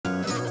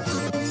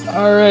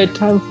Alright,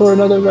 time for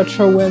another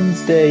Retro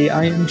Wednesday.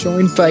 I am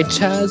joined by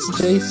Chaz,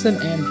 Jason,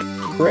 and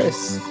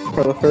Chris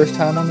for the first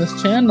time on this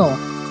channel.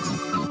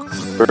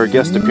 For a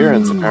guest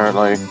appearance,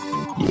 apparently.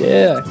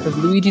 Yeah, because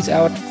Luigi's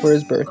out for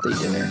his birthday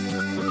dinner.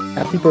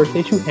 Happy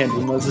birthday to him,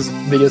 even though this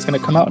video is going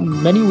to come out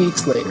many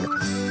weeks later.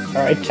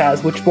 Alright,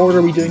 Chaz, which board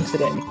are we doing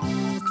today?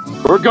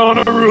 We're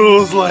going to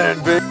Rules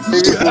Land, baby!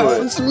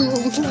 Yes,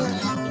 Rules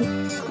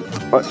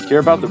Land! But hear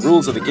about the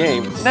rules of the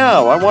game?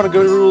 No, I want to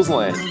go to Rules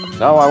Land.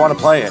 No, I want to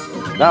play it.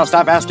 No,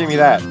 stop asking me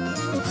that.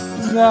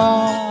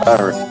 No!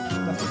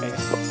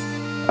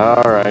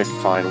 Alright,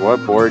 fine.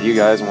 What board you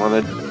guys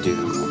want to do?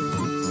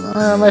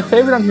 My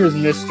favorite on here is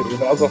Mystery,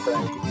 but I'll go for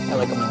any. I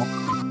like them all.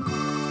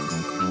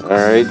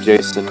 Alright,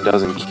 Jason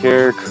doesn't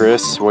care.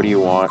 Chris, what do you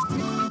want?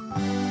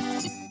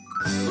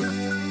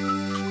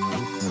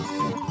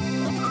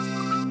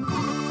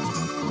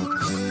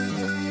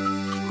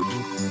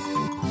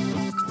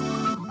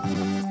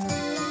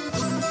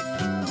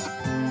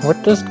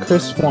 What does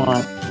Chris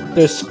want?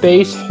 There's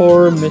space,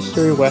 horror,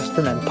 mystery,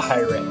 western, and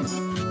pirate.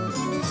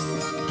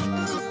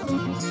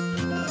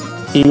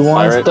 He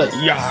wants Pirate? the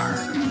Yar.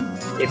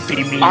 It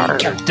be me,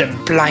 Captain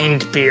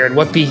Blindbeard.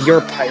 What be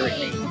your pirate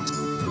name?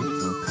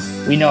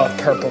 We know of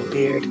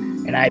Purplebeard,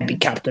 and I'd be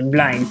Captain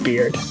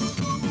Blindbeard.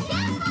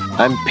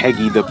 I'm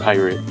Peggy the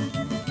Pirate.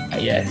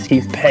 Yes,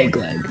 he's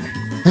Pegleg.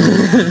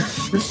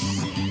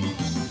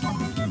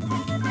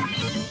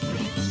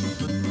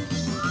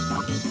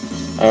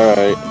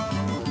 Alright.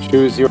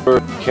 Choose your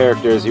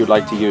characters you'd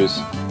like to use.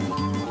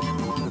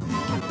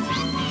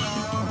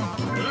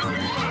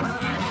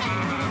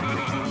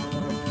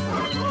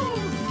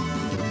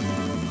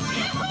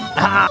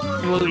 Ah,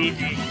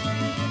 Luigi.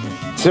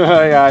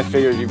 Yeah, I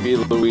figured you'd be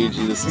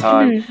Luigi this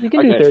time. You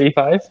can do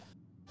 35.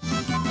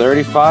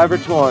 35 or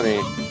 20?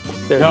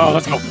 30. No,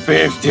 let's go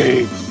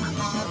 50!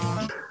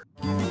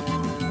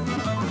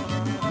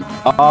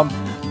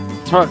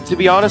 To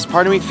be honest,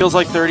 part of me feels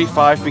like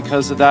 35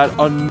 because of that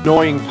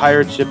annoying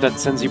pirate ship that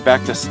sends you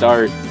back to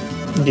start.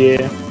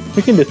 Yeah,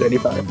 we can do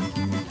 35.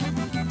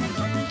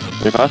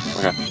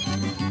 35? Okay.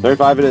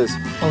 35 it is.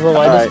 Although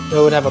I just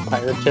would have a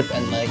pirate ship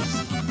and legs.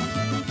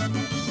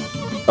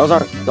 Those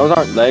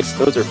aren't legs,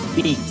 those are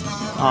feet.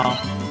 Oh.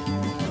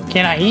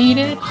 Can I eat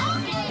it?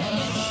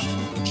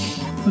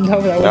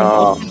 No, that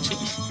No. wouldn't.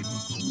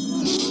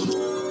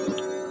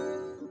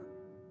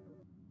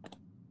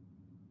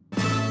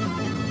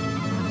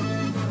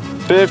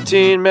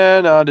 15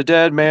 men on a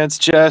dead man's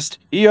chest.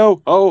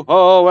 Yo ho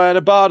ho, and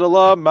a bottle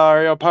of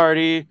Mario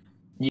Party.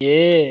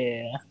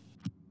 Yeah.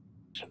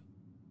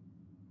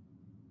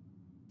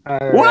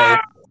 Alright.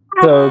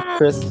 So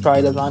Chris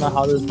probably does not know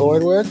how this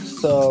board works.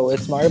 So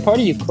it's Mario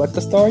Party. You collect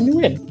the star and you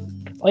win.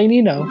 All you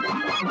need to know.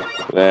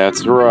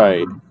 That's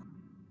right.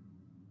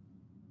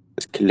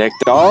 Just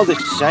collect all the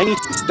shiny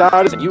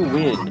stars and you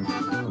win.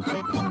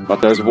 But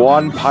there's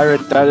one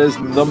pirate that is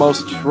the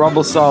most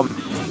troublesome.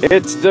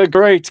 It's the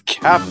great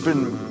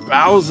Captain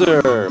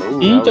Bowser. Ooh,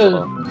 He that was does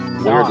a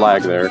weird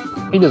lag there.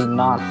 He does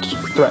not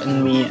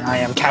threaten me. I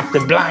am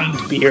Captain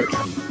Blindbeard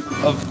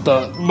of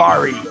the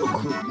Mario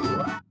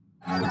crew.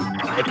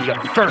 I be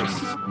up first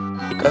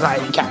because I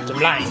am Captain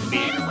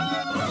Blindbeard.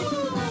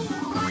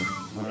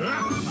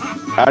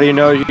 How do you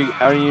know if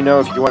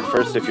you went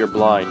first if you're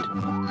blind?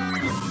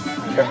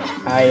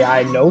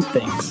 I know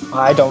things.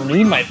 I don't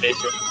need my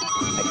vision.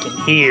 I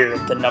can hear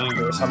the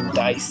numbers on the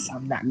dice.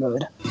 I'm that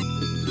good.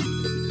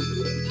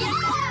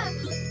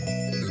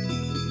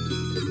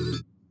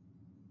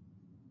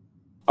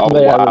 Oh,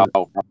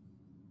 wow.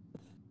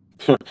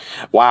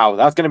 Wow,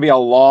 that's gonna be a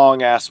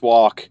long-ass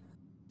walk.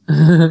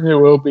 It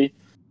will be.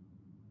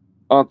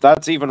 Oh,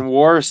 that's even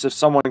worse if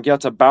someone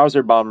gets a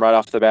Bowser bomb right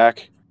off the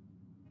back.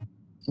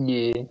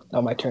 Yeah.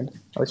 Oh, my turn. I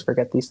always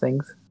forget these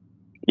things.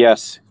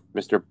 Yes,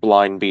 Mr.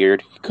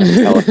 Blindbeard. You couldn't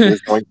tell if he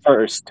was going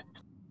first.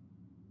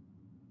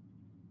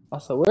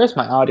 Also, where's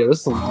my audio? This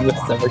is the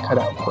longest it's ever cut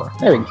out for.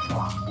 There we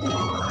go.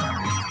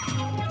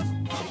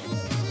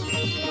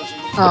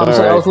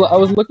 So I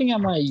was looking at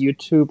my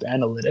YouTube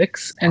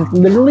analytics, and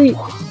literally,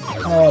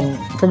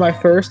 for my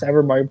first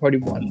ever Mario Party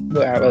 1,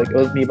 like, it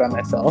was me by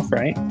myself,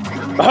 right?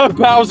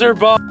 Bowser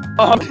bomb!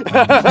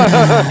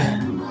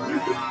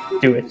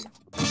 Do it.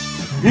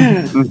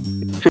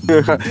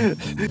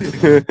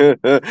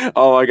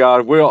 Oh my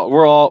god,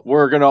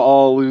 we're gonna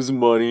all lose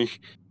money.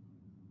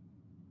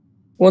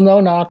 Well,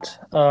 no, not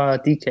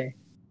DK.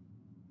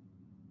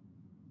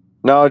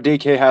 No,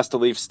 DK has to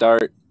leave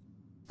start.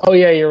 Oh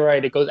yeah, you're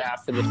right. It goes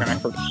after the turn. I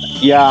forgot.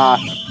 Yeah,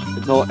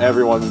 until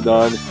everyone's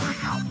done.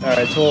 All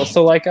right.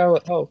 So like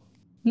oh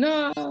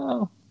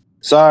no.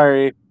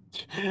 Sorry.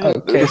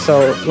 Okay,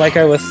 so like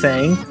I was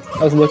saying,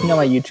 I was looking at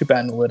my YouTube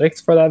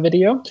analytics for that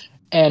video,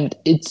 and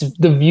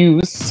the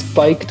views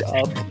spiked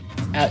up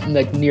at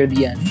like near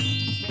the end.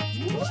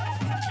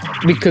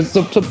 Because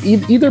so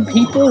either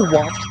people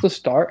watch the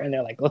start and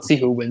they're like, let's see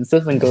who wins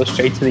this, and go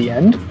straight to the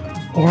end,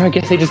 or I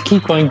guess they just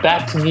keep going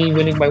back to me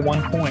winning by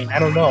 1 point. I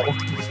don't know.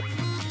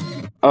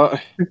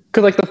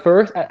 Because like the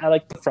first, at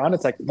like the front,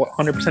 it's like what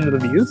 100% of the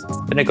views.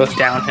 Then it goes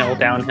downhill,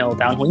 downhill,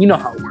 downhill. You know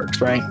how it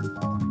works, right?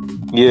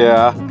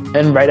 Yeah.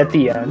 And right at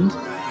the end,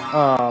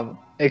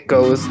 it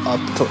goes up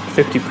to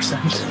 50%.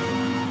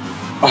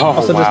 Oh,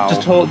 Also, wow.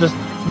 just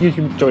use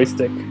your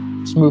joystick.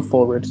 Just move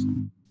forward.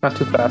 Not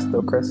too fast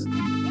though, Chris.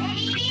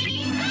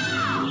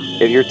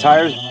 If your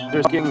tires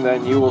are sticking,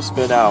 then you will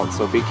spin out,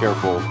 so be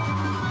careful.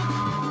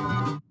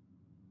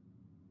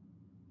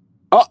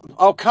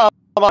 Oh, come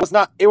on!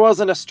 It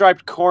wasn't a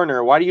striped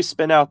corner. Why do you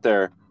spin out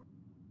there?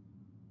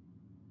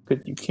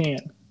 Because you can.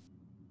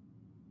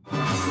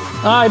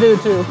 I did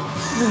it too.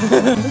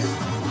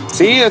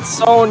 See, it's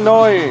so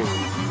annoying.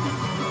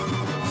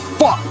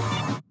 Fuck!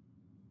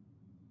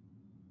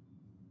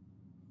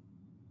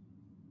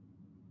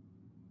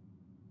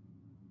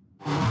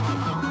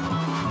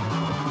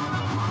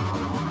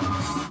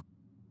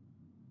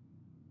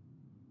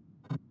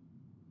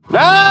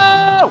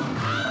 No!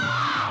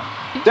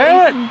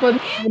 Damn it!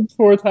 But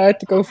fourth, I had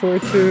to go for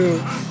it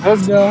too.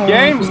 This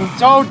game's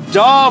so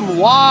dumb.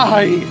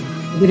 Why?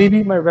 Did he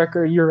beat my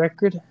record? Your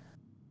record? I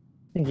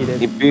think he did.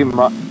 He beat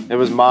my. It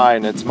was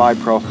mine. It's my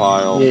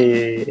profile.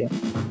 Yeah.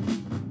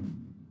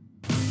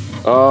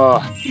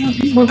 Ugh.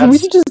 Was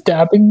Luigi just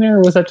dabbing there,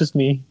 or was that just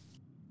me?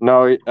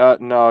 No,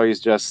 no. He's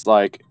just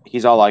like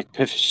all like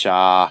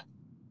Piff-sha.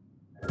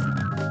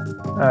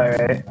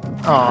 Alright.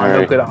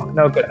 Oh,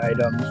 no good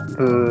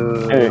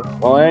items. Hey,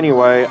 well,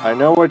 anyway, I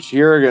know what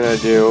you're gonna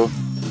do.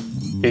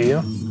 Do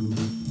you?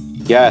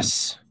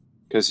 Yes,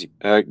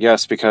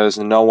 because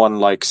no one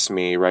likes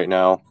me right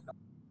now.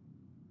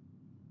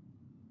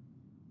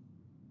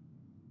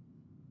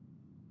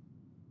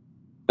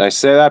 I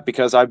say that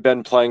because I've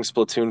been playing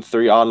Splatoon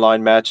 3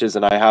 online matches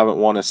and I haven't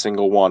won a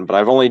single one, but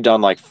I've only done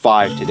like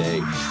 5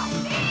 today.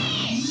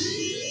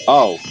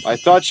 Oh, I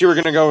thought you were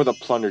gonna go with a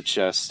plunder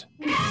chest.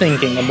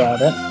 Thinking about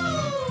it.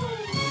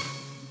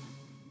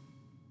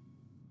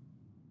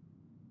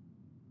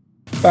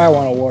 But I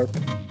want to warp.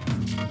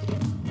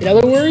 In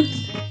other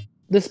words,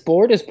 this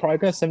board is probably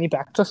going to send me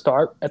back to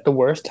start at the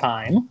worst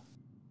time.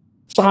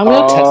 So I'm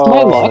going to test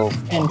my luck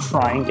and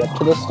try and get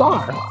to the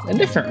star a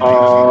different way.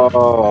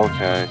 Oh,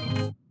 okay.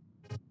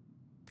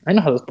 I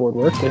know how this board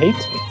works. It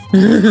hates me.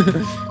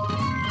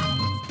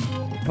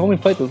 I only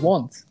played this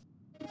once.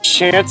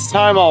 Chance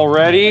time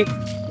already? Do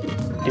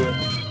it.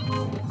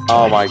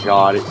 Oh my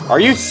god.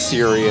 Are you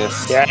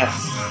serious?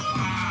 Yes.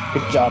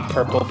 Good job,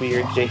 Purple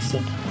Beard,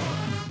 Jason.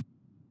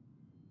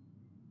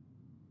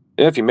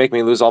 If you make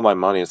me lose all my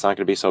money, it's not going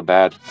to be so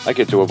bad. I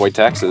get to avoid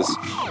taxes.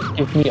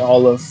 Give me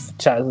all of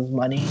Chaz's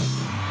money.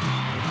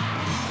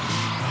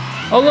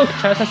 Oh look,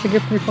 Chaz has to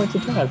give 3 points to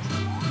Chaz.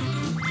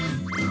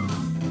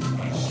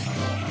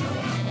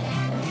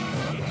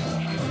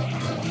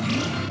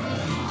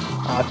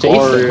 Jason.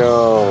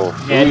 Oreo.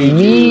 And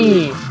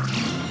me!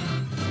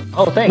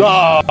 Oh, thanks.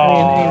 I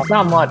mean, it's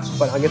not much,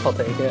 but I guess I'll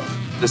take it.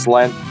 Just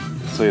land.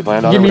 So you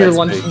land on Give a me your red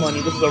lunch space.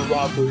 money. This is a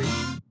robbery.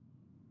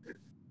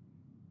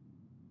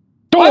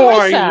 Why am I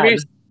are you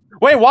sad?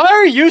 Wait, why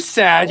are you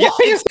sad? Why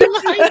am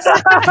I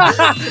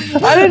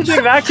sad? I didn't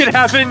think that could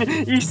happen.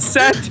 You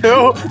sad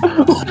too.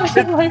 Why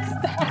am I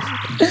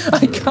sad?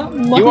 I got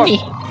money.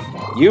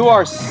 You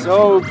are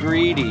so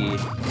greedy.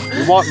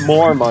 You want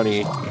more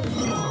money.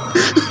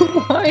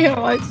 Why am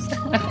I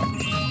sad?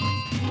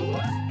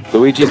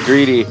 Luigi's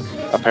greedy,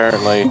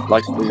 apparently,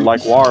 like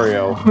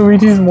Wario.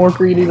 Luigi's more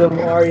greedy than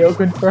Mario,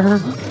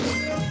 confirmed.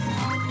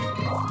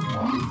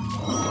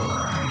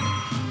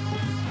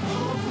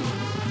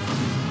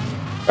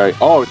 Alright,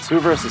 oh, 2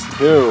 versus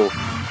 2.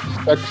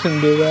 I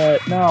shouldn't do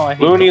that. No, I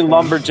hate Looney this game.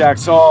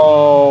 Lumberjacks,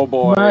 oh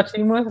boy.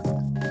 Matching with?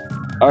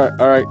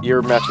 Alright,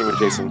 you're matching with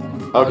Jason.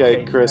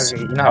 Okay, Chris.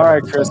 Okay, you know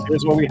Alright, Chris,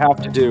 here's what we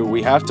have to do.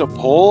 We have to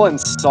pull and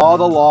saw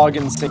the log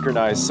and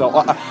synchronize. So,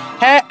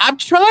 hey, I'm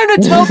trying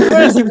to tell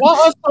Chris, you want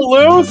us to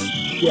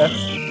lose? Yes.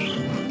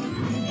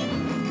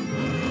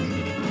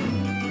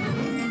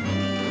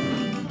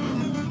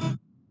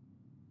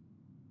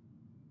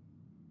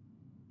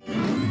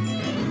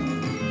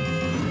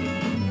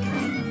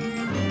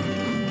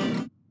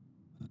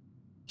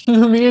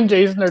 Me and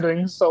Jason are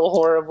doing so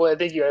horribly. I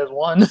think you guys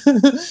won.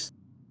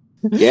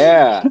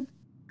 Yeah.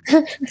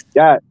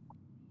 Yeah.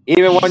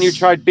 Even when you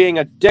tried being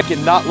a dick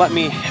and not let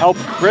me help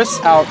Chris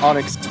out on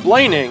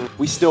explaining,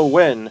 we still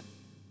win.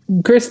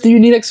 Chris, do you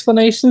need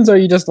explanations, or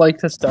you just like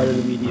to start it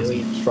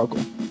immediately and struggle?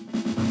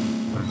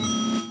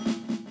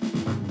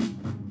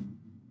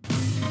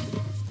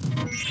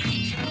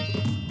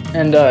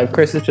 And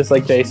Chris is just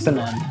like Jason,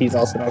 and he's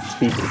also not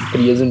speaking, but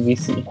he is in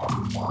VC.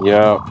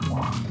 Yeah.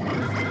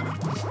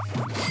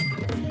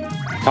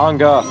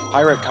 Conga,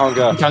 pirate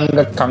Conga.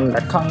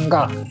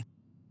 Conga.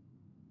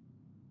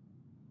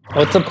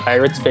 What's a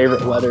pirate's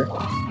favorite letter?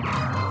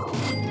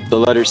 The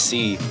letter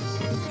C.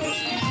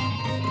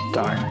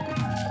 Darn.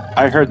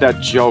 I heard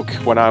that joke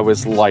when I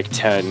was like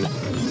 10.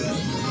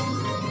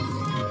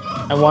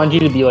 I wanted you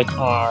to be like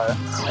R,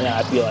 and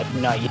I'd be like,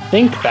 no, you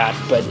think that,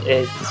 but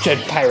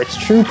pirate's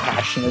true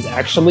passion is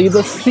actually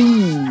the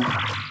C.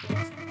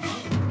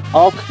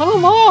 Oh,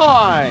 come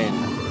on!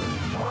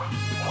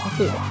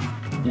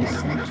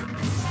 Decent.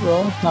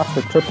 Well, not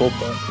for triple,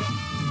 but...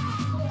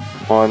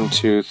 1,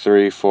 2,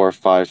 3, 4,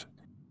 5,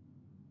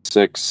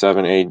 6,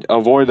 7, 8.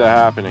 Avoid that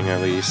happening at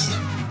least.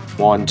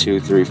 1, 2,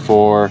 3,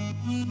 4,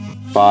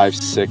 5,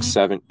 6,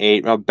 7,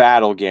 8. A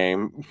battle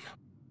game.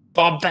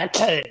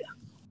 Bobette.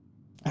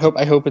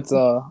 I hope it's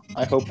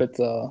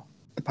the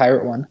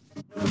pirate one.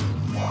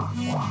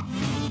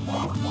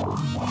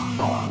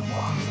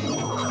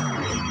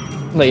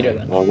 Later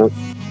then.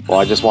 Well,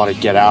 I just want to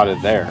get out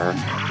of there.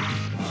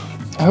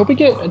 I hope we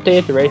get a Day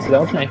at the Races. That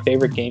was my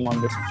favorite game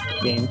on this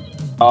game.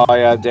 Oh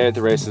yeah, Day at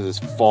the Races is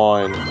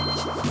fun.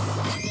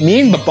 Me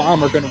and the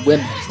Bomb are gonna win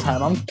this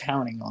time. I'm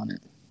counting on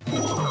it.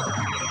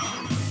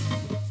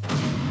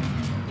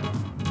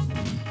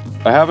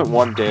 I haven't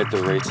won Day at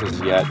the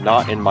Races yet,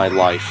 not in my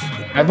life.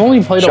 I've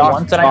only played it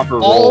once, and I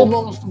roll.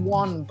 almost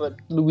won, but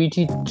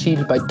Luigi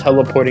cheated by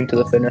teleporting to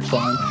the finish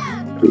line.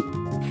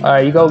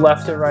 Alright, you go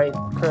left or right,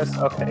 Chris?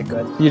 Okay,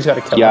 good. You just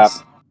gotta kill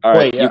us. All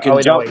right, you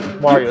can jump.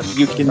 Mario.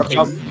 You can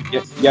jump.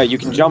 Yeah, you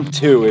can jump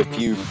too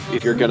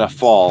if you're gonna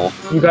fall.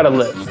 You gotta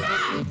live.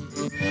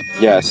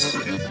 Yes.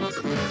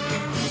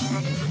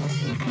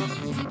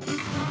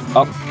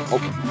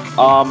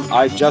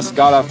 I just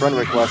got a friend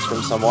request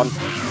from someone.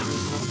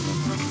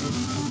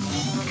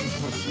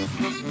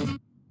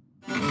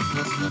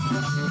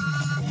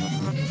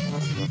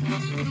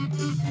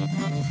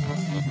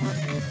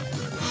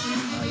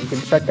 You can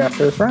check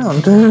after this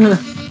round.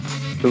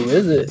 Who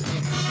is it?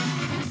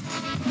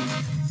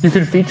 You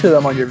can feature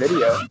them on your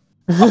video.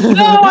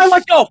 No, I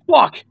let go.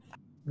 Fuck.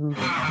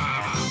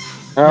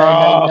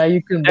 Now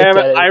you can. Damn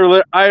it!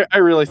 I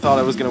really thought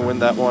I was gonna win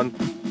that one.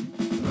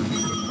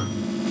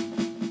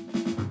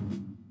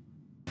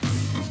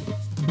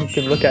 You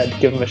can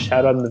give them a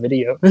shout out in the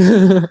video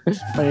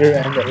on your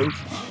end at least.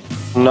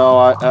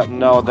 No,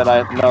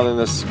 then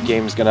this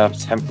game's gonna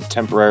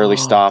temporarily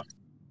stop.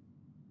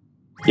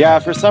 Yeah,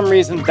 for some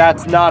reason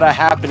that's not a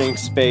happening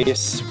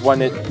space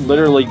when it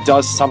literally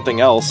does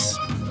something else.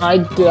 I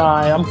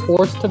die. I'm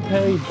forced to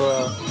pay,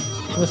 bro.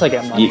 Unless I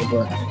get money,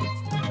 bro.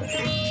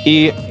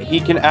 He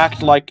can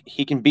act like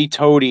he can be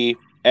Toady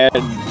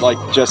and like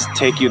just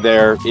take you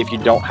there if you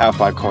don't have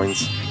 5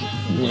 coins.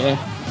 Yeah,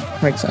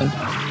 makes sense.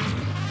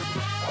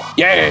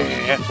 Yeah,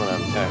 that's what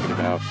I'm talking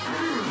about.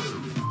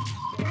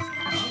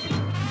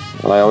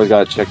 Well, I always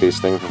gotta check these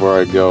things before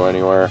I go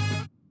anywhere.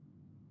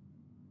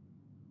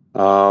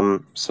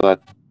 So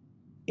that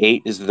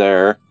 8 is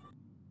there.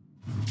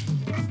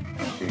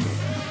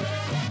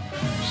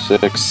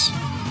 6,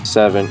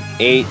 7,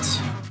 8.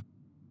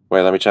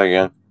 Wait, let me check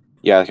again.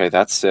 Yeah, okay,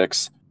 that's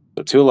 6.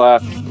 So 2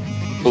 left.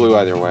 Blue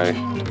either way.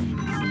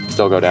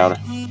 Still go down.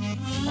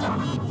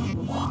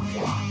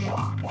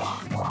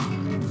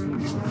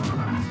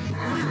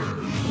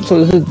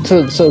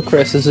 So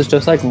Chris, this is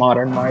just like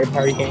modern Mario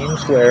Party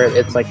games where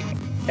it's like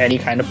any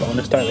kind of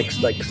bonus star, like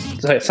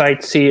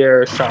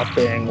sightseer,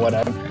 shopping,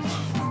 whatever.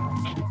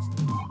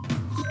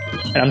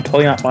 And I'm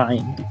totally not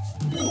lying.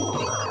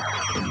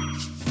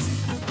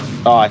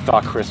 Oh, I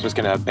thought Chris was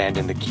gonna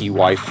abandon the key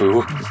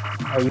waifu.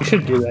 Oh, you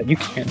should do that. You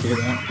can't do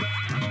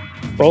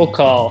that. Roll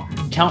call.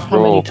 Count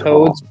how many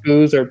toads,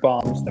 boos, or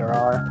bombs there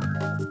are.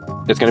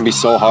 It's gonna be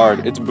so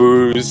hard. It's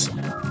booze.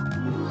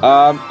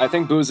 I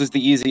think booze is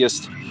the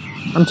easiest.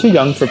 I'm too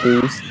young for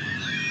booze.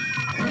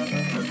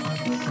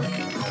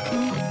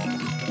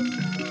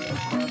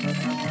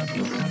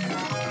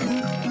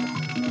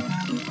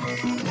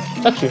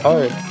 It's actually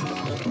hard.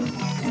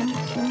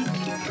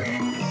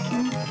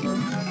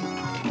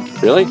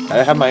 Really?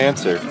 I have my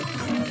answer.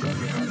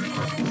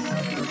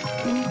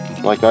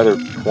 Like either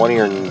 20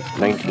 or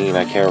 19,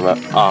 I can't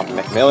remember. Oh,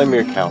 mail in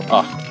your account.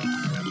 Oh.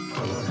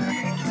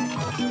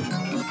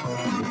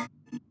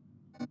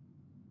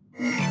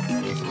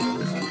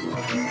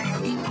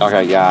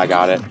 Okay, yeah, I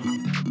got it.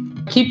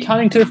 Keep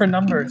counting 2 different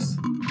numbers.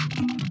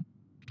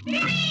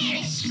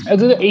 It's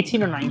either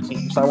 18 or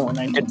 19, so I went with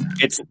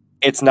 19.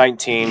 It's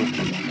 19.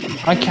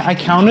 I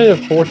counted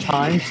it 4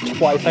 times.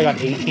 Twice I got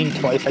 18,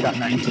 twice I got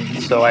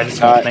 19, so I just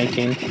got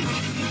 19.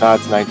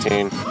 It's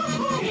 19.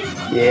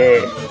 Yeah.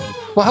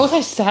 Why was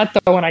I sad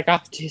though when I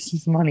got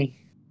Jason's money?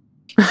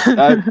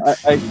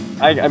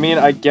 I mean,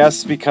 I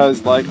guess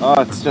because like,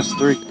 oh, it's just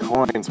 3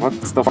 coins.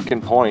 What's the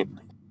fucking point?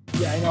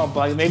 Yeah, I know,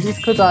 but maybe it's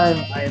because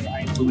I'm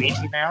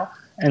Luigi now,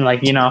 and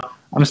like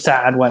I'm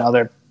sad when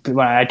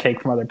I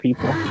take from other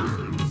people.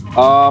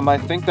 I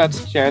think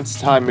that's chance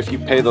time if you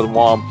pay the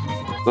thwomp.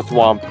 The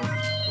thwomp.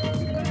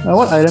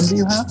 What item do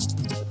you have?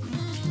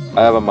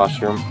 I have a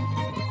mushroom.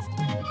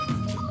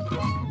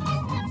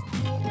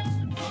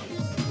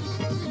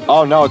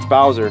 Oh no, it's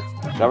Bowser.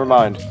 Never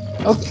mind.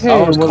 Okay,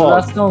 well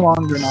that's no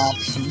longer an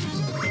option.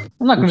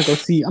 I'm not gonna go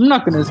see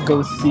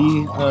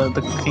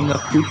the King of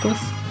Koopas.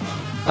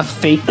 A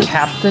fake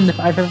captain, if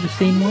I've ever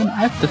seen one.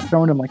 I have to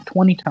throw him like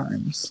 20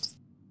 times.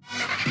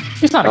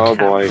 He's not a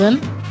captain.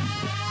 Boy.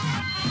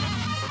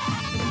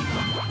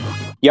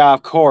 Yeah,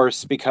 of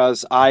course,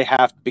 because I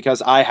have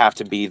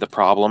to be the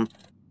problem.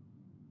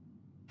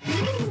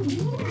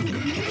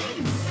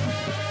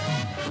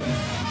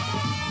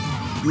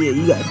 Yeah,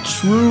 you got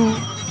true.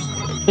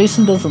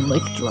 Jason doesn't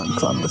like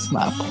drunks on this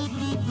map.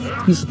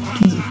 He's a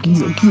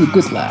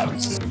good lad.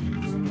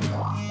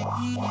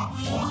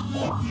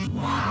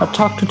 A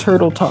talk to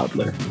turtle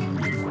toddler.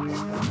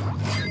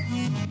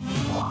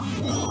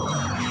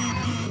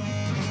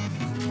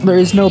 There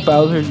is no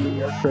Bowser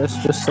Jr., Chris,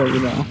 just so you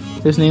know.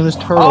 His name is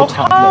Turtle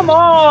Toddler. Come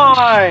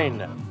on!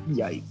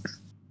 Yikes.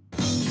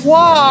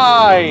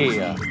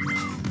 Why?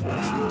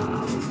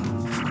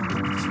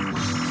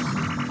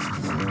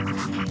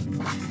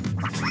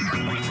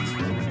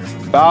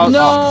 Bowser.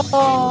 No!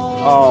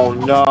 Oh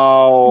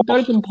no.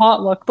 Better than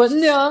potluck, but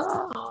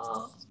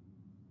no!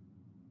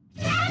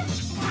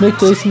 Make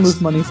Jason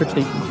lose money for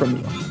taking from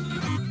you.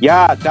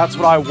 Yeah, that's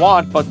what I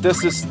want, but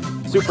this is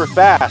super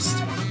fast.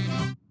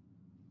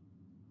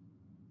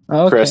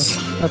 Okay, Chris,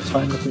 that's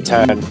fine with me.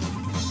 10.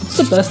 What's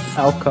the best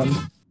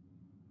outcome?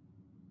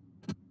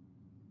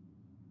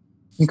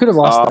 You could have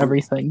lost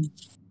everything.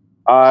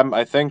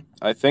 I think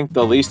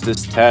the least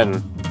is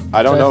 10.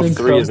 I don't know if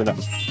 3 is an.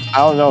 I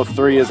don't know if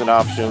 3 is an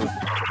option.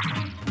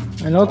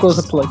 I know it goes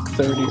up to like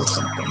 30 or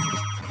something.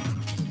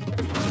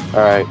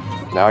 All right,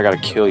 now I gotta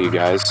kill you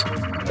guys,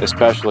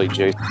 especially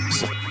Jason.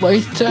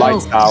 Lights out.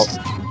 Lights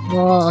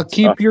out.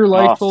 Keep your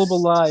light bulb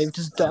alive.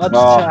 Just dodge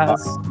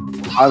Chaz.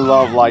 I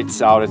love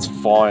lights out. It's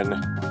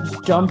fun.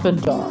 Just jump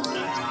and dodge.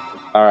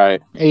 All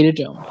right. A to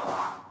jump.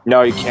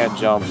 No, you can't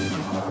jump.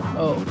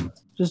 Oh,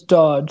 just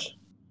dodge.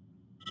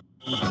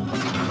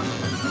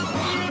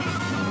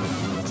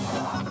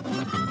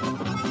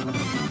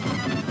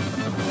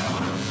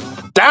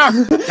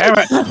 Damn! Damn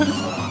it!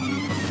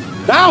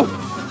 No!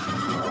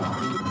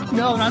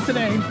 No, not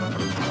today.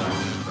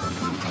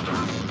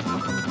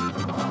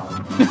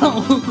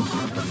 No.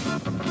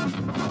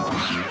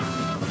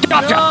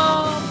 Gotcha!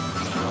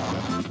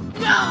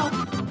 No.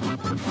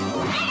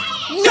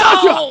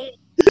 Gotcha!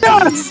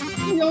 Yes!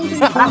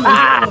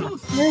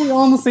 We're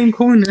all in the same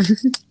corner.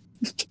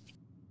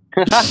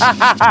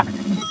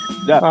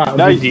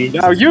 now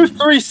you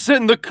 3 sit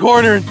in the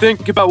corner and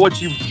think about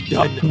what you've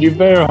done. You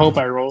better hope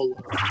I roll.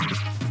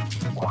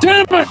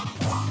 Damn it!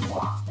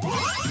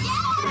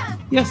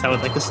 Yes, I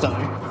would like a star.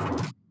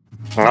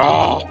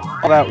 Oh,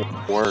 all that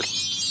work.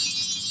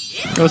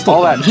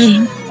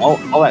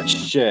 All that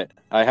shit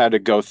I had to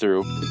go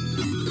through.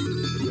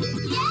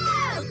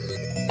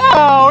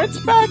 No, it's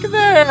back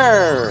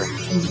there!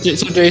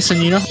 So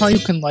Jason, you know how you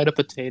can light a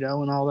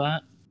potato and all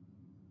that?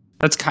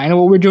 That's kind of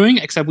what we're doing,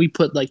 except we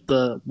put like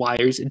the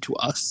wires into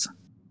us.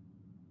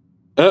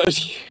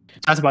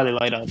 That's why they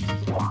light up.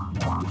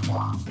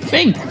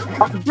 Bing!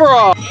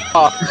 Bro!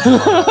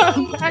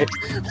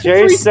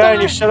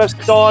 Jason, you should have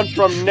stolen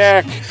from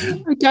Nick.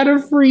 I got a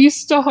free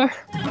star.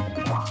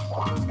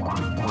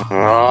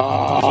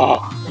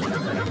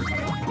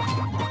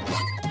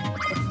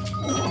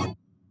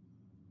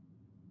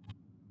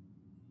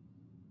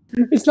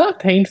 It's not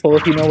painful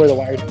if you know where the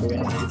wires go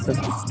in.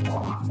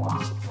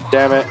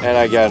 Damn it, and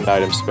I get an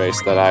item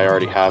space that I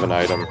already have an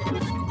item.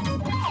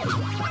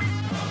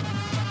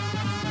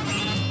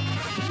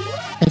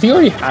 If you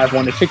already have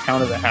one, it should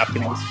count as a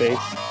happening space.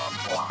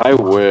 I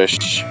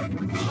wish.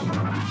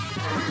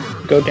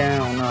 Go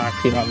down,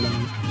 actually not me.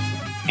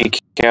 He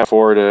can't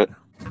afford it.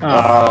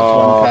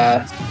 Oh,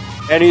 pass.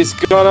 And he's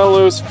gonna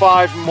lose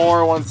 5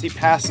 more once he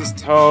passes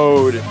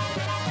Toad.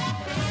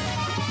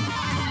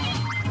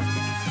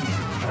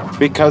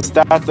 Because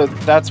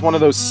that's one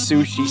of those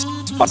sushi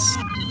spots.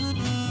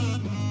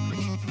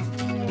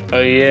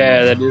 Oh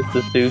yeah, that is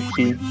the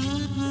sushi.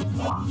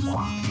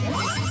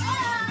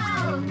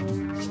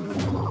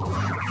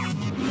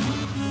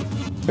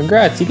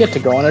 Congrats, you get to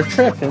go on a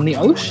trip in the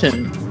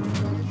ocean.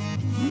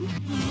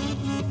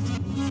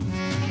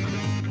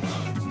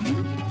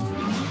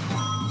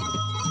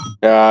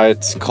 Yeah,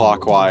 it's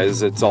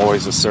clockwise. It's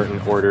always a certain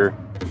order.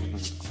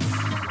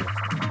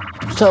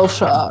 So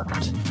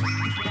shocked.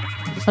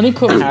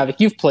 Honeycomb Havoc,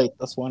 you've played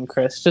this one,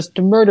 Chris. Just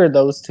to murder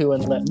those two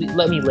and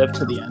let me live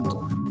to the end.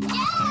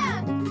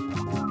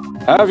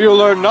 Have you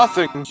learned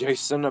nothing,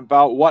 Jason,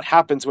 about what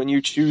happens when you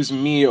choose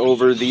me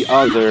over the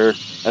other,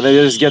 and they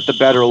just get the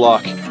better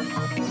luck?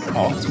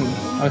 Oh, it's me.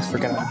 I always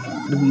forget about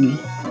that.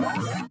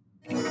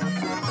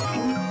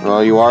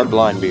 Well, you are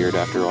Blindbeard,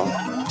 after all.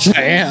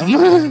 I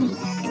am.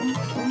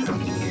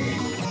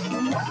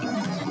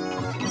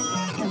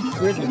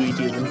 Weird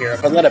Luigi's in here,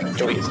 but let him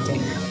enjoy his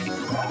thing.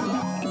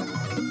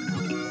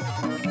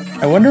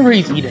 I wonder where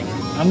he's eating.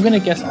 I'm gonna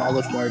guess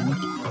Olive Garden.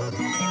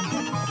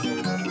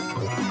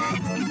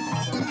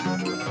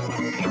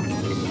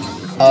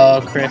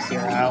 Oh, Chris,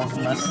 you're out.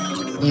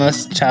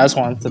 Unless Chaz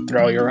wants to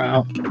throw you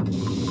out.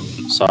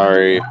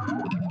 Sorry.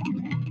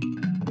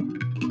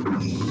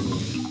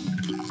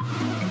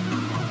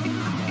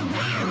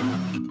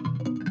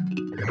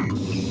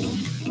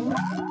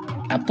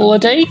 Apple a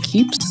day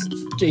keeps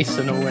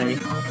Jason away.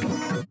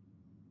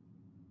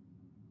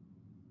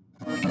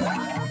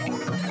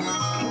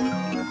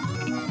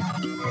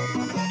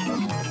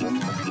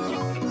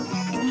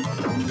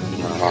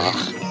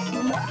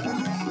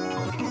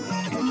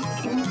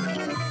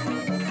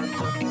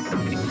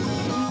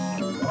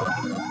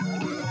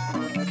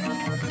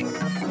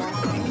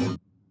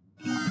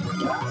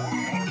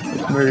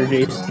 Murder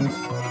Jason.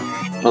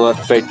 I'll let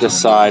fate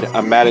decide.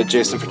 I'm mad at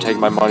Jason for taking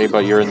my money,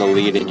 but you're in the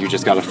lead and you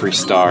just got a free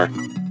star.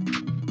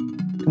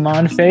 Come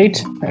on,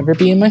 fate. Ever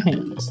be in my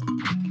hands.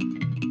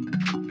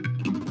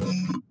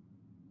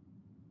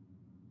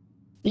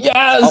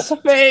 Yes,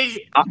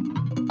 fate!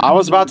 I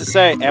was about to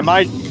say, am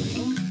I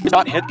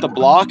not hit the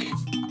block?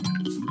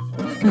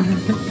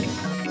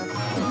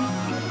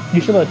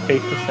 You should let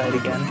fate decide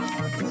again.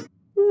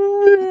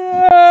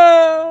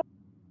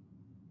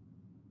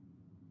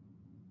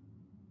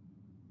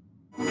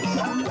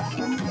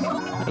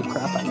 Oh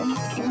crap, I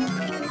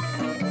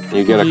know.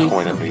 You get a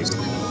coin at least.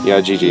 Yeah,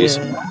 GG's.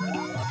 Yeah.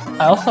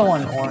 I also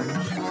want an orange.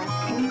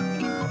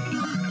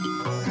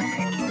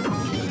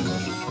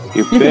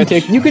 You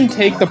can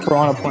take the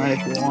piranha plant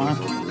if you want.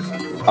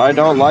 I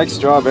don't like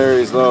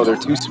strawberries though, they're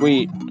too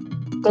sweet.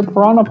 They're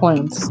piranha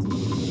plants.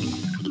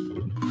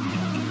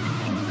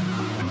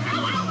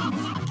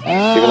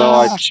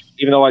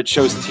 Even though I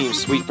chose Team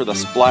Sweet for the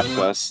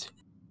Splatfest.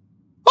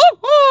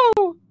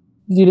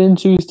 You didn't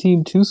choose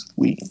Team Too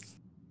Sweet.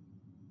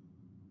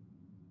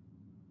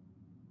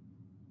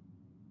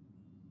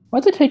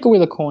 Why'd they take away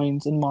the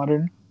coins in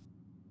Modern?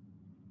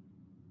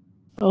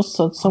 Oh,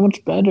 so it's so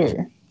much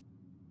better.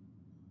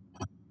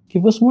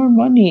 Give us more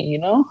money, you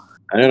know?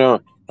 I don't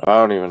know. I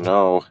don't even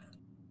know.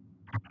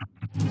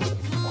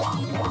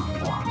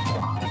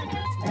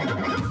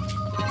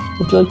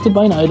 Would you like to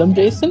buy an item,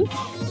 Jason?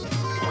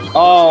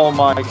 Oh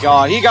my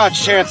god, he got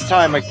chance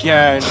time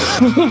again!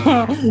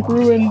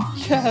 Ruined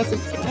chess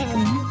again.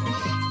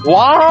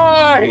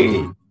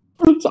 Why?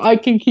 So I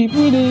can keep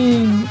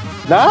winning.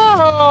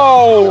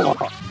 No!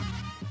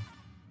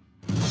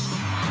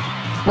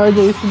 Alright,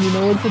 Jason, you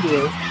know what to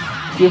do.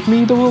 Give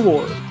me the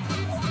reward.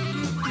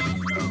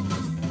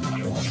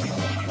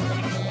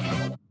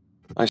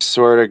 I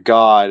swear to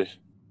God.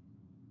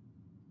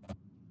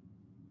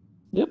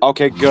 Yep.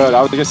 Okay, good.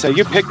 I was gonna say,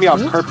 you picked me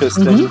on purpose,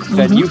 then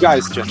you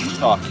guys just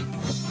suck.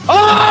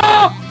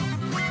 Ah!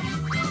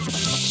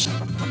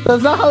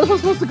 That's not how it's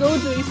supposed to go,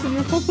 Jason.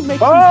 You're supposed to make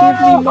them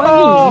give me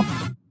money.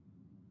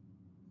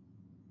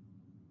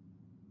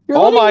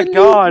 Oh my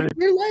God.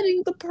 You're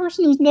letting the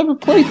person who's never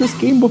played this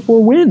game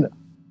before win.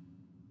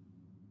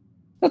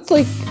 That's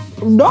like,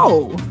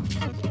 no.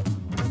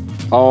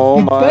 Oh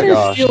my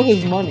gosh. You better steal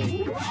his money.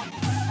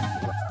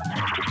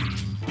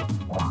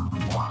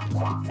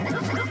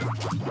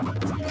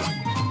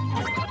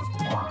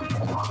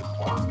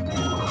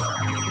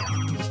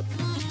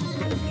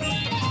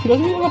 He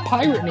doesn't even have a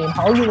pirate name.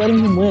 How are you letting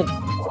him win?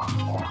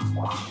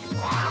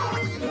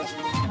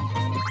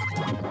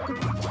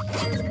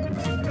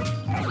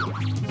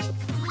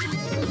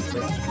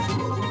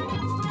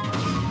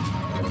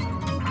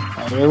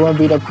 Everyone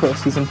beat up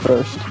Chris. He's in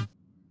first.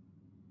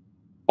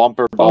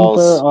 Bumper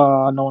balls.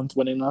 No one's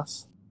winning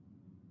this.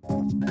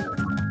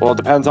 Well, it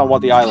depends on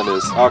what the island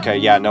is. Okay,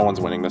 yeah, no one's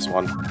winning this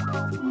one.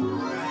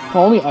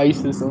 Only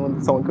ice is the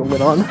one someone can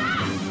win on.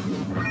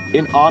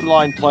 In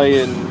online play,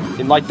 in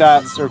like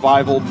that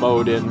survival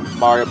mode in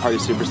Mario Party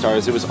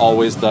Superstars, it was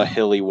always the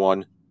hilly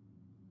one.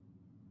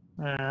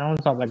 That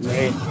one's not that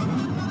great.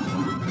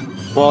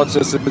 Well,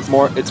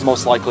 it's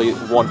most likely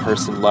one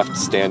person left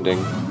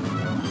standing.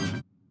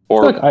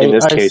 Or like in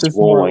this case,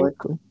 rolling.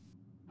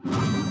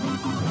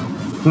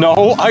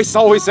 No, ice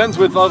always ends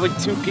with like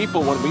 2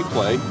 people when we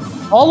play.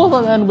 All of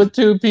them end with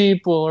 2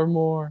 people or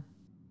more.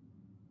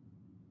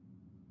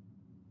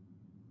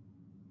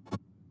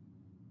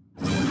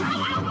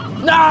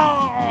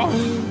 No!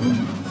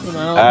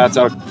 That's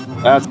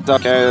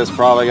okay. It's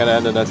probably gonna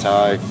end in a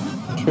tie.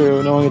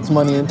 True. No one gets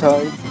money in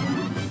ties.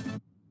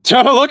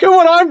 Look at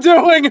what I'm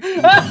doing!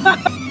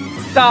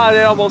 God,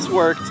 it almost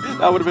worked.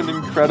 That would have been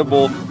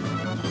incredible.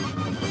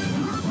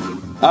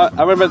 I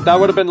remember that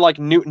would have been like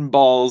Newton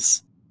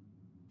balls.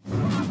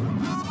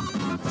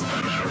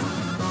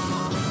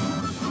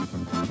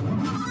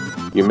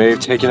 You may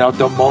have taken out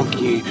the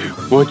monkey,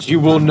 but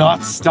you will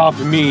not stop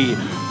me,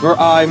 for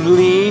I'm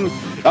lean,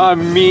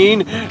 I'm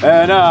mean,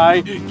 and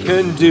I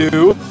can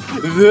do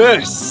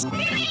this!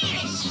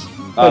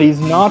 But he's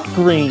not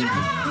green.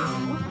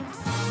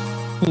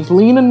 He's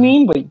lean and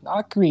mean, but he's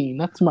not green.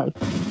 That's my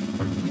thing.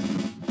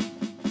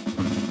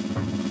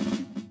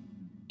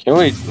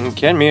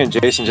 Can me and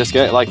Jason just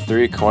get like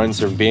 3 coins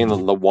for being the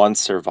one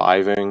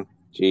surviving?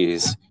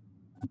 Jeez.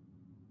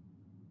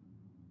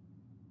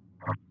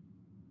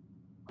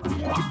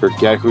 You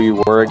forget who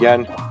you were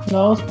again?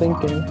 No, I was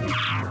thinking.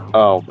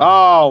 Oh.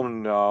 Oh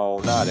no,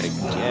 not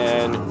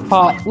again.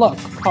 Potluck.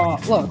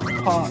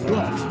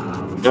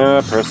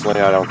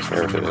 Personally, I don't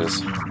care if it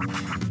is.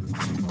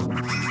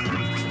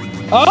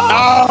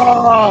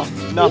 Oh!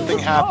 Nothing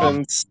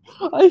happens.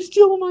 I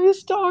steal my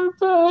star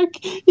back.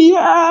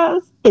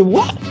 Yes. Wait,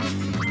 what?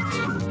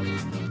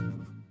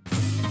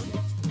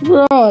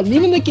 Bruh,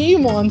 even the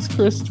game wants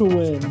Chris to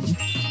win.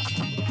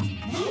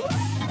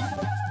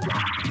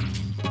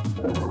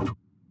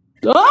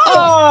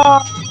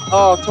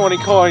 Oh, 20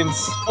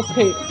 coins.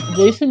 Okay,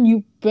 Jason,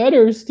 you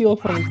better steal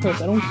from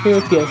Chris. I don't care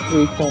if he has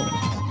 3 coins.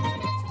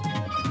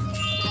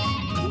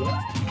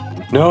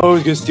 No,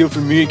 he's gonna steal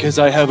from me because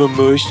I have a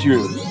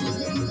mushroom.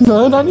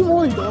 No, not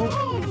anymore, you don't.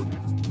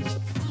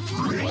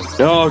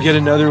 No, get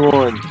another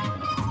one.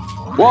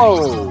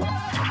 Whoa!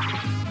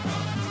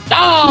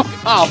 Oh,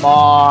 come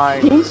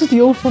on! Don't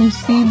steal from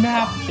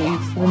C-Map,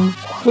 Jason.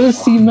 What has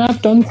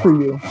C-Map done for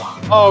you?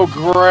 Oh,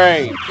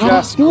 great!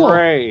 Just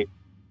great!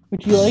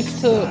 Would you like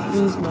to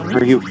lose money?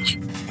 Are you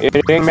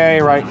kidding me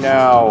right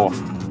now?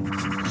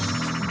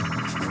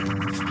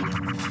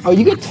 Oh,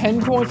 you get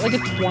 10 coins, I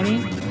get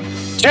 20?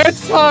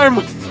 It's time!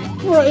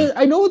 Right,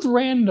 I know it's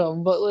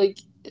random, but like,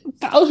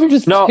 Bowser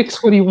just No.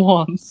 picks what he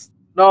wants.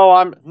 No,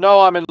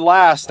 I'm in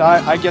last.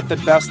 I get the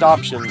best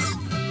options.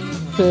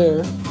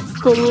 Fair.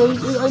 But like,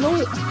 I know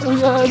it. Oh,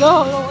 yeah,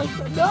 no, like,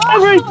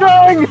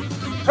 no!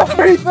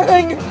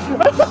 Everything!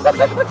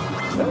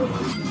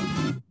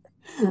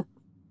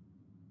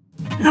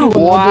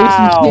 Well,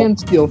 Jason Wow! can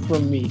steal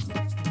from me.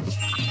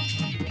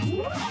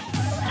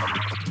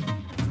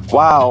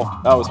 Wow,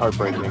 that was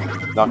heartbreaking.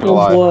 Not gonna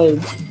lie.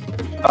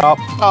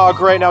 Oh,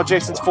 great! Now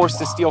Jason's forced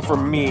to steal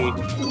from me.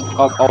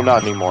 Oh,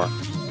 not anymore.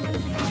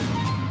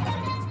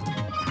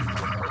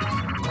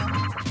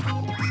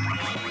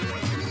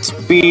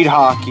 Speed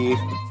hockey.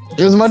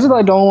 As much as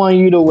I don't want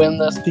you to win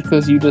this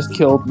because you just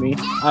killed me,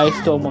 I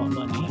still want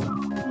money.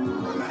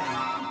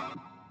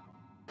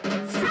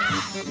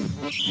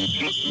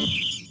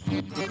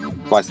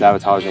 Why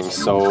sabotaging is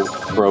so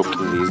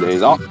broken these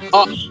days? Oh!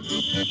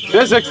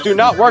 Physics do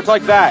not work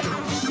like that!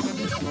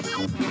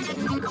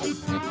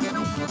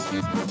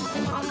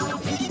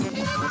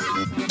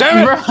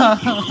 Damn it!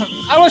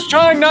 I was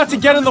trying not to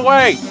get in the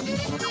way!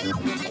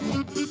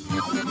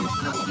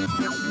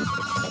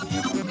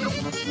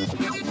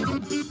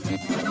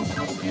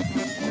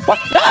 What?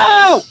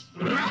 No!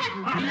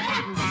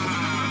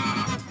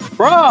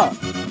 Bruh!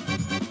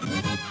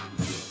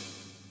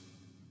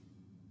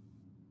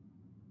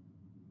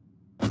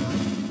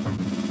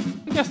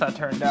 I guess that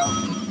turned out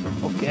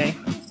okay.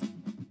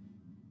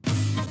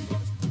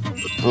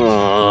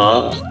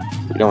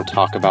 We don't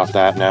talk about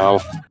that now.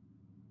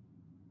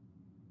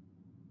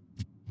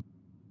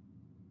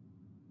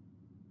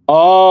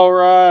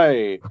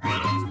 Alright.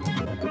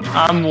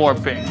 I'm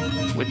warping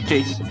with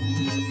Jason.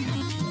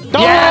 No!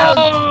 Yeah!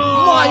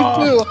 My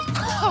boo!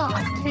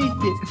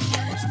 Take it.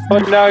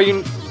 But now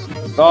you...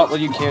 Oh, well,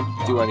 you can't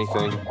do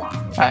anything.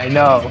 I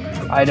know.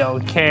 I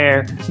don't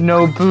care.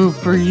 No boo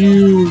for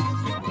you.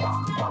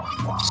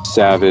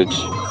 Savage.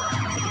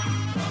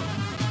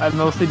 I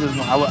mostly just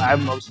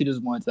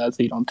want that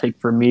so you don't take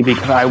from me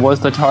because I was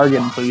the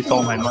target until you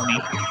stole my money.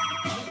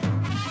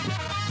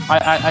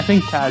 I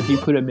think Taz, you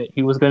could admit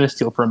he was gonna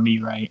steal from me,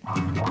 right?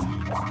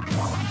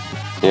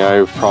 Yeah,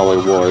 I probably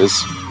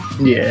was.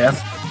 Yeah.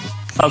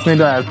 I was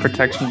gonna have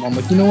protection. I'm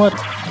like, you know what?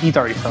 He's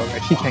already so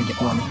rich. He can't get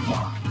one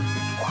anymore.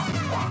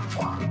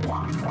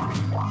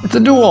 It's a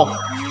duel!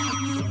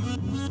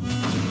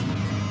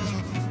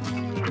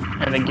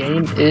 And the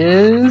game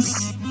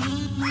is...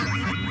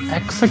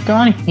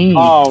 Hexagon Heat.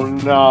 Oh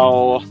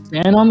no.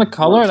 Stand on the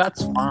color,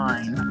 that's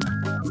fine.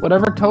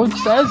 Whatever Toad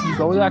says, you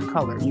go with that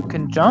color. You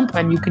can jump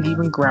and you can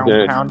even ground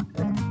pound.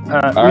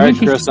 Alright,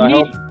 Chris, I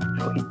hope...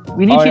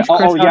 We need to teach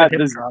Chris how to hip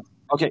this, drop.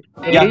 Okay,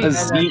 A yeah, and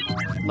Z...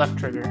 left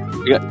trigger.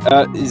 Yeah,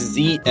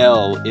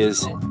 ZL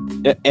is...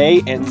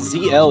 A and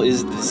ZL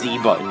is the Z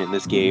button in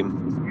this game.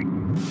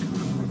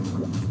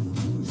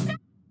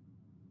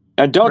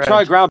 And don't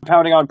try ground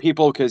pounding on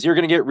people, because you're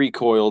gonna get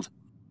recoiled.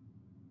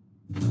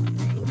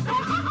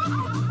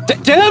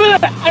 Damn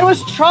it! I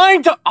was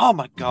trying to. Oh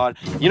my god!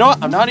 You know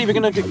what? I'm not even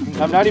gonna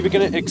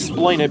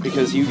explain it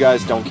because you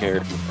guys don't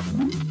care.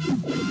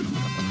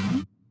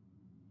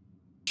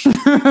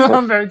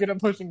 I'm very good at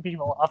pushing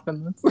people off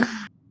in this.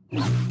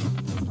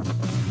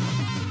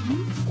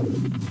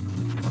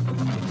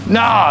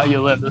 Nah,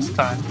 you live this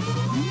time.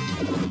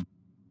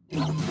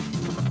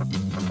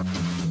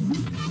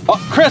 Oh,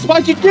 Chris,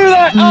 why'd you do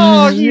that?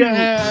 Oh,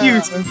 yeah!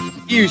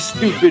 You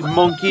stupid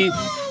monkey!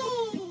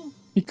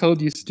 He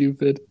called you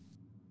stupid.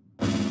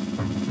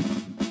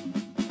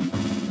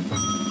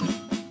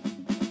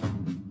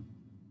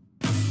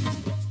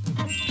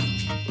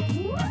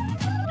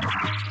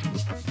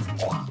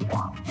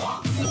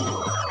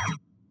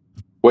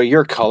 Wait,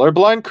 you're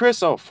colorblind,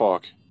 Chris? Oh,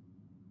 fuck.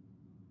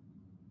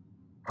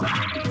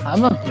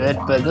 I'm a bit,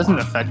 but it doesn't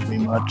affect me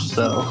much,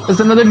 so... It's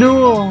another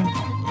duel!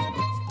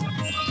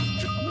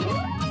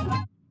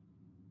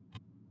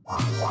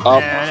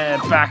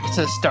 And back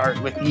to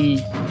start with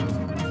E.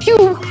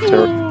 Pew,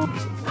 pew.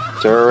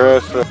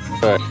 Terrific.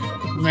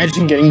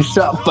 Imagine getting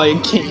shot by a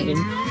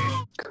cannon.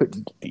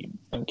 Couldn't be.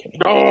 I'm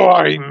kidding. Oh,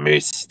 I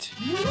missed.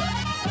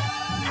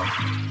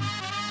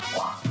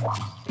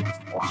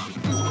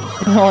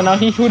 Oh, now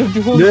he would have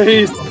dueled.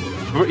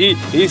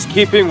 He's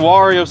keeping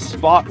Wario's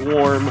spot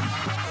warm.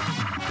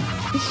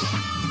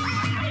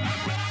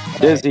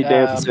 Dizzy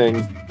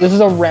dancing. This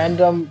is a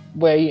random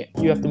way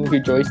you have to move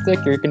your joystick.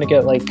 You're gonna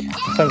get like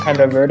some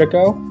kind of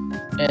vertigo,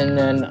 and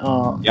then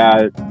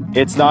yeah,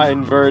 it's not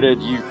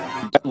inverted. You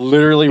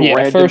literally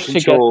random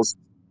controls.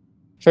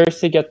 First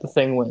to get the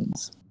thing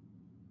wins.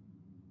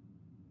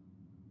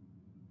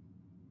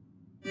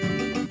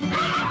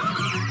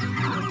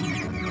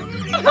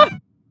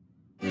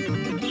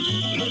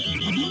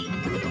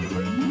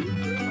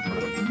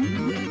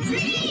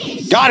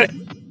 Got it!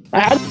 I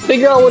had to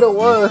figure out what it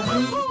was.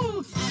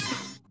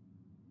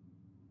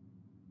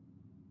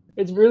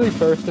 It's really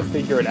first to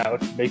figure it out,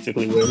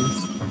 basically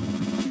wins.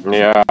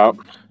 Yeah.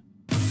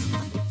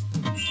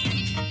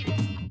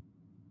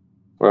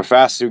 Or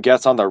fast who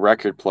gets on the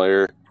record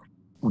player.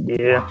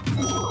 Yeah.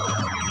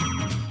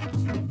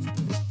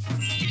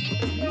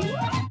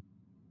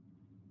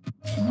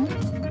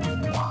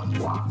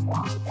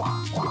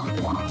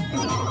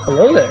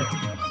 Hello there.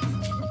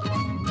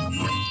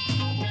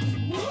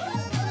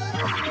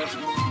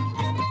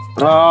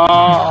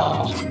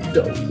 Oh,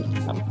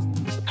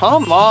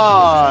 come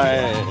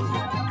on!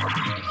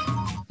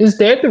 Is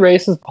Dare the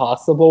Race is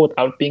possible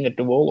without being a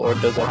duel, or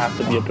does it have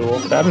to be a duel?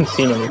 I haven't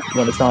seen it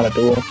when it's not a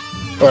duel.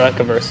 Or like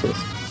a versus.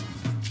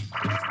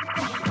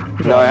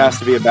 No, it has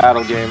to be a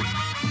battle game.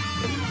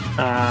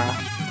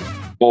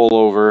 All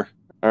over.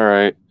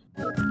 Alright.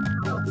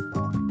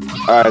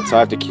 Alright, so I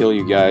have to kill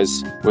you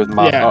guys with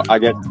my... Yeah. I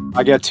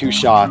get 2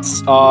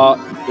 shots.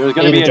 There's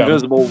gonna be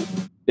invisible...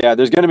 Yeah,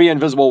 there's gonna be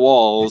invisible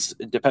walls,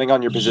 depending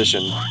on your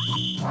position.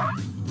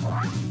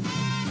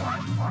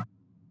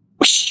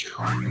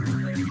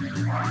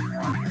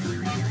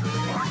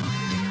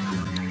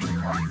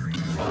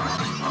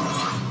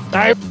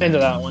 I ran into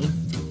that one.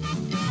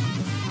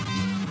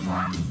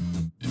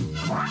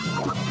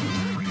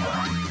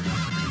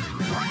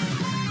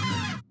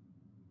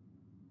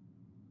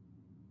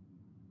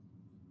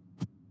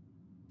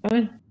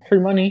 Free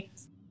money.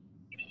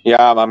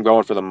 Yeah, I'm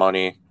going for the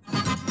money.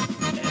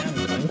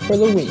 I'm going for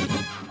the win.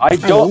 I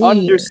don't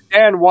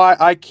understand why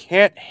I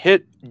can't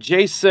hit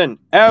Jason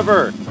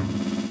ever.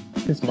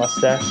 His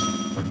mustache.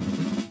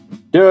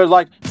 Dude,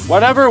 like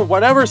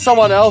whenever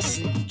someone else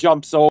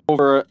jumps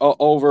over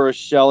a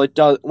shell, it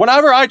does.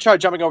 Whenever I try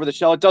jumping over the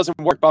shell, it doesn't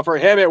work. But for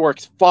him, it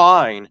works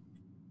fine.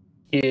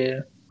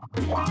 Yeah.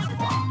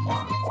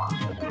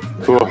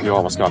 Cool. You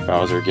almost got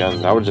Bowser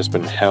again. That would have just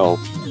been hell.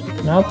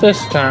 Not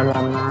this time.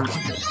 I'm not.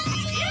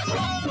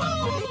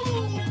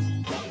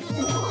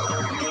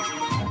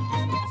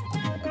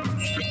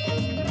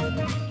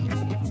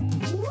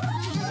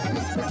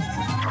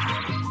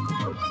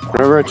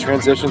 Whenever it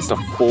transitions to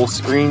full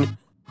screen,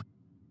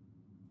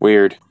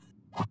 weird.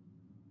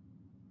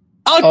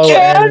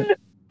 Again!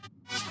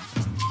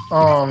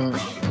 Oh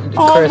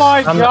Chris,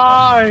 my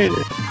god!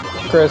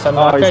 Chris, I'm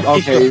not gonna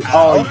teach you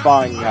how. Oh, he's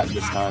buying that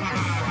this time.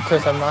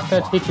 Chris, I'm not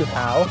gonna teach you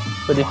how,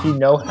 but if you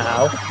know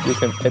how, you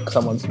can pick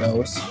someone's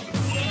nose.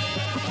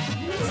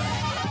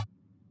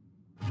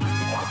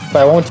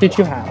 But I won't teach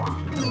you how.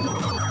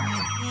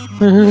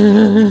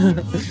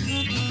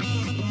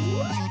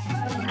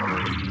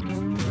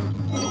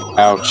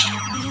 Ouch.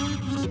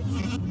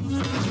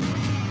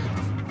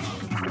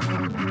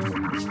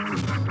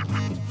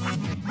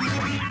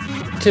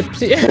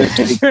 Tipsy.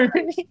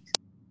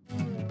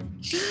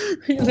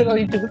 We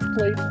literally just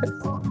played this.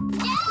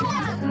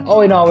 Oh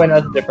wait, no,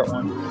 that's a different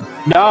one.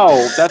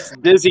 No, that's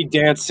dizzy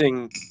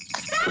dancing.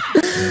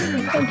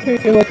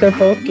 Okay, well, they're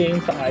both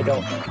games that I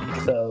don't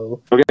know,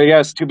 so... Okay,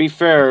 yes, to be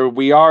fair,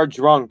 we are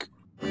drunk.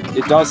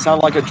 It does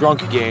sound like a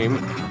drunk game.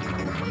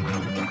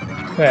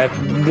 Yeah,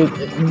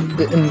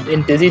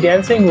 in Dizzy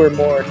Dancing, we're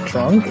more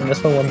drunk, and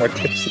this one we're more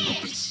tipsy.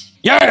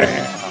 Yeah!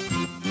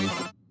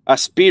 I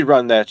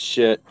speedrun that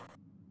shit.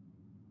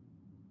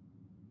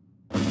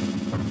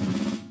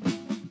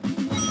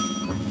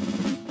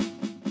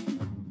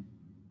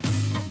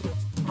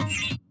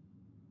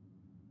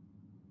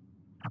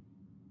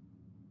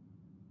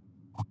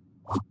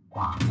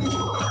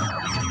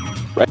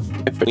 Right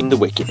between the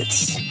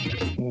wickets.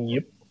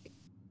 Yep.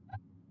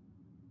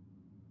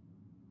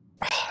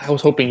 I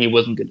was hoping he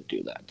wasn't going to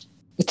do that.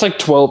 It's like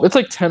 12. It's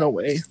like 10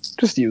 away.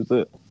 Just use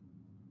it.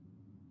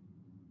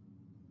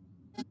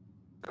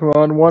 Come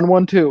on,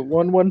 1-1-2.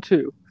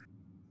 1-1-2.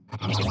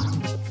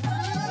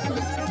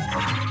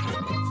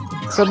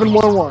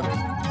 7-1-1.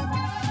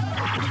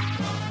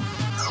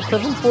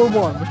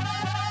 7-4-1.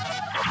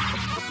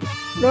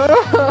 No!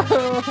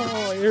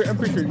 I'm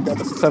pretty sure you got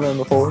the 7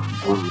 before.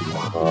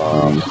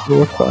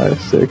 4,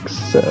 5,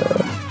 6.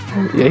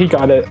 Yeah, he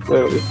got it.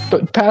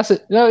 But pass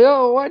it.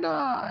 No, why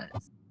not?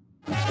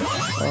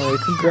 Alright,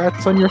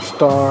 congrats on your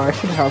star. I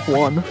should have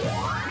one.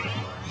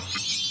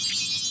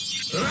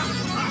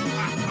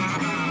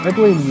 I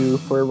blame you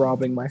for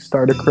robbing my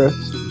star to Chris.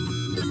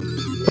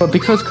 But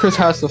because Chris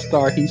has the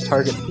star,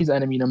 he's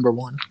enemy number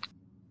 1.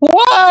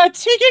 What?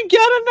 He can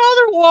get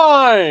another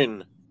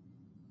one!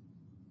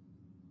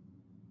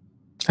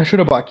 I should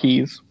have bought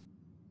keys.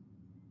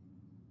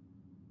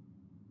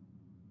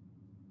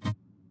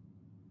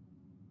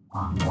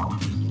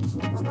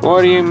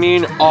 What do you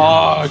mean,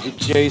 og,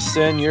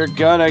 Jason? You're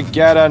gonna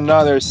get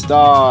another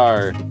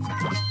star.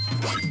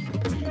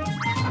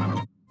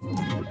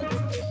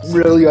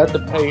 Really, you have to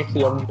pay the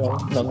number.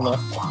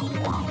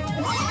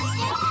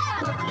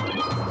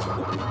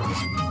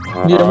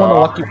 You don't want a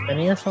lucky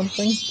penny or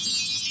something?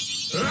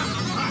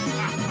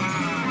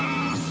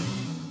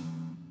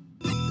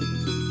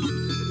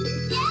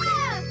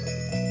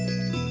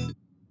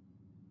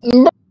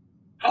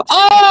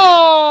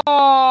 Oh!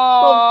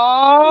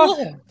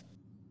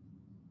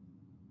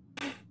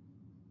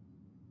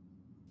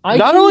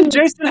 Not only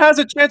Jason has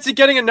a chance of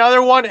getting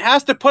another one, it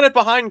has to put it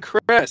behind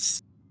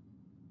Chris.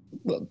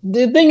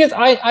 The thing is,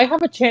 I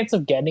have a chance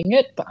of getting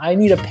it, but I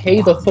need to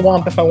pay the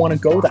Thwomp if I want to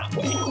go that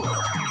way.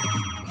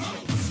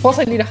 Plus,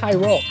 I need a high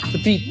roll to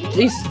beat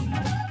Jason.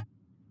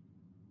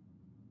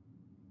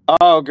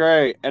 Oh,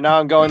 great. And now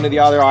I'm going to the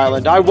other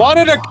island. I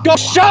wanted to go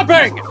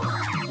shopping!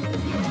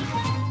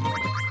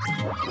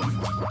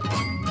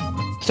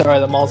 Sorry,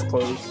 the mall's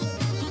closed.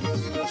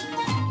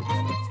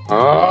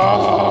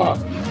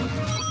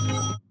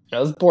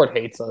 Yeah, this board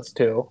hates us,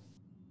 too.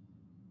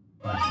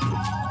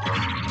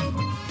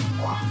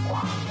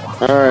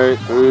 Alright,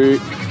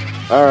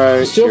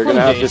 you're gonna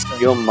have to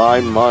steal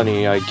my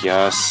money, I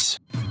guess.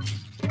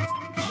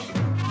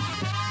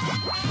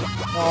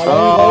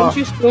 Why did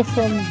you steal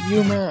from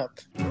UMAP?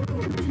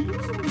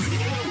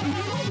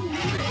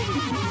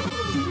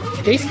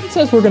 Jason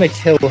says we're gonna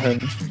kill him.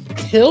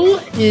 Kill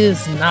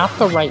is not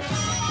the right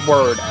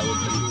word I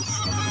would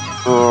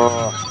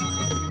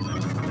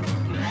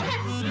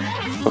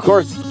use. Of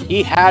course,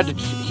 he had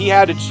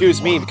to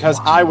choose me because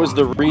I was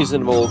the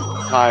reasonable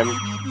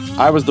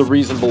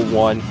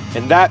one,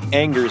 and that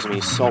angers me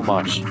so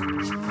much.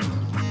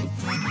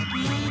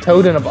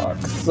 Toad in a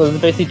box. So it's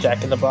basically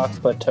Jack in the Box,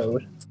 but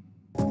Toad.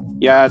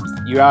 Yeah,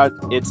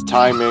 it's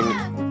timing.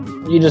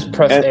 You just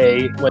press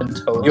A when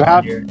Toad. You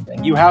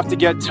have to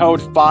get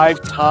Toad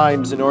 5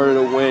 times in order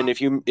to win.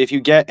 If you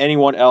get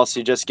anyone else,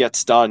 you just get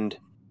stunned.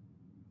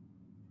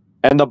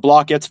 And the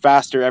block gets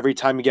faster every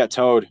time you get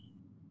Toad.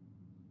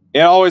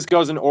 It always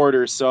goes in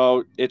order,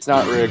 so it's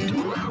not rigged.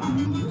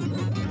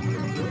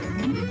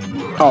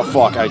 Oh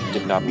fuck, I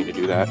did not mean to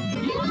do that.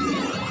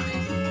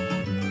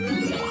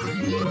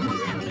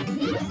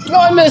 No,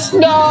 I missed!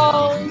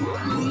 No!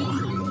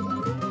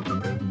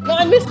 No,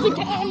 I missed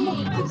again!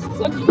 This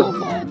sucks so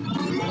much.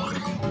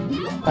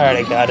 Alright,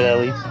 I got it at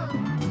least.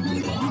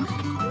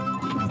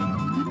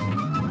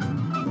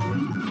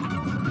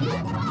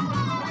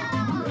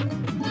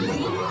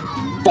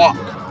 Fuck!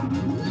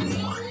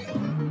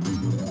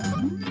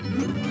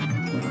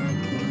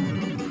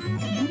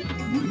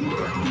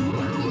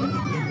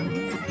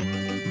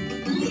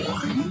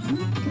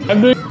 I'm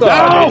doing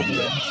no!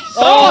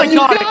 Oh, I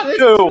got it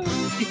too!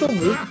 You still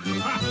move?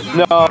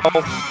 No.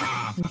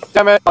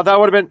 Damn it! That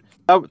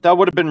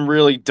would have been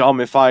really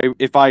dumb if I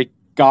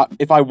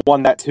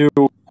won that too.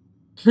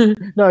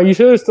 No, you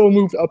should have still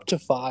moved up to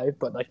 5,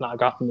 but like not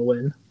gotten the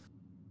win.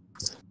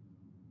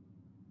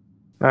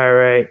 All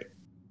right,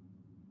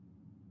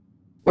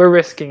 we're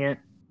risking it.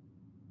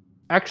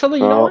 Actually,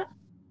 you know what?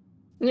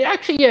 Yeah,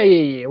 actually,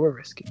 yeah, we're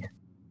risking it.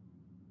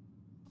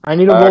 I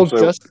need to roll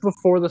just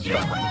before the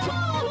start.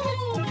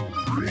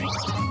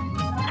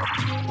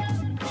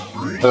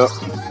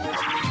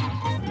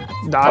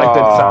 Not a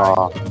good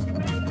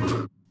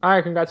sign.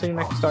 Alright, congrats on your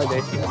next star,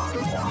 Jason.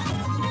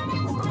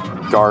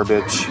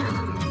 Garbage.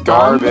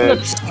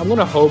 I'm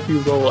gonna hope you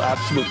roll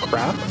absolute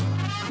crap.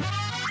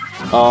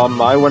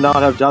 I would not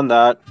have done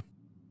that.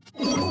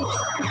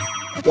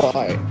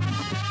 Why?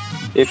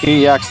 If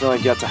he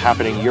accidentally gets a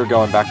happening, you're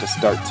going back to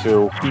start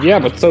too. Yeah,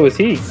 but so is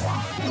he.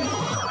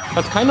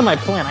 That's kind of my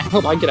plan. I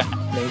hope I get a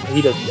happening, but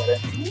he doesn't get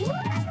it.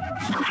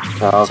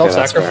 Oh, okay,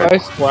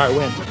 self-sacrifice, or I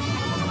win.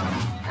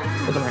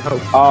 Those are my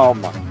hopes.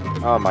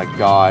 Oh my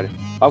god.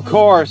 Of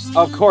course,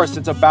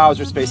 it's a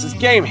Bowser space. This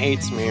game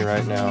hates me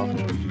right now.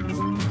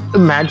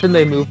 Imagine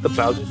they moved the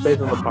Bowser space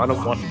on the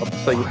bottom one up,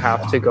 so you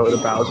have to go to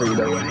Bowser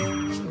either way.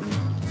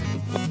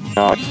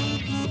 God.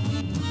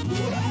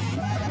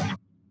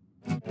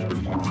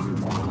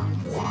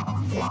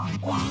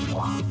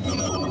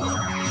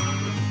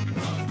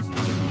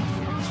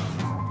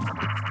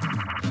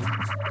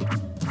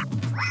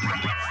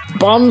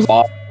 Bombs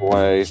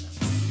away.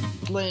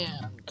 Land.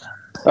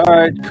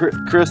 Alright,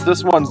 Chris,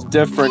 this one's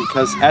different,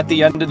 because at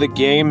the end of the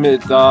game,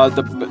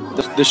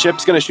 the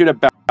ship's gonna shoot a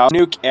bow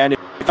nuke, and if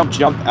you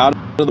jump out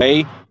of the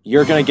way,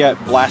 you're gonna get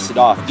blasted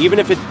off. Even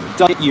if it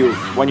doesn't hit you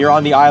when you're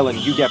on the island,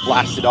 you get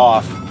blasted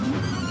off.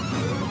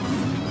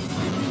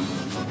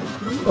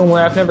 Well,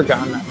 I've never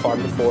gotten that far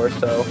before,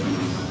 so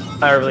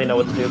I don't really know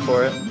what to do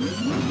for it.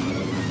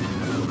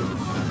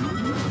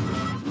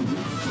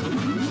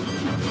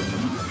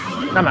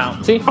 I'm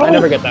out. See? I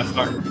never get that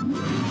far.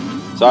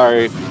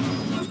 Sorry.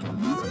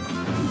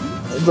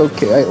 It's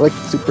okay, I like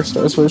the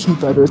Superstars version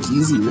better, it's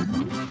easier.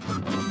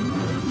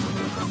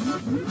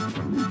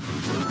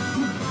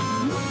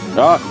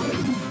 Ah,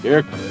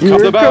 here comes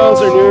the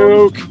Bowser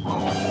nuke!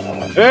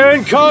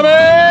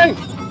 Incoming!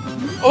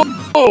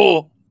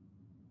 Oh!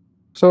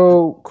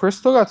 So,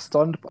 Crystal got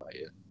stunned by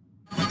it.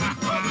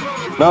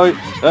 No,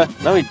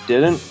 he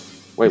didn't.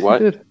 Wait,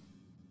 what? He did.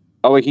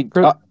 Oh wait,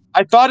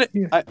 I thought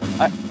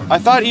I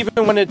thought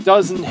even when it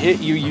doesn't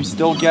hit you, you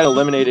still get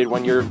eliminated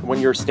when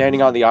you're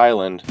standing on the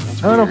island.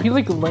 I don't know. He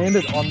like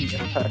landed on the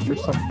impact or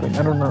something.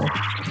 I don't know.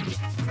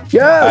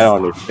 Yes. I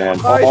don't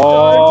understand.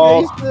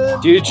 Oh,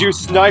 did you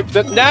snipe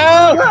the?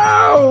 No!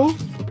 No!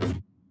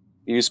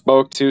 You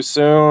spoke too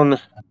soon.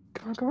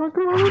 Come on!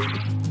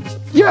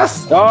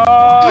 Yes!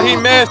 Oh, he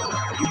missed.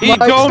 He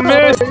don't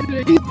miss.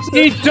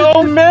 He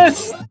don't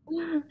miss.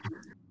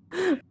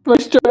 My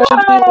strategy.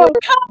 Whoa,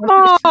 come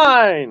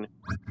on!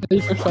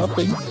 Ready for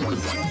shopping.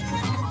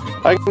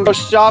 I can go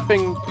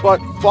shopping,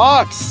 but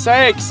fuck's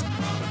sakes!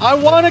 I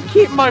want to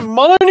keep my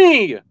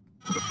money!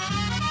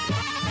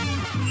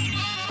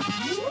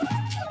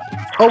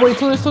 Oh wait,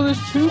 so there's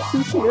two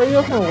sushi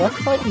areas on the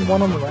left side and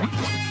one on the right?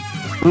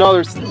 No,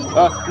 there's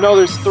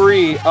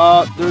three.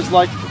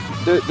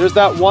 There's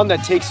that one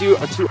that takes you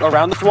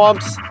around the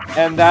swamps,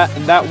 and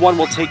that one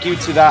will take you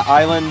to that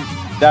island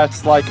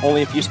that's like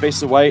only a few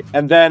spaces away,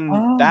 and then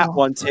that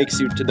one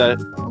takes you to the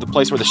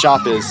place where the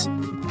shop is.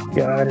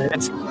 Got it.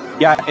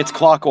 It's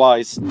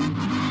clockwise.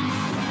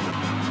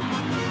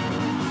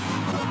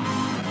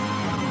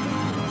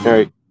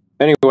 Alright.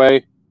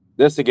 Anyway,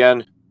 this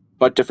again,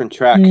 but different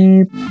track.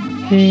 Beep,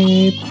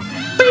 beep.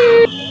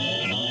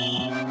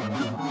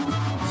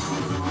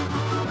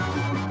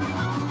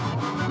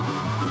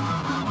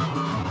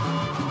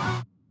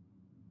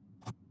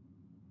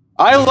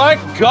 I let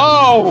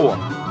go!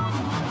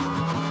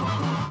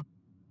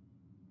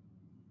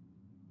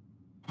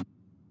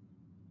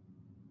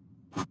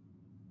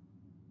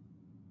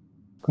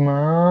 Come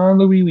on,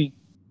 Louie.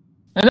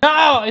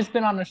 No! It's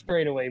been on a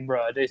straightaway,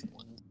 bro. Jason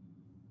wins.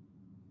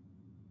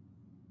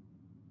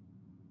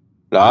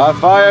 Not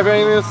if I have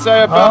anything to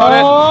say about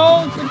it.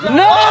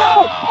 No!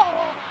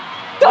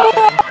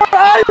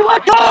 I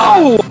let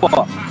go!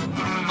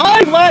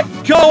 I let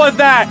go of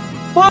that!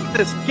 Fuck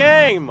this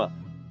game!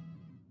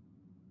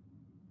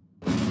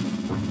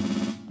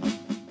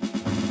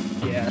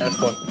 Yeah, that's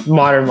one.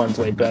 Modern one's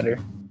way better.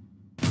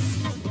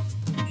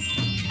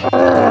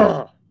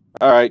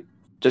 Alright,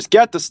 just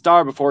get the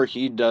star before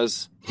he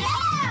does.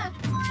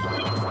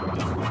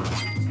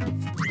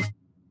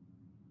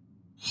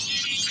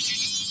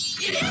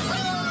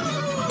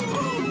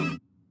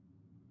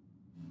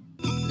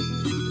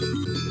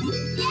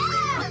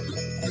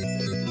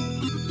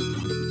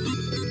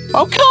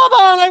 Oh, come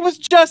on! I was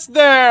just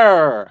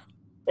there!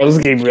 Oh, this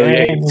game really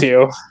hates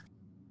you.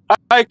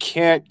 I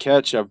can't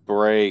catch a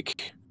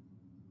break.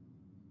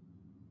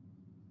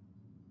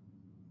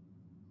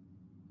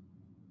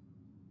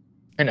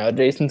 I know,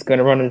 Jason's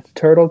gonna run into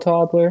Turtle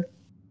Toddler.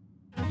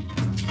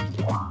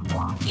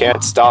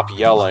 Can't stop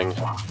yelling.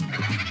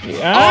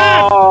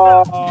 Yeah.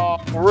 Oh,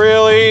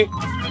 really?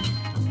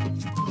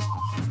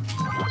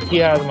 He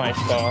has my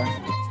star.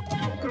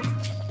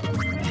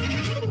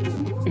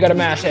 You gotta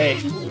mash A.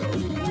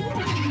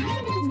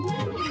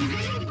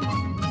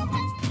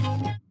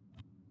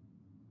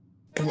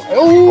 Come on.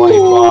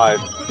 Ooh!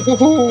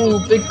 25. Ooh,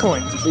 big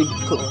coins, big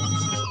coins.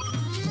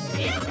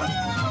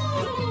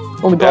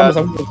 Only problem is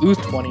I'm gonna lose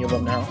 20 of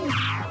them now.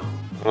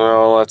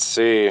 Well, let's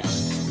see.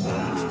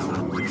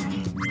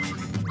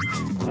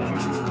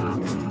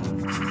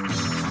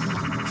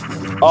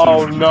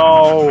 Oh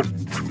no!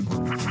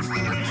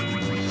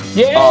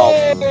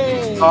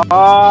 Yay!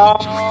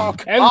 Oh,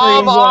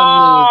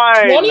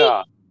 Everyone lose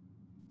 20?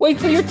 Wait,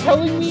 so you're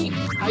telling me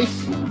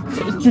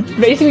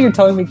basically you're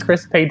telling me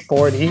Chris paid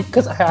 40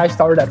 because I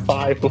started at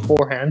 5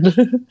 beforehand.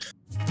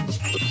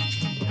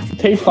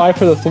 Paid 5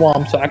 for the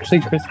swamp, so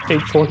actually Chris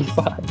paid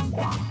 45.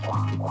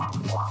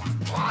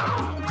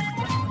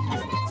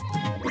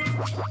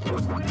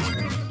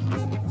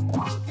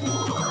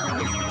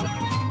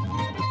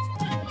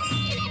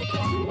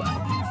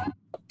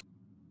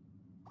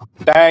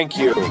 Thank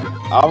you.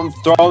 I'm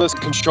throwing this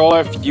controller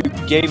if you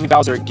gave me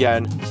Bowser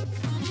again.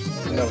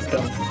 No,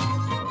 don't.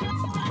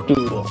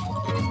 Doodle.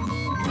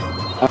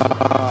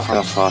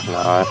 Oh, fuck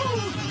not.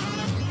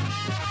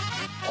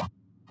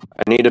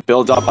 I need to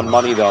build up on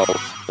money though.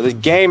 The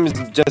game's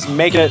just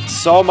making it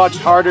so much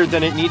harder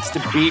than it needs to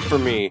be for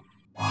me.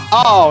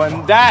 Oh,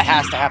 and that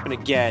has to happen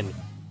again.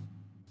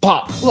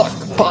 Potluck,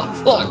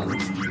 potluck.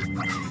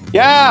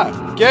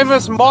 Yeah, give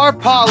us more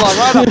potluck.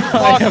 Why the I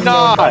fuck have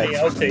not? no money,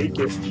 I'll take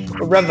it.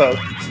 Revo.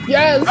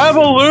 Yes!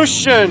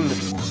 Revolution!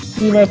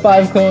 Give me my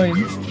 5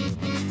 coins.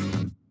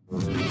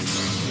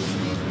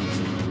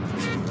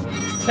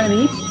 10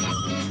 each?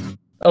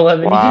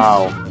 11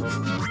 Wow. each?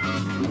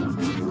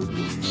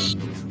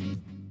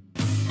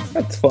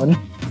 That's fun.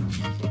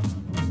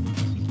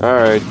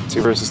 Alright,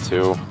 2 versus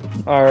 2.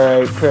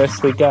 Alright,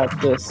 Chris, we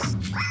got this.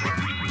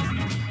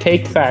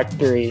 Cake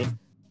Factory.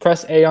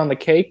 Press A on the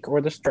cake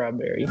or the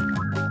strawberry.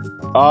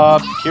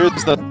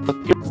 Here's the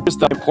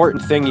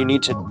important thing you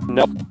need to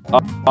know.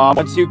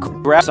 Once you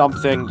grab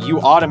something,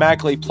 you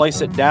automatically place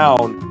it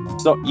down.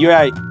 So,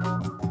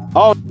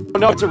 oh,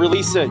 no, to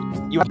release it,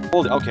 you have to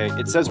hold it. Okay,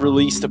 it says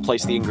release to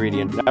place the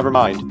ingredient. Never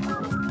mind.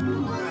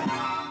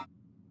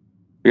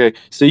 Okay,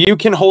 so you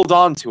can hold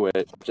on to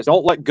it. Just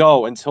don't let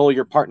go until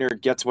your partner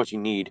gets what you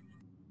need.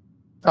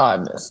 Oh, I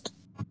missed.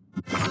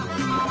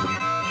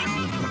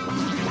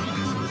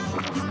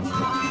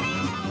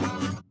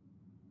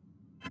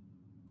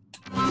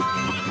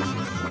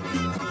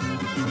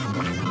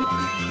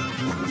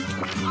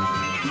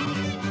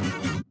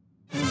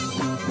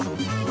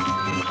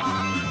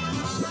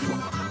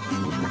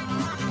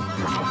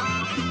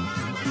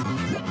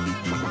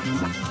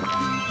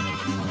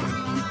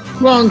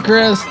 Come on,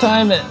 Chris,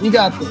 time it. You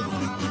got this.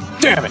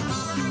 Damn it!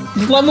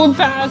 Just let one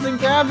pass and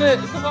grab it.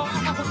 Come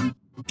on.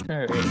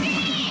 Alright.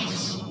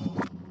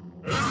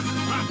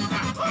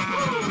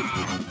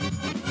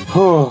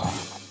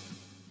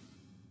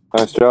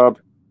 Nice job.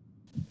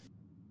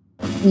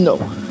 No.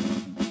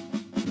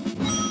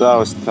 I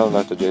was telling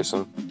that to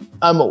Jason.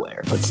 I'm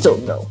aware, but still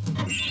no.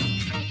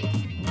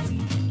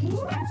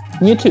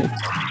 You too.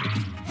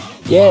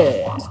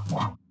 Yeah.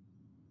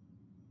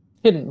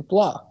 Hidden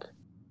block.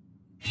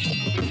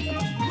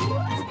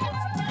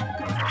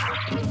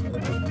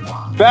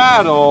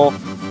 Battle!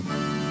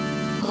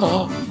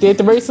 Stay at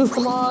the races,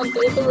 come on,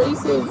 stay at the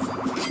races.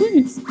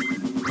 Please.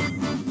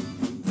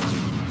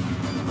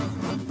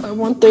 I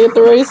want stay at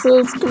the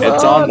races, come on.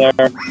 It's on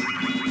there.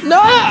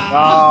 No!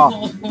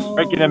 Oh,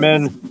 breaking him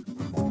in.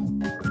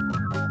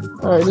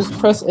 Alright, just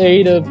press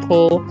A to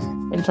pull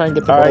and try and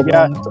get the gold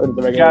ones out of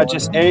the regular ones.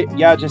 Just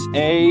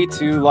A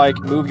to like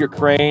move your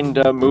crane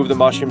to move the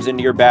mushrooms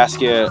into your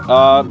basket.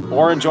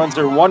 Orange ones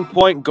are 1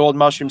 point, gold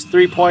mushrooms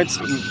 3 points,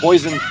 and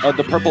poison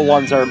the purple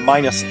ones are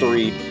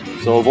 -3.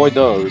 So avoid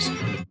those.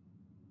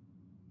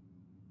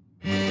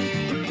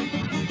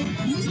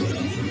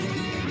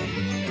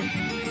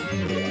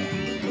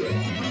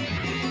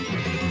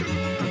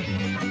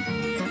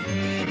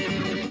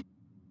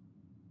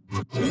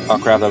 Oh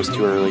crap, that was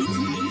too early.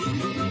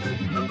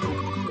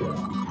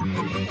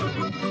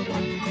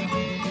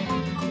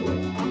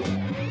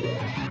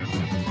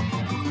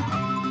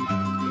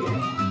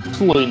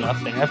 Absolutely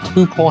nothing. I have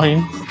 2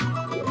 points.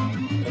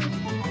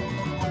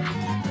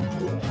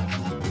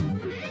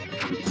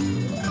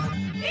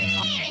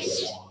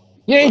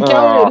 Yay,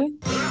 coward!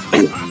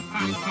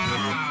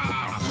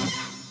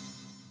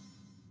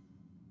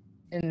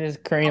 And his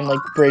crane like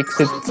breaks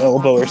its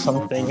elbow or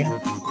something.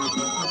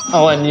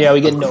 Oh, and yeah,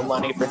 we get no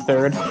money for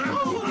third.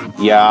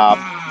 Yeah.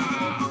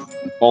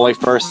 Only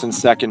first and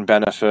second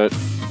benefit.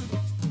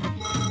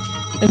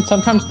 And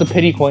sometimes the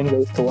pity coin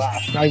goes to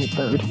last, not even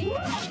third.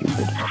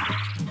 Stupid.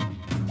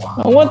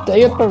 I want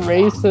day at the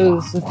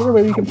races. Is there a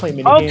way we can play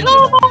minigames?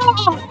 Oh,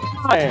 come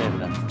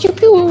on! Pew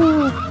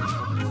pew!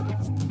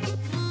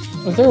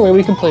 Is there a way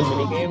we can play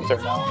minigames or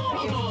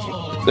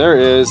no? There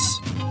is.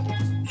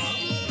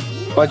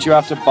 But you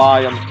have to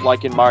buy them,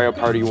 like in Mario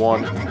Party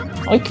 1.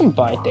 I can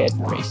buy day at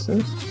the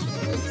races.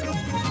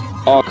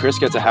 Oh, Chris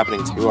gets it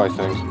happening too, I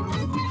think.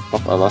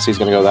 Oh, unless he's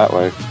gonna go that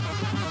way.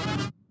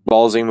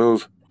 Ballsy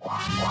move.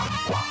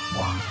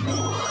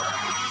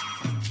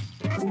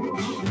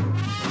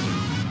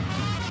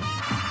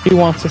 He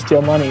wants to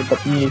steal money,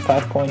 but you need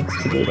 5 points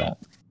to do that.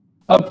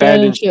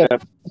 Abandoned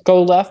ship.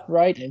 Go left,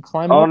 right, and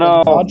climb Oh up no!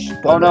 and dodge.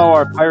 Oh no,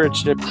 our pirate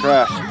ship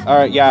crashed.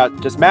 Alright, yeah,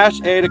 just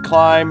mash A to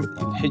climb,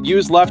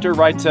 use left or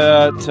right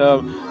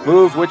to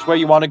move which way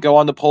you want to go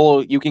on the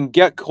pole. You can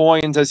get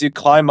coins as you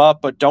climb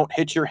up, but don't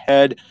hit your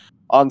head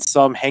on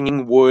some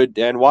hanging wood,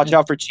 and watch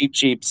out for cheap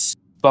cheeps.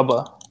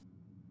 Bubba.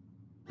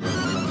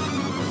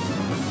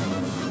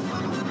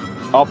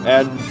 Oh,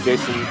 and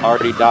Jason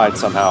already died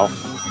somehow.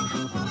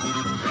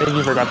 I think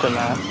you forgot the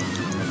map.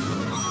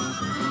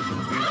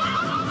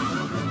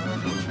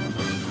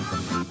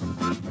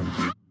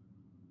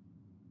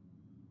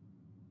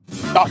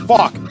 Oh,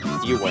 fuck!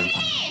 You win.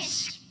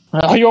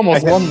 Oh, you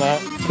almost won that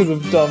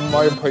because of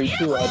Mario Party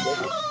 2, I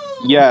think.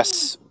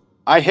 Yes.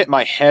 I hit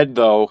my head,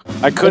 though.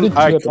 I couldn't,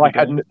 I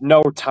had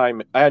no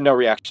time, I had no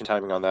reaction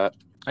timing on that.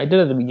 I did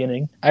at the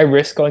beginning. I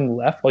risked going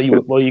left while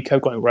you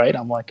kept going right.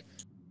 I'm like,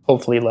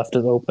 hopefully left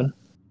is open.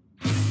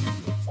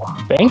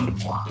 Bank?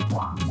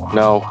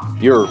 No,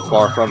 you're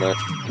far from it.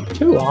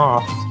 Too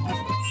off.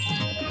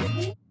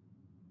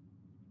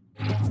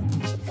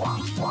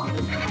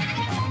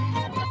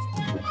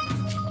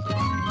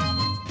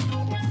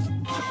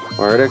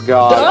 Where to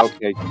God?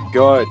 Okay,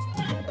 good.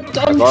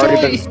 Dumb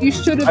choice! You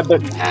should have...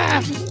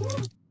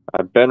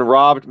 I've been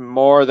robbed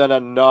more than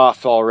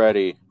enough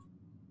already.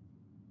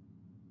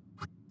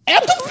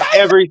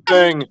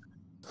 Everything!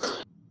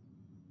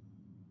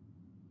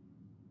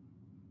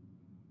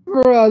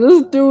 Bro,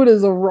 this dude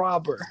is a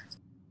robber.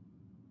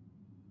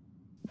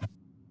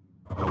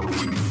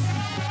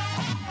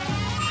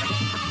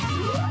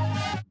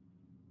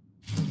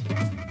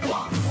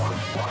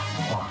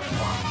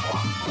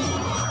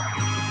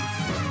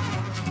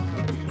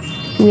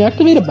 Can we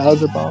activate a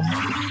Bowser Bomb?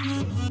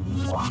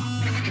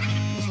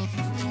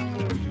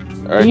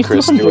 Alright,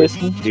 Chris,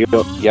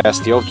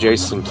 steal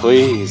Jason,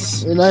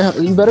 please.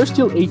 And you better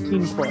steal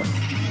 18 plus.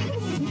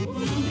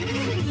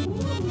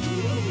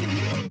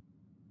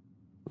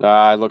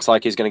 It looks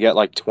like he's gonna get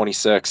like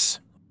 26.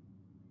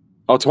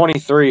 Oh,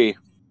 23.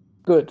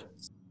 Good.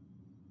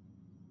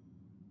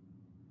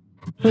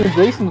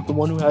 Jason's the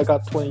one who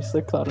got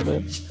 26 out of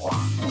it.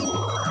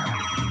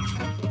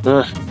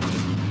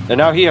 And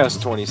now he has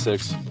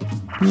 26.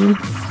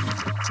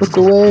 Look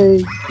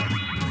away.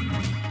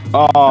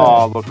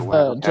 Oh, look away.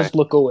 Okay. Just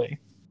look away.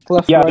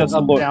 Left, yeah, right, just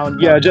up, look. down,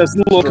 Yeah, down, just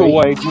look straight.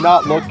 away. Do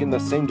not look in the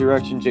same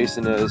direction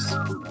Jason is.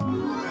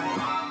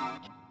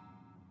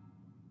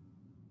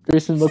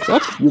 Jason looks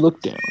up, you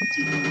look down.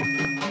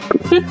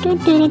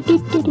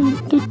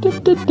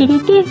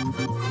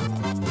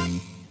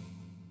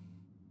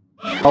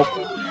 Oh.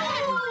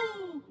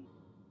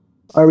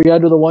 Alright, we gotta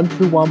do the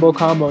 1-2 wombo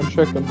combo and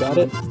trick them, got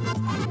it?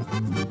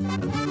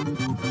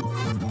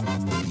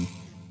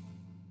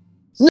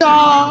 No!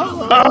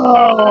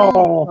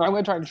 Oh! I'm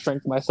gonna try and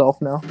shrink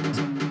myself now.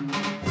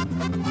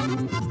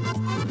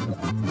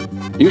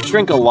 You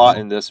shrink a lot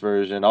in this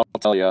version, I'll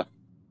tell you.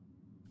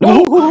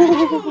 No!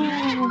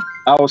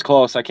 That was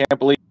close. I can't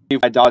believe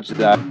I dodged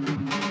that.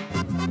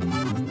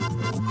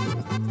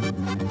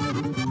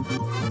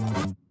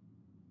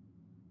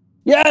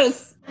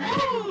 Yes!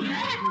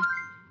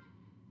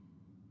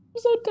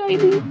 So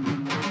tiny.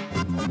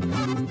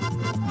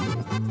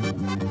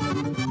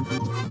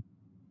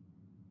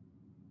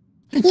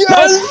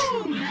 Yes!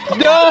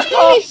 No!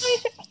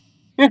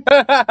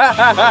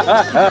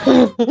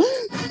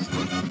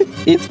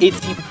 It's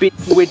itsy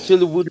bitsy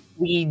little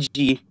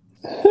Luigi.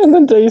 And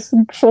then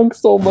Jason shrunk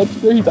so much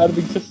that he's out of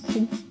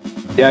existence.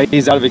 Yeah,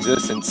 he's out of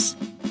existence.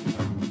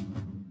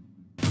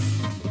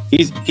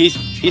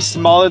 He's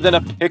smaller than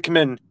a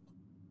Pikmin.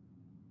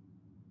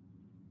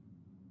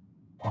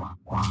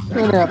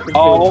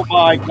 Oh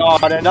my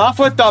god, enough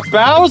with the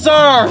Bowser!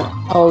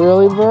 Oh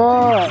really,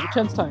 bro?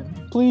 Chance time.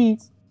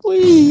 Please.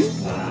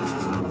 Please!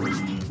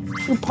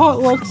 Your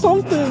potluck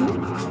something!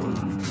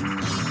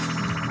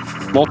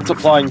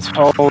 Multiplying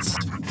toads.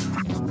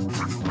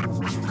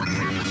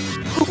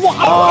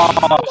 Wow!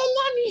 The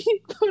money!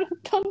 Could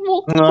have done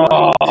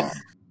multiple.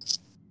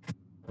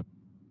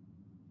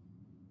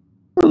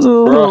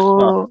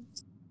 No.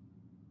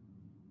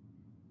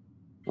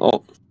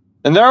 Oh.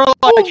 And there are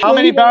like how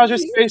many Bowser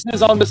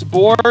spaces on this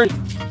board?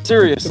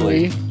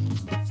 Seriously.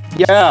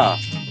 3. Yeah.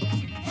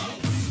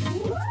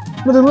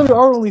 But there literally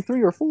are only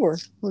 3 or 4.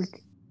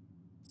 Like,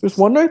 there's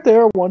one right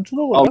there, one to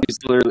the left. Oh,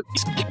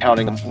 he's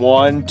counting them.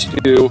 1,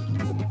 2.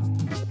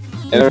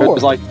 And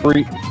there's like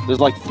 3. There's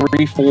like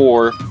 3,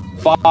 4,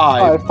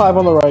 5. 5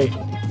 on the right.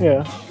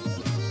 Yeah.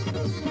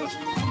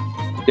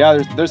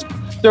 Yeah,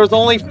 there's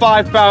only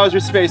 5 Bowser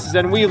spaces,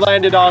 and we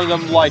landed on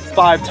them like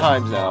 5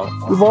 times now.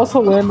 We've also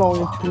landed on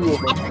only 2 of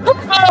them.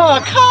 Oh,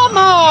 come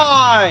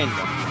on!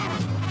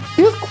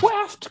 Here's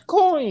Quaft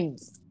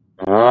coins!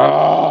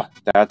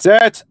 That's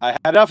it. I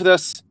had enough of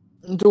this.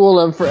 Duel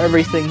him for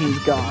everything he's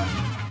got.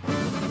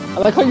 I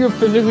like how you're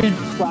physically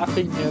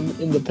slapping him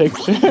in the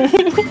picture.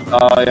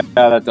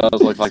 Yeah, that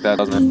does look like that,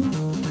 doesn't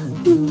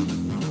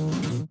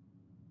it?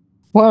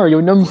 Wow,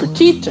 you're number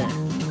teacher.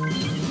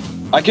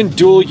 I can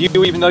duel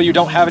you even though you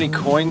don't have any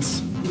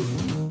coins.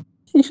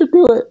 You should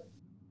do it.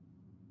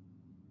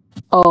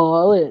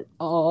 Oh,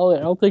 I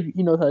don't think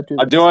he knows how to do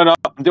this. I'm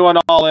doing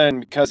all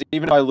in because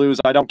even if I lose,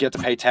 I don't get to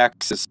pay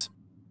taxes.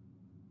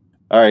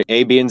 All right,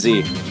 A, B, and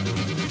Z.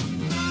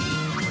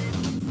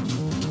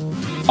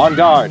 On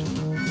guard.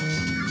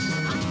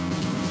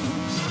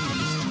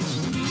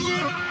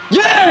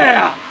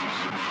 Yeah!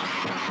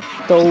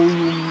 I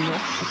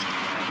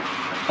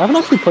haven't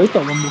actually played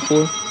that one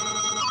before.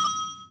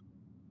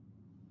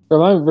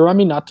 Remind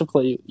me not to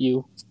play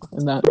you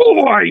in that.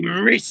 Oh, I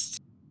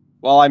missed!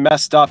 Well, I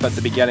messed up at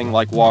the beginning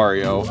like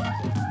Wario.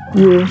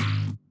 Yeah.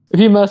 If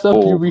you mess up,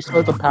 you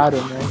restart the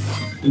pattern, right?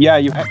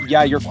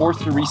 Yeah, you're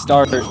forced to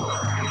restart.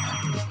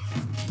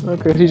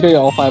 Okay, so he's gonna get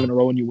all 5 in a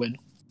row when you win.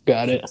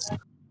 Got it.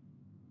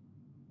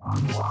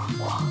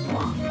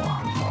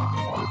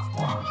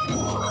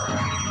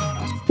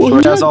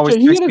 Well, as always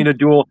tricks me to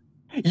duel.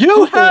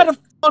 You had a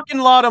fucking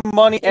lot of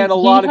money and a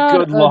lot of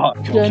good luck,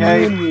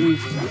 okay?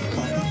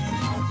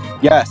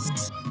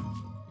 Yes.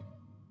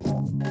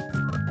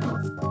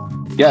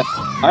 Yes.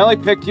 I only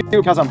picked you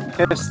because I'm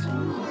pissed.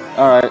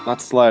 Alright,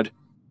 let's sled.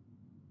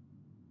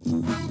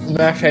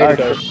 Max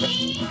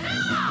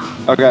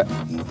Okay.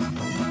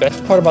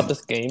 Best part about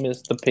this game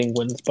is the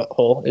penguin's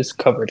butthole is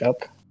covered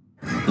up.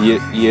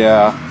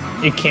 Yeah.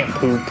 It can't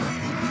poop.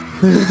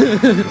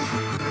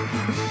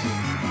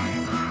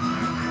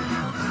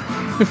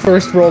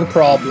 First world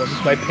problems.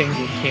 My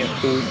penguin can't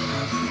poop.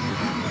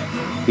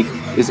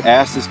 His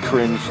ass is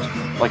cringed.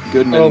 Like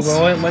goodness.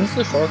 Oh, well, when's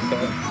the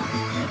shortcut?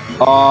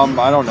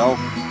 I don't know.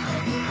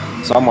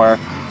 Somewhere.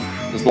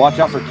 Just watch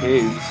out for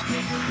caves.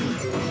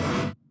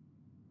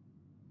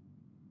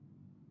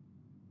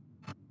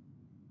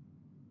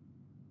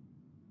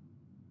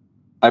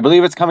 I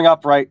believe it's coming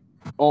up right.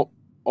 Oh,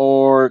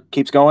 or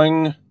keeps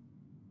going.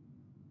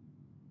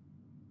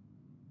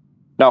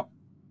 No.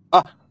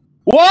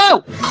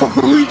 Whoa!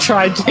 We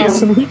tried,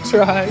 Jason. We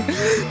tried.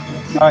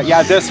 Alright,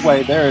 yeah, this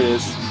way. There it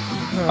is.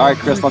 Alright,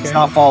 Chris, okay. Let's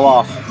not fall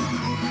off.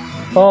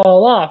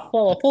 Fall off.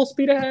 Full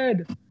speed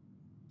ahead.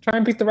 Try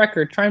and beat the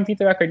record.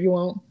 You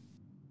won't.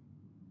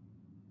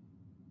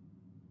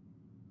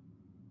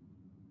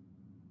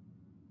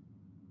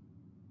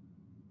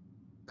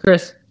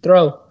 Chris,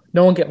 throw.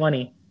 No one get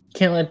money.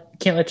 Can't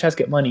let Chess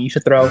get money. You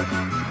should throw.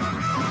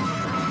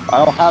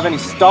 I don't have any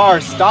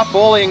stars. Stop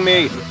bullying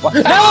me. What?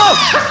 No!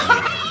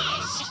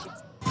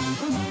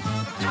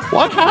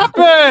 What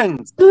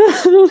happened?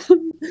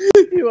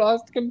 You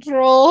lost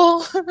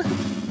control.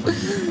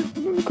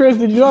 Chris,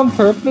 did you do it on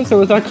purpose or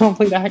was that a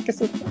complete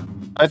accident?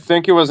 I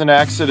think it was an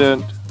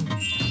accident.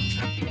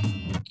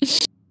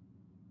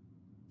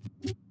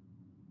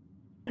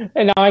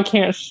 And now I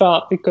can't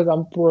shop because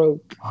I'm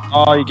broke.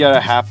 Oh, you get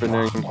a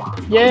happening.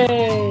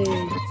 Yay!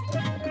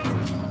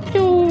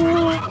 Yoo.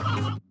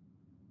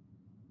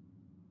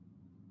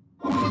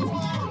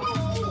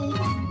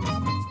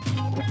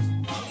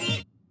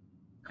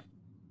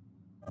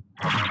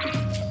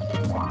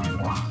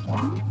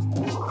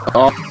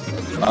 Oh,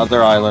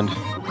 other island.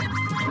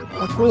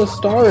 That's where the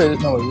star is.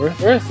 No,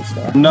 where is the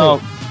star?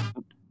 No.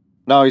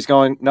 No, he's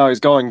going. No, he's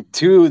going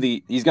to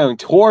the. He's going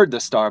toward the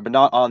star, but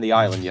not on the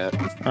island yet.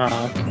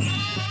 Okay.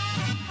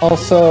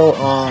 Also,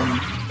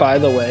 by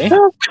the way,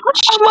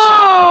 come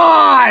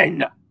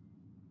on!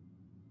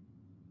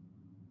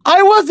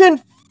 I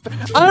wasn't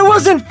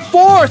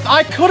fourth.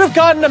 I could have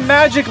gotten a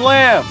magic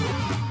lamp.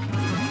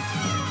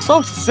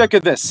 So sick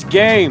of this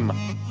game.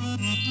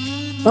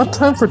 it's not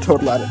time for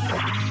total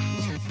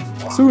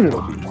attitude. Soon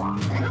it'll be.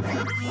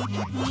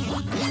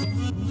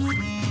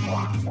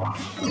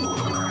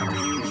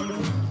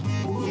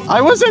 I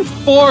wasn't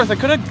fourth. I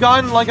could have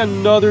gotten like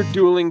another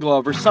dueling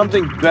glove or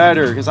something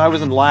better because I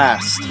was in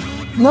last.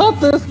 Not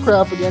this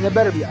crap again. It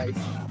better be ice.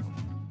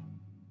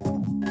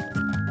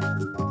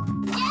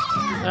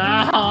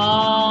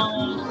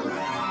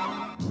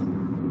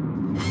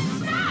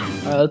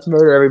 Let's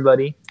murder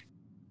everybody.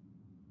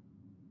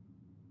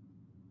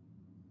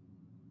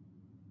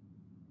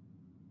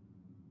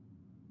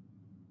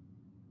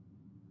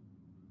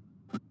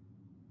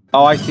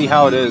 Oh, I see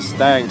how it is.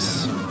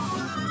 Thanks.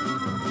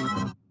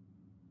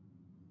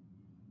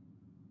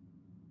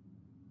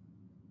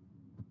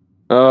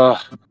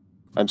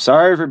 I'm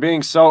sorry for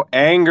being so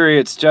angry.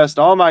 It's just,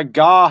 oh my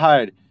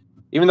god.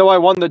 Even though I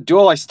won the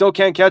duel, I still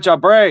can't catch a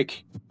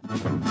break.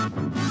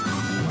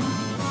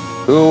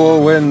 Who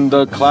will win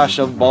the Clash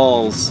of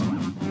Balls?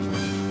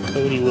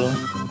 Cody will.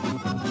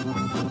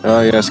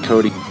 Oh yes,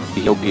 Cody.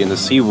 He'll be in the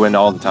sea win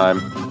all the time.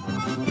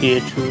 Yeah,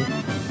 true.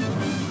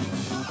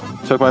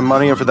 Took my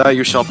money, and for that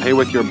you shall pay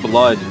with your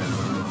blood.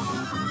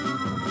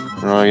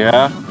 Oh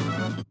yeah?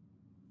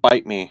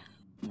 Bite me.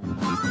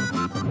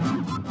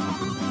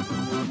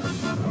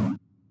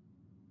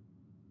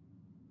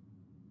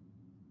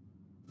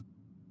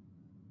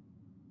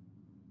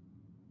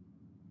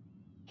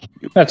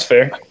 That's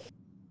fair.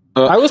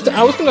 I was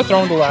gonna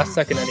throw in the last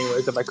second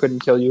anyways if I couldn't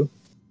kill you.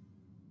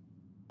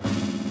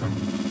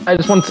 I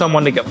just want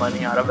someone to get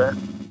money out of it.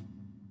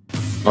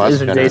 Well, that's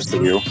generous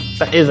to you.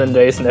 That isn't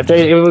Jason. If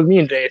it was me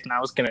and Jason, I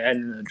was gonna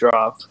end in a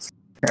draw.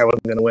 I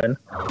wasn't gonna win.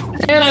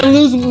 And I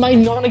lose my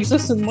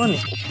non-existent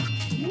money.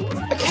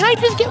 Can I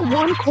just get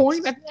one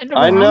coin at the end of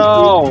I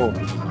know!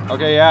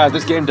 Okay, yeah,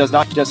 this game does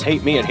not just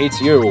hate me, it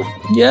hates you.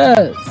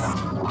 Yes!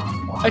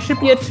 I should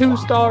be at 2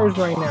 stars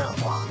right now.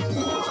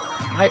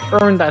 I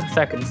earned that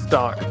second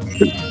star.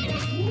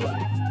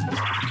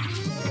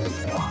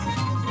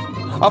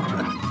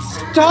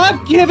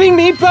 Stop giving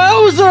me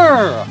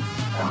Bowser!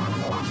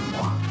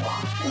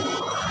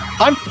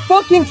 I'm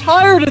fucking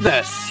tired of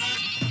this!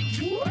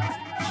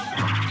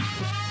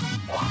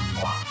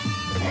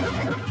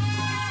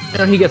 You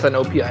know, he gets an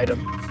OP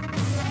item.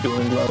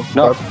 Dueling glove.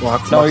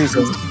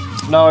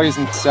 No, he's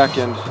in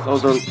second.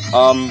 Those are,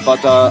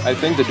 but I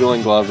think the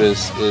dueling glove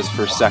is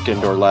for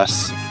second or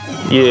less.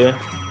 Yeah.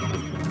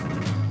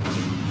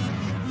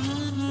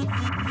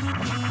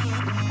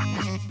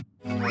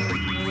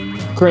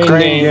 Crane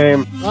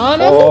game. Oh,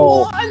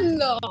 no.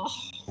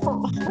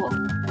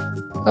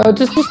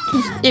 Just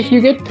if you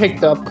get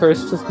picked up,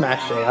 Chris, just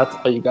mash A. That's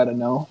all you gotta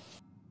know.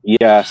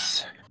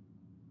 Yes.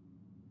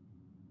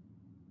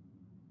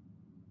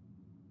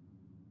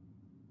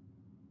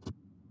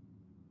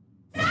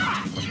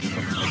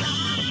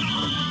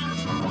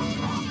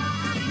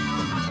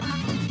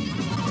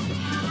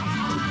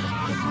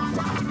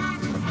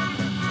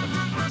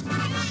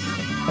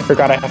 I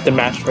forgot I have to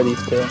mash for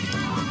these two.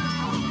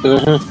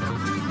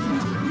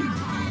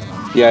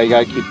 Yeah, you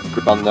gotta keep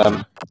grip on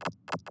them.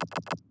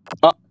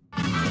 Oh.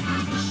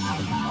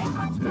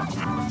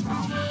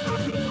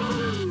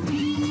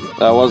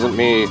 That wasn't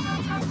me.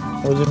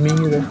 Wasn't me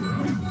either.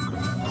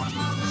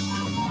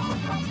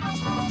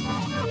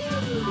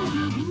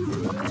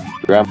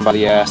 Grab him by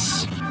the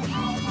ass.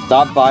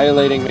 Stop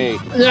violating me.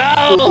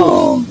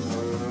 No!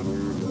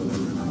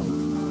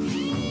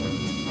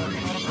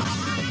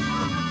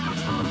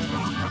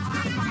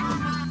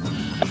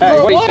 Hey,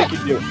 what do you think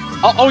you do?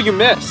 Oh, you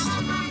missed!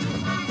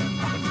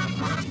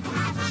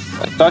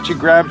 I thought you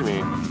grabbed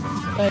me.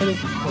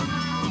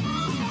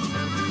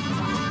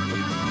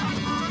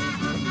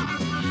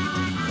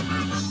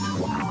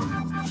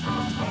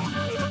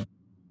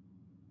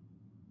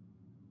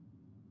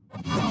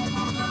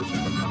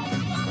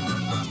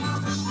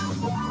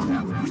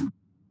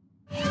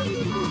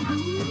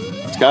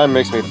 This kind of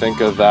makes me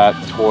think of that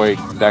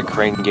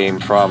crane game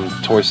from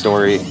Toy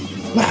Story.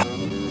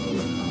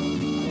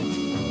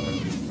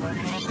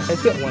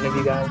 Let's get one of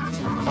you guys.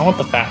 I want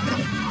the fat man.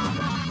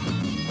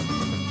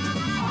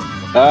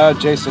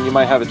 Jason, you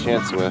might have a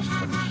chance with.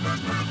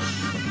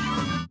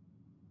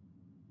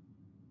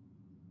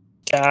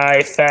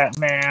 Die, fat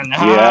man.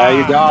 Yeah,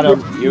 you got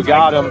him. You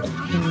got him.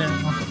 No.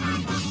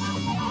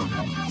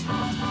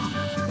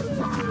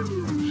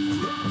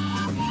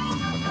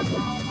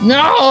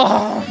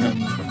 No!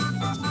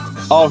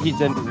 Oh, he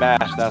didn't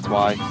mash, that's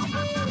why.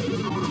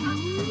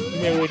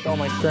 Maybe with all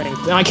my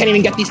strength. Now I can't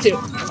even get these two. No!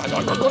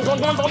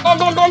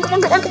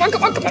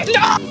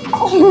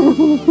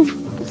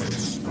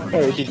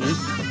 Alright, GG's.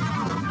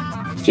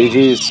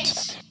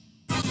 GG's.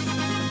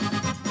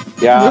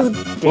 Yeah,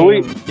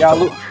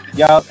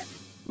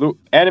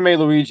 Anime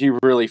Luigi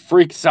really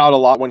freaks out a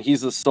lot when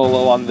he's a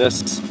solo on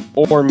this,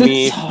 or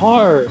me. It's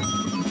hard.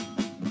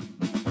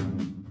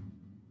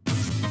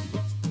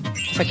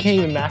 I can't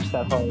even match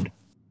that hard.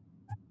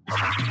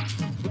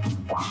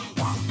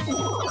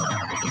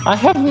 I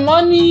have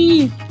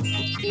money!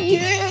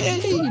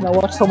 Yay! Now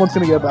watch, someone's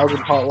gonna get Bowser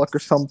Potluck or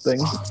something.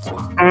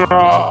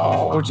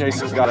 Oh,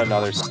 Jason's got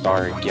another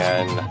star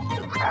again.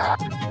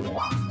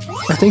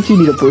 I think you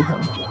need a boo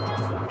him.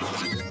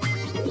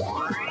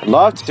 I'd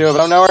love to,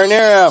 but I'm nowhere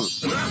near him.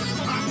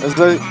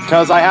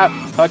 Because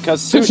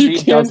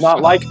Sushi does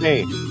not like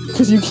me.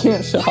 Because you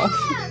can't shop.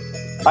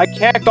 I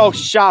can't go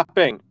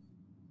shopping.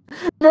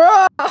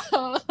 Bro!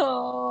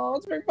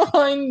 It's right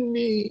behind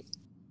me.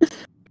 I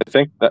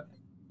think that...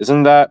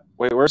 Isn't that...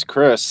 Wait, where's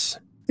Chris?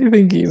 I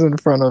think he's in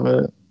front of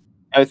it.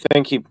 I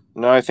think he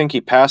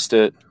passed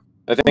it.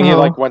 I think he,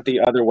 like, went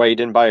the other way. He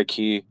didn't buy a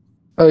key.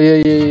 Oh,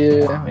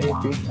 yeah, maybe.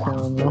 I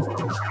don't know.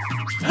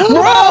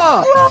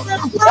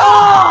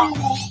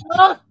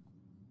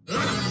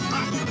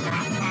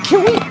 Can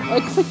we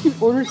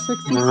execute Order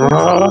 66?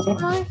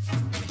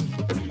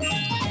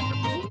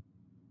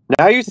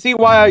 Now you see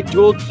why I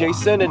dueled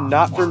Jason and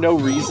not for no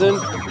reason?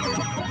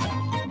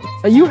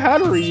 You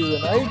had a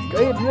reason. I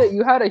admit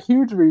you had a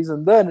huge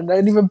reason then, and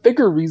an even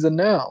bigger reason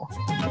now.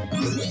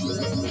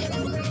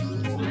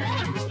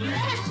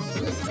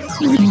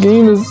 This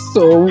game is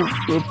so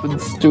flippin'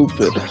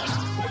 stupid.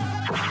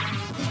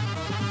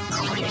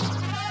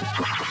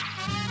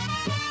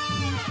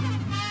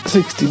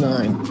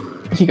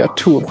 $69. He got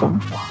 2 of them.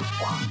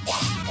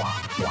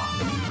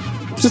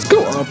 Just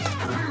go up.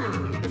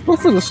 Go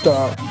for the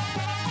star.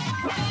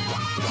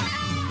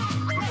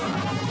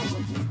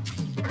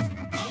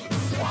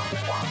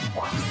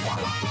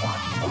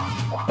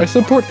 I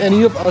support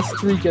any of us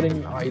 3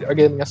 getting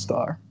a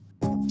star.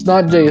 It's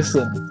not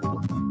Jason.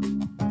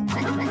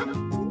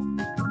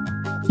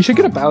 You should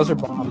get a Bowser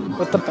Bomb.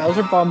 What the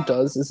Bowser Bomb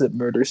does is it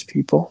murders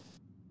people.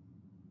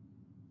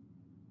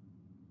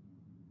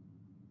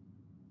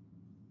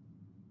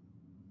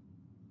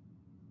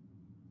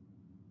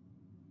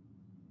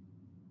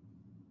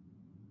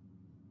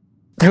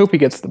 I hope he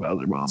gets the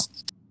Bowser Bomb.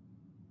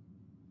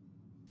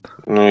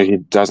 No, he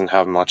doesn't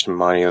have much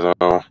money,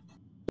 though.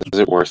 Is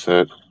it worth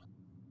it?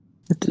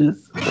 It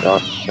is. No,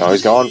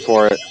 he's going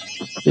for it.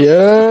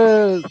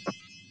 Yes!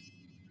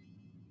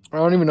 I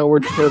don't even know where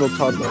Turtle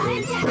Toddler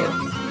is, but...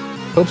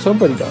 Hope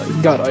somebody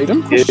got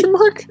item? Question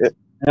mark?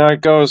 It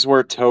goes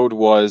where Toad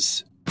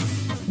was.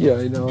 Yeah,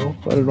 I know.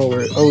 I don't know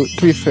where... Oh,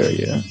 to be fair,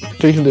 yeah.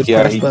 Jason did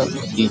pass that.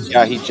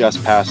 He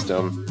just passed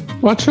him.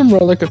 Watch him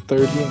roll like a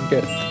 30 and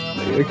get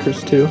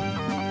Chris too.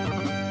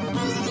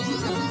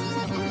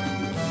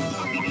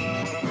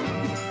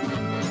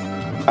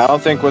 I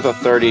don't think with a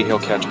 30 he'll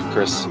catch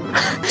Chris.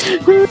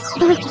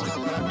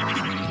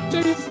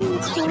 Jason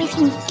tells me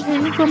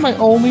came from my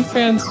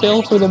OnlyFans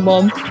bill for the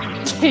month.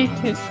 Take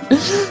it.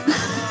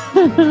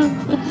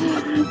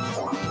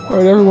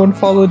 Alright, everyone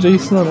follow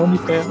Jason on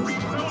OnlyFans.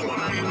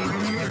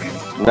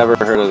 Never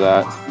heard of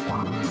that.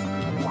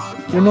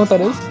 You know what that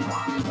is?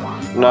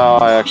 No,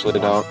 I actually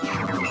don't.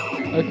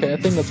 Okay, I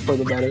think that's for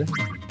the better.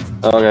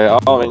 Okay,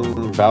 I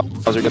mean,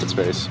 Bowser gets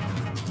space.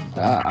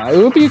 It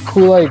would be a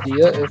cool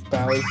idea if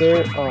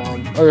Bowser,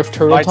 or if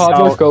Turtle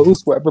Toddler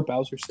goes wherever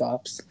Bowser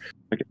stops.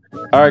 Okay.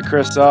 Alright,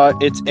 Chris,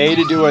 it's A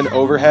to do an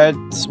overhead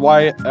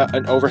strike,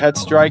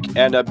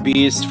 and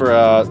B is for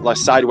a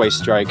sideways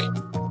strike.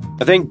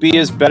 I think B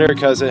is better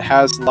because it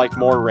has, like,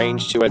 more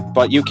range to it,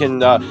 but you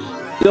can,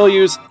 still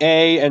use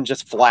A and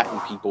just flatten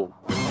people.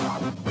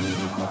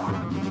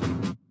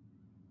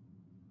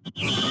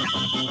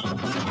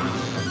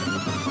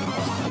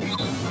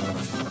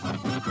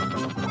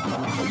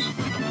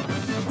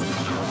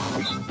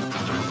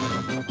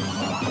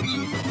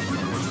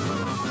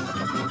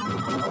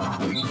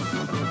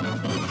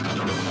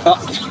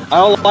 I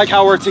don't like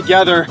how we're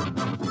together.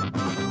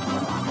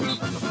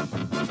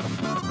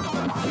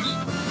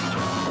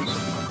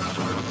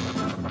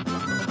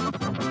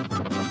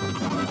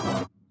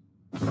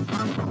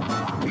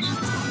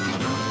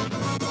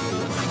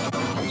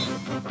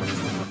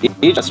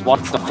 He just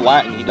wants to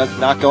flatten. He does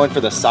not go in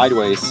for the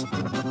sideways.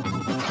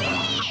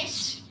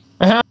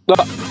 You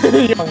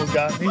almost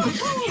got me.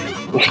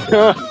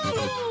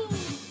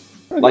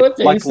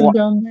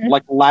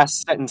 like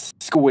last sentence,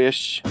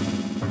 squish.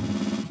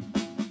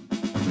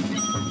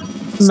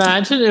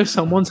 Imagine if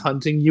someone's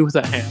hunting you with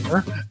a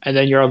hammer, and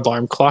then your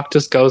alarm clock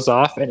just goes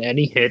off, and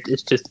any hit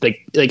is just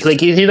like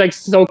he's like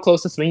so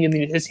close to swinging,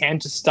 and his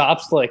hand just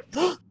stops. Like,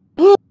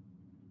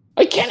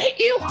 I can't hit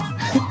you.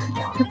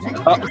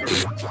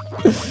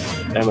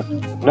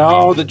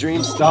 No, the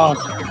dream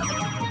stopped.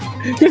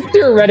 Because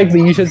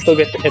theoretically, you should still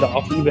get the hit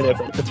off, even if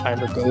like, the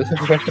timer goes.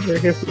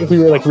 If we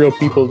were like real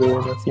people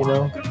doing this, you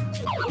know.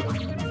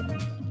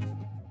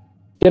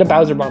 Get a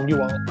Bowser bomb. You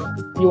won't.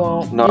 You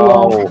won't. No.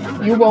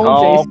 You won't,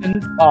 No.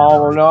 Jason.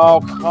 Oh no!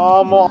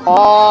 Come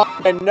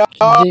on! No!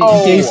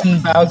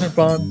 Jason Bowser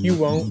bomb. You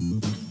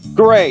won't.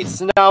 Great.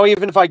 So now,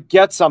 even if I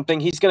get something,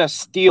 he's gonna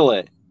steal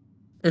it.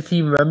 If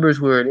he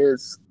remembers where it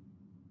is.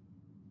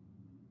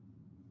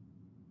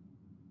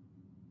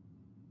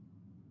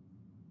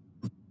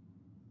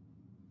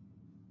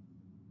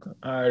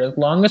 Alright, as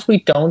long as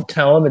we don't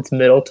tell him it's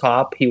middle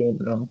top, he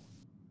won't know.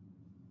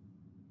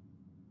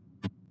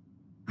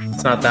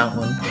 It's not that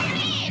one.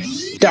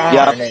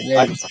 Darn it.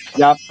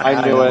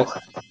 I knew it.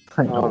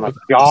 Oh my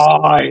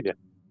god!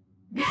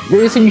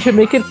 Jason, you should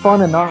make it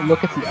fun and not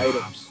look at the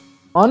items.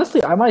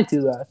 Honestly, I might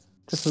do that.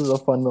 Just as a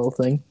fun little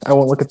thing. I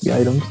won't look at the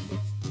items.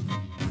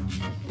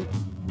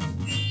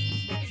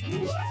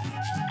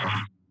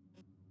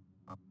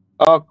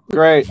 Oh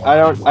great!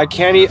 I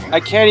can't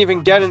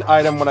even get an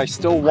item when I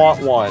still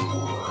want one.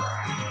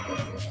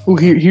 Ooh,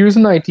 here's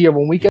an idea.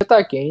 When we get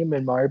that game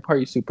in Mario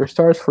Party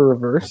Superstars for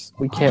reverse,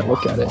 we can't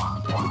look at it.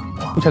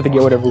 We just have to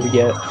get whatever we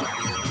get.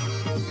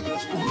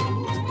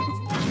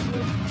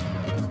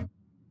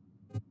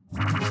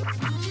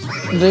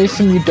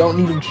 Jason, you don't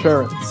need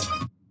insurance.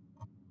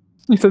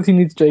 He says he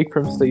needs Jake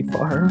from State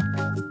Farm.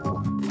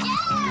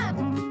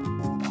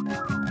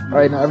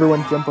 Alright, now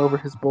everyone jump over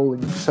his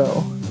bowling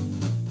shell.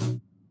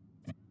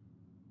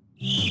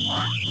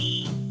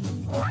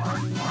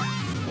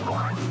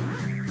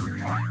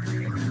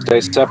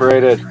 Stay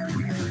separated.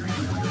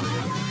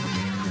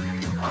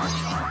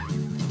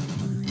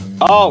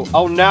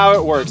 Oh, now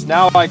it works.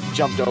 Now I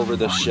jumped over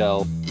the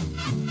shell.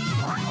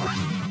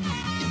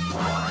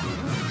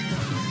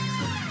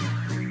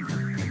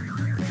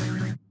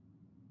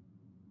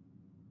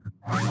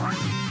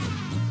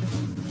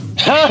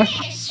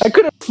 I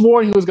could have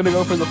sworn he was gonna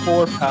go for the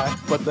 4-pack,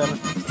 but then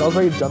I was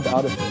ready to jump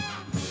out of it.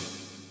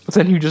 But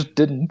then he just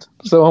didn't.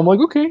 So I'm like,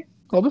 okay,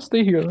 I'll just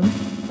stay here then.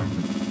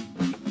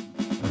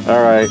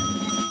 Alright,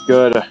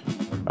 good.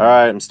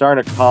 Alright, I'm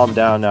starting to calm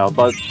down now,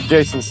 but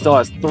Jason still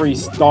has 3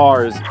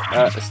 stars,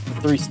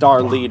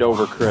 3-star lead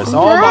over Chris.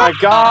 Oh my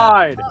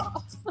god!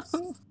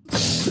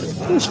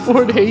 This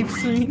board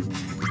hates me.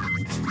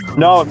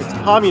 No, if it's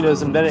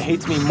communism, then it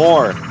hates me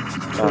more.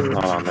 Oh,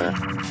 not on there.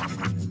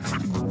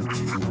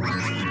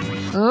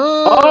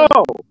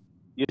 Oh!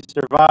 You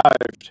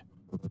survived.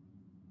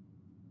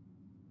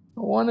 I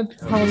wanted to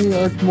tell you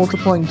it's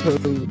multiplying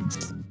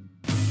toads.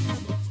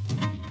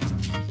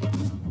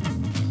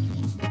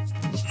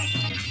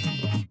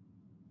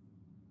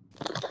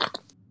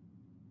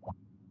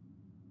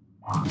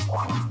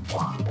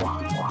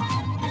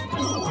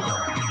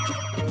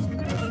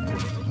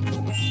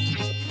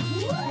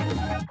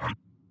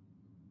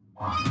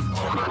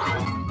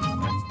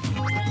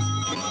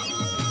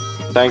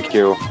 Thank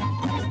you.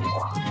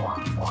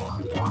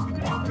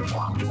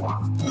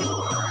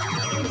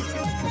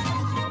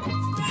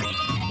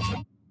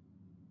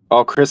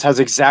 Oh, Chris has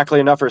exactly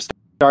enough for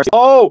stars.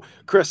 Oh,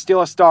 Chris,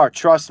 steal a star.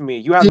 Trust me,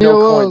 you have no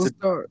coins.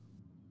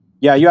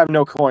 Yeah, you have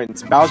no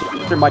coins.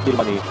 Bowser might be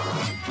money.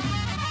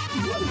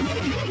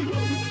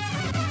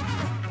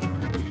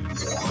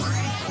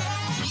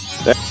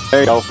 There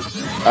you go.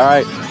 All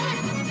right.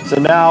 So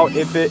now,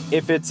 if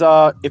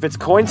it's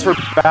coins for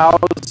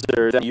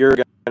Bowser, then you're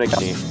gonna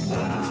get me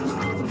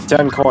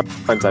 10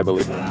 coins, I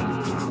believe.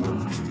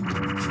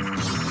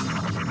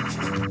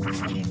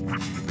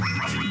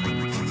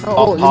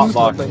 Oh, pop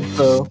lock.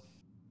 So.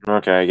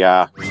 Okay,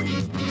 yeah.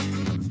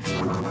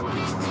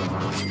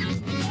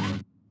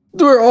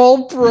 We're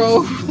all pro.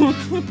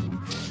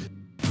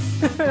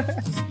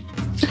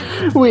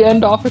 We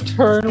end off a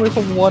turn with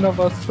one of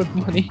us with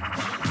money.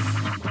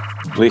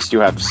 At least you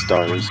have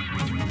stars.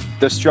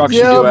 Destruction,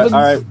 do it.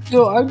 All right.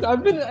 Still,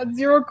 I've been at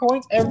 0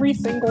 coins every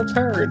single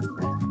turn.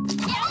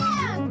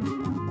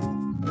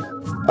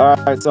 All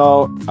right.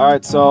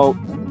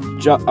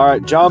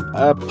 Jump.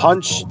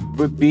 Punch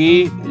with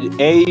B,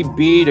 A,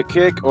 B to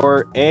kick,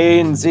 or A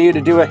and Z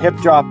to do a hip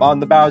drop on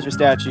the Bowser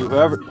statue.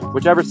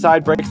 Whichever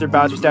side breaks their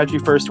Bowser statue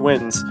first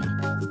wins.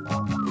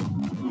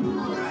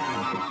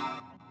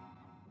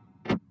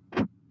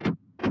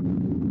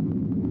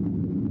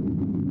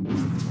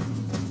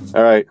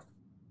 All right.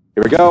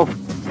 Here we go.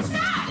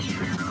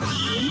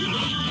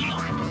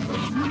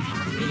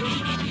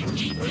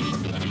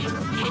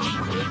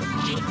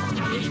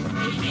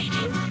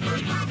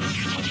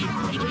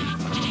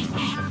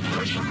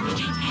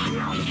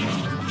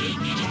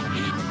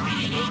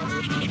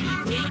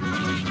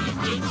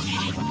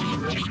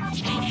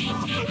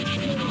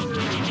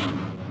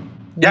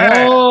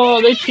 Yeah.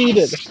 Oh, they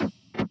cheated.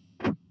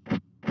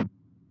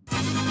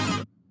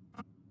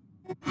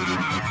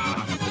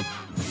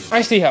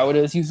 I see how it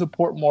is. You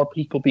support more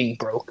people being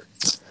broke.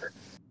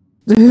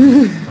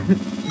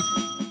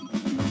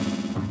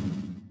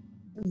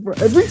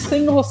 Every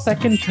single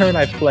second turn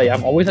I play,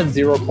 I'm always at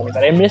 0 coins.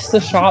 And I miss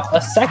the shop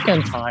a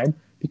second time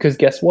because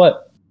guess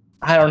what?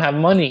 I don't have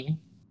money.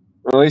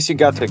 Well, at least you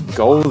got to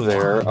go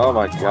there. Oh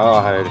my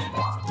god.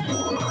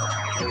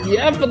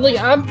 Yeah, but like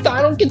I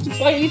don't get to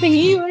fight anything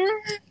either.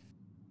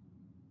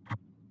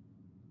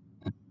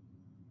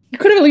 You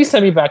could have at least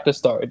sent me back to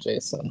start,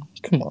 Jason.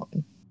 Come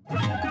on.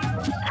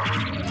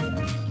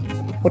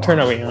 What turn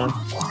are we on?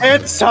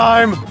 It's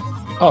time!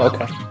 Oh,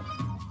 okay.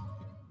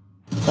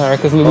 Alright,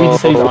 because Luigi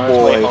said he's on his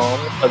way boy. home,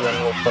 but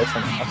then we'll play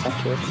something else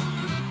afterwards.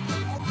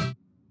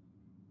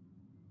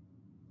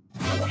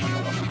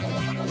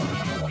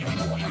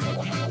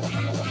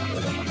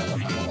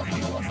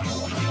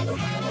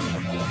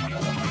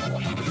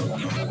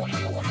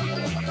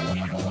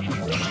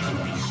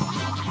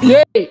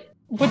 Yay!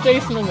 Put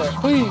Jason in there,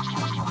 please!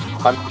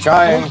 I'm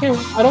trying.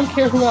 I don't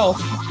care who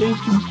else.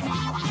 Jason.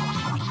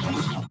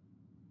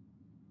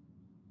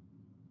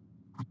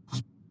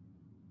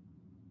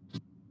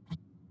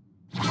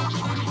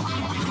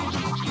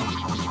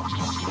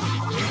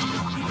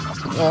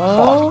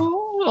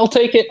 Oh, I'll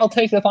take it. I'll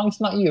take it as long as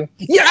it's not you.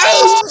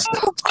 Yes!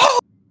 Oh,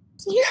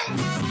 yeah!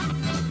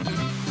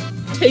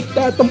 Take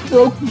that, the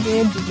broken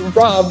man just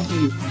robbed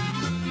you.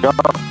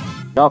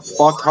 Got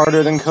fucked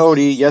harder than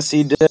Cody. Yes,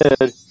 he did.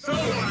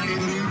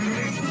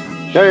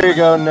 There you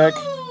go, Nick.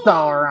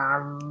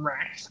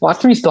 Alright.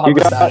 Watch me still have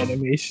the sad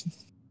animation.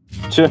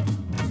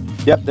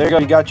 Yep, there you go.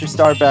 You got your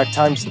star back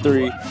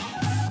 ×3.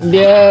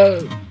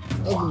 Yeah.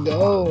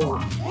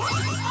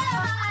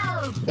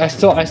 Let's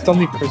go. I still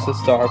need Chris's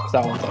star because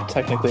that one's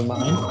technically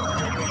mine,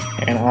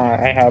 and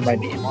I have my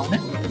name on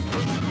it.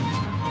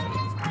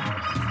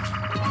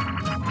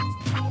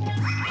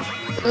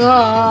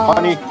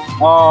 Funny.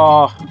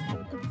 Oh.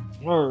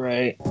 All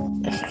right.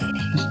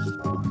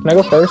 Can I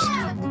go first?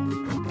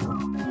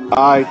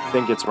 I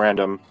think it's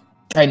random.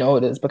 I know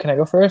it is, but can I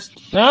go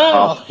first?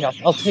 No. Oh. Yeah,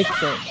 I'll take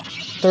third.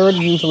 Third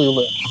usually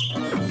lives.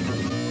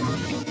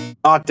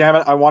 Oh, damn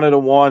it! I wanted a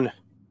 1.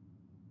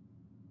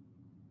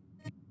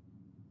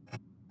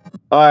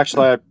 Oh,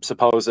 actually, I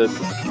suppose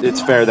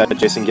it's fair that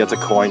Jason gets a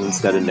coin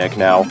instead of Nick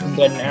now.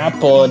 An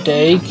apple a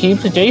day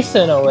keeps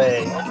Jason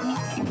away.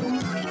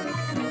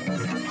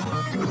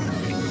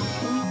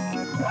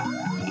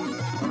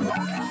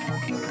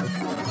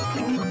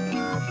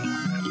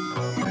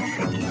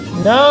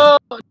 No!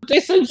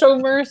 Jason, show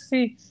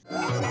mercy!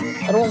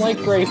 I don't like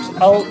grapes.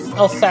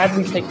 I'll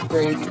sadly take a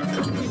grape.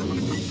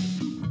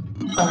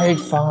 Alright,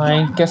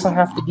 fine. Guess I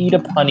have to eat a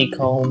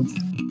honeycomb.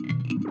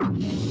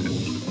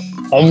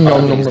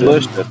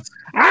 Delicious.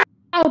 Ah,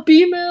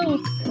 bee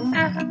milk!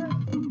 Ah.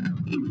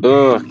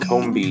 Ugh,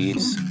 comb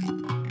bees.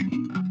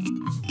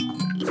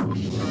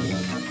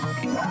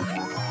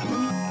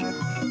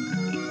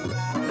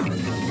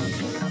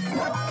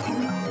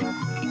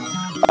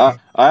 I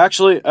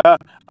actually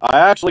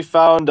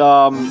found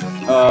a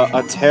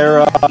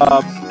Terra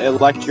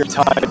electric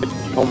type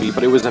comb bee,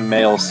 but it was a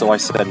male, so I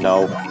said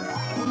no.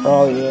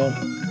 Oh yeah.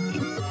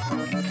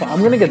 So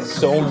I'm gonna get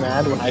so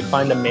mad when I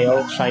find a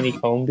male shiny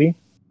comb bee.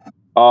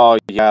 Oh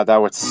yeah, that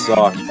would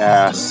suck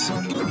ass.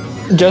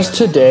 Just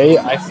today,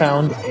 I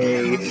found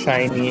a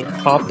shiny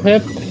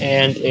Hoppip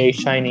and a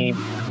shiny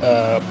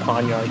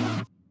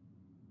Ponyard.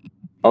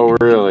 Oh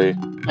really?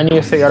 I need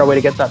to figure out a way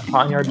to get that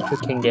Ponyard to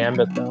King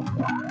Gambit though.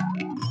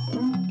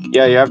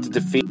 Yeah, you have to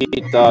defeat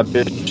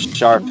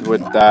Bisharp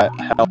with that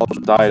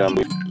held item.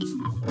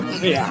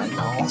 Yeah, I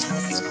know.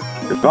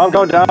 If I'm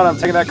going down, I'm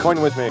taking that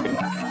coin with me.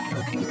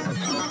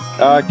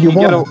 Can you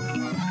get a...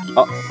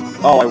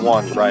 oh, I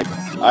won, right.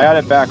 I had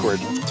it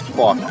backwards.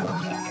 Fuck.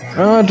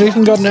 Oh,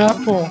 Jason got an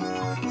apple.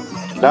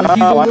 No,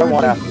 I don't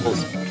want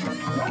apples.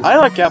 I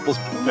like apples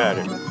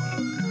better.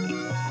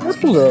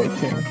 Apples are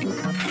okay.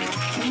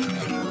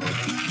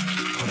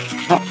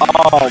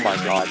 Oh my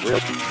god,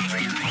 really?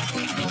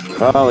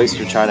 Well, at least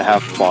you're trying to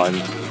have fun.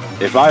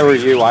 If I were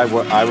you, I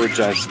would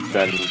just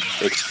been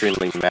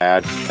extremely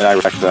mad, and I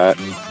wrecked that.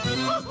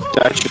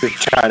 That you're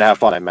trying to have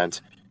fun, I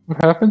meant. What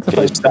happens if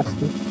I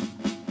test it?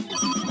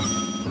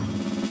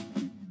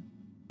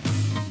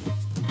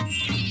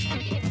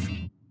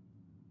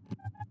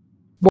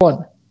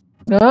 One.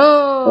 No!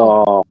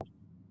 Oh.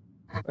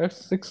 I have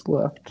 6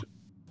 left.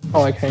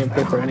 Oh, I can't even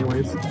pay for it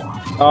anyways.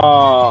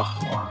 Oh,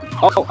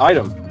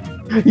 item.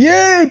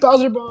 Yay!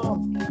 Bowser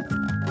Bomb!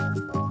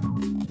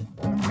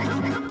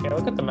 Can I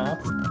look at the map?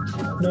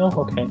 No?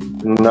 Okay.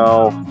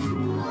 No.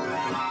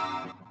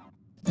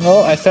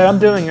 Well, I said I'm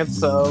doing it,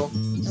 so...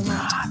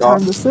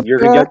 Time to sit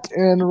back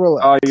and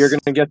relax. Oh, you're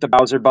gonna get the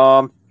Bowser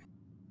Bomb?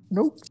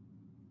 Nope.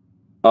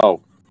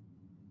 Oh.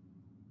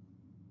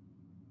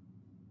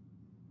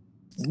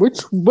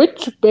 Which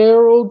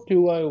barrel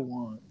do I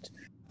want?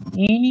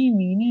 Eeny,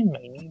 meeny,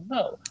 miny,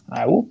 mo.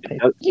 I will pick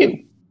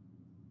you.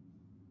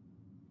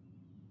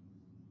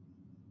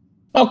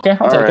 Okay,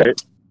 I'll take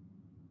it.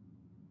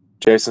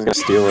 Jason's gonna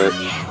steal it.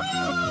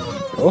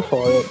 Go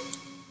for it.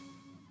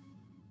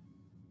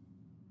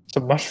 It's a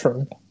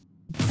mushroom.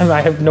 And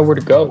I have nowhere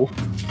to go.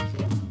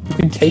 You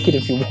can take it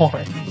if you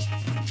want.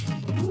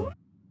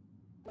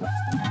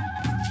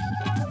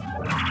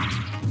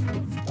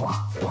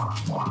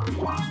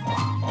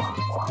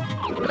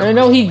 I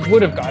know he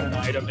would have got an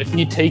item if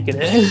he'd taken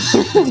it.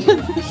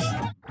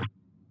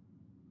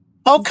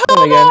 Oh,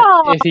 come again,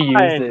 on! If he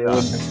used it,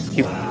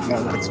 it wouldn't have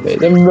on that space.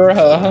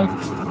 Bruh.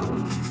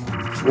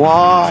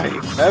 Why?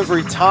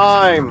 Every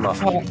time.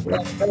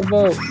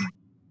 Revo.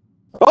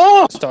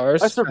 Oh!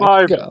 Stars. I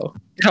survived. Go.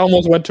 I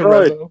almost went to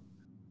Good. Revo.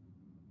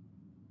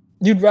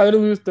 You'd rather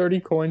lose 30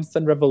 coins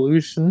than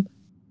Revolution.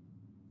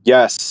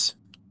 Yes.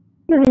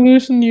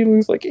 Revolution, you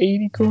lose like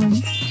 80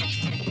 coins.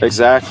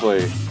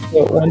 Exactly.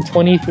 So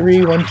 123,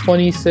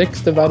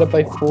 126 divided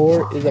by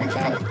 4 is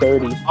about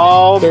 30.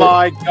 Oh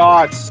my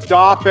god,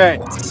 stop it!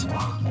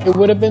 It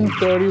would have been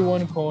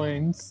 31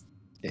 coins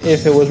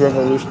if it was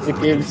Revolution.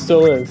 It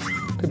still is.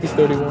 Could be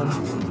 31.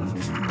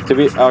 To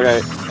be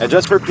okay, and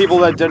just for people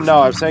that didn't know,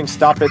 I'm saying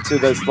stop it to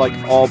this like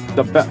all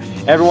the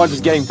everyone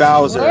just getting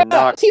Bowser and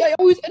not. See, I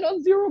always end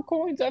on 0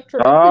 coins after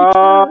every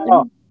Oh,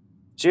 turn.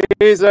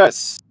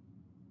 Jesus!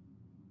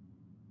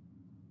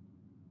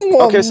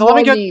 Okay, so let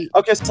me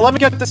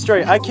get this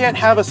straight. I can't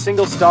have a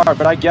single star,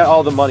 but I get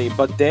all the money.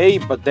 But they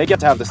get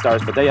to have the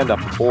stars, but they end up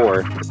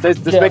poor. This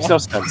makes no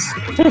sense.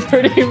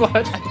 Pretty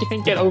much, I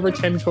can't get over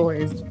 10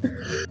 coins.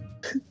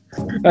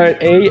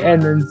 Alright, A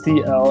and then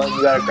CL, and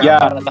you gotta grab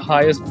down at the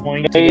highest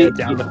point to get it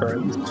down the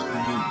furthest.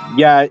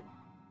 Yeah,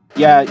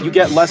 you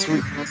get less.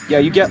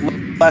 You get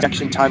less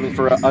action timing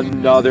for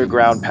another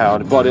ground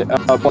pound, but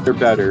they're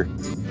better.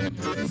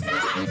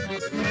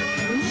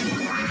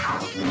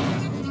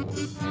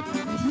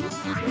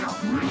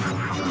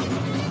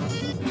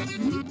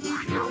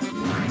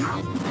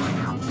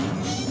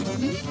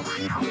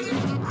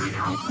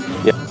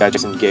 Yeah,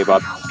 Jason gave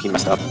up. He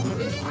messed up.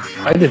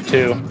 I did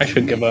too. I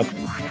should give up.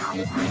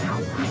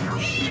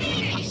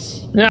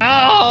 No!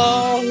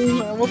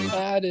 I almost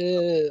had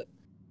it.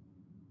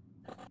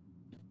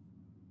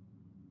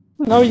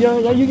 No,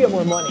 yeah, you get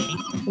more money.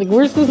 Like,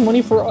 where's this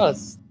money for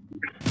us?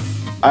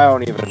 I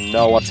don't even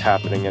know what's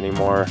happening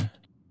anymore.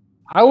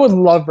 I would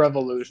love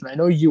Revolution. I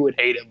know you would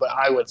hate it, but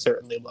I would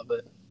certainly love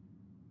it.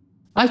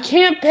 I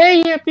can't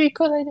pay it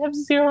because I have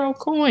 0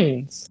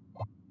 coins.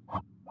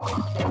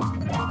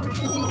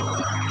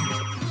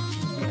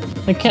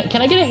 Like,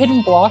 can I get a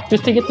hidden block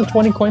just to get the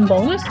 20 coin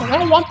bonus? Like, I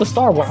don't want the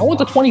star one. I want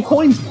the 20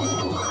 coins.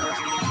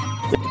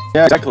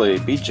 Yeah, exactly.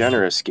 Be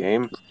generous,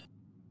 game.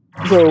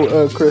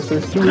 So, Chris,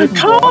 there's 2 hidden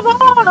blocks.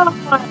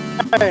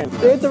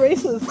 They're at the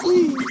races,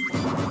 please.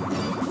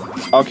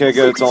 Okay,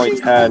 good. It's only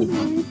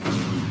 10.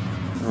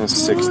 It's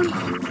 60.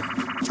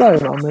 It's not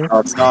even on there. Oh,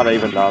 it's not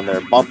even on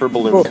there. Bumper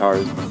balloon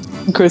cars.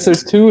 Chris,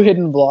 there's 2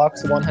 hidden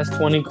blocks. One has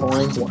 20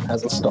 coins, one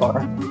has a star.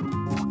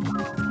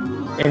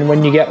 And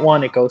when you get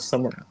one, it goes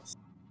somewhere else.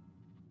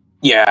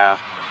 Yeah.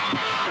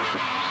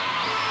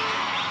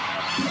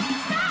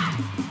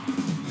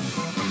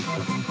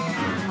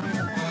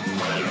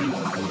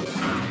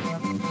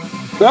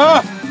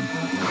 Ah!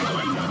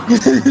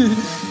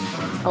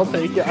 I'll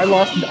take it. I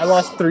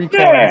lost 3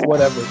 coins,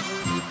 whatever.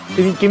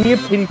 Give me a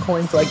pity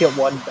coin so I get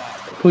 1 back,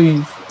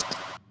 please.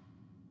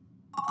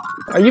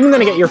 Are you even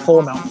gonna get your full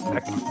amount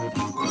back?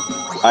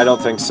 I don't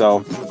think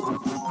so.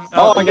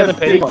 Oh, I got a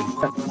pity coin.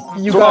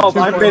 You got 2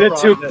 I made a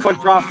 2 coin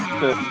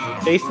profit.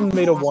 Jason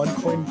made a 1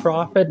 coin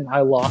profit, and I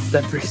lost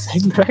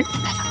everything back.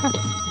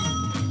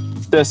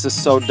 This is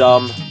so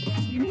dumb.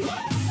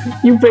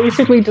 You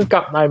basically just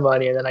got my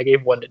money, and then I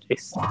gave 1 to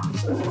Jason.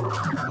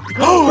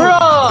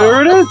 Bro,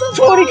 there it is!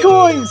 20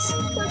 coins!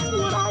 That's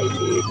what I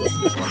did.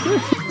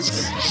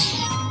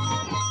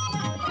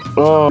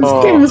 Oh.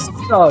 This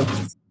game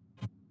sucks.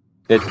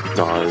 It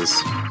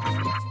does.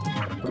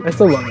 I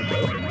still love it,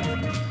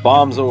 though.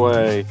 Bombs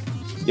away.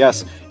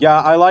 Yes. Yeah,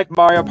 I like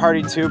Mario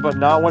Party 2, but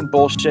not when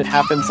bullshit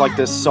happens like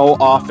this so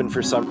often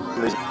for some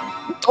reason.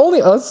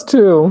 Only us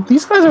 2.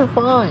 These guys are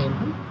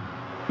fine.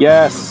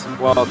 Yes.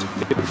 Well, to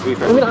be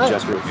fair,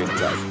 just really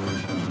that.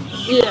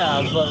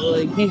 Yeah, but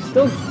like he's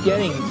still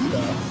getting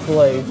stuff.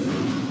 Like,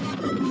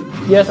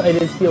 yes, I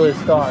did steal his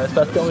stars.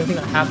 That's the only thing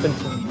that happened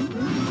to me.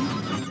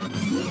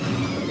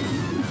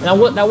 Now,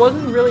 that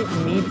wasn't really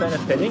me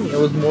benefiting. It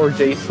was more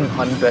Jason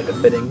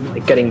unbenefiting,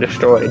 like getting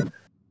destroyed.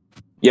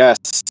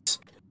 Yes.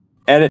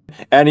 And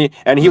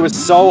he was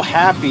so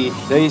happy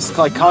that he's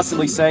like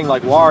constantly saying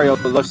like Wario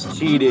loves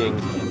cheating,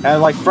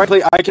 and like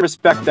frankly I can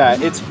respect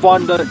that. It's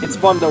fun to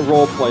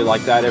roleplay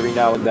like that every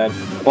now and then.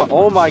 But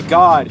oh my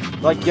god,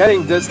 like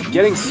getting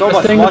so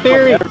much luck from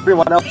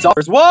everyone else.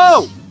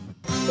 Whoa!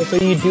 So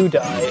you do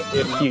die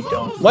if you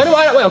don't. Wait,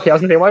 okay, I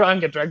was gonna say, why do I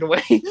get dragged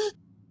away?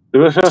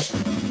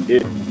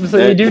 So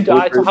you do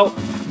die. So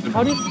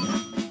how did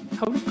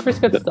Chris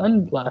get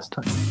stunned last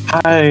time?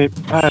 I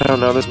don't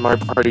know. There's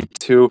Mario Party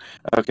 2.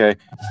 Okay.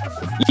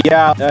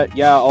 Yeah.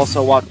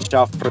 Also watch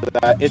out for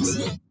that.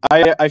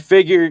 I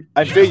figured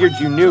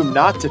you knew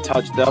not to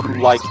touch them.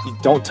 Like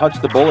don't touch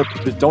the bullet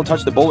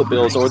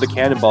bills or the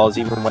cannonballs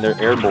even when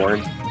they're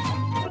airborne.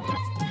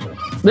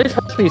 They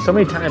touched me so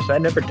many times, but I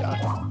never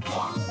died.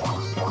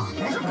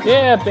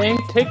 Yeah, Bank,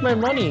 take my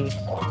money.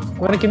 You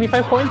wanna give me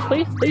 5 coins,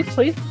 please?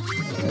 Please?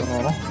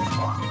 Aww.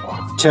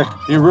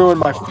 You ruined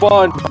my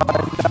fun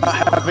by not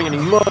having any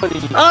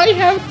money. I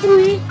have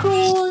 3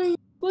 coins!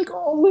 Like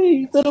always!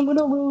 face, and I'm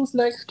gonna lose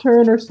next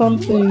turn or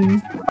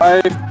something.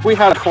 If we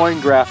had a coin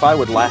graph, I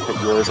would laugh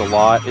at yours a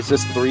lot. It's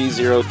just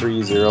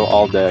 3-0-3-0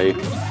 all day.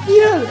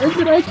 Yeah, and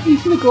then I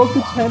keep gonna go up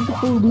to 10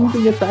 before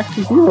losing it back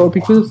to 0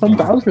 because of some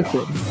Bowser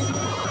thing.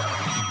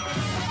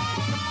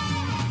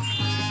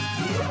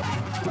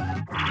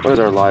 What is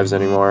our lives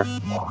anymore?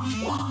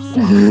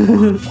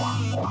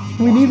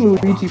 We need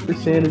Luigi for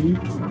sanity.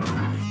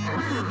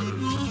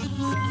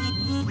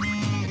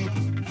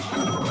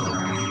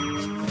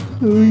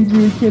 Luigi,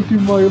 we can't do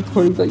Mario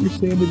Party without your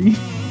sanity.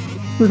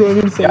 We're going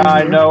insane. Yeah,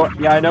 I know.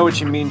 Yeah, I know what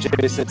you mean,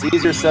 Jason. It's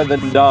easier said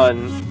than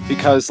done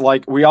because,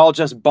 like, we all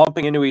just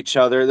bumping into each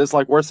other. This is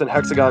like worse than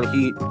Hexagon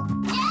Heat.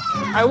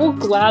 I will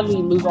gladly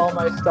lose all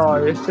my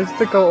stars just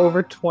to go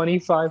over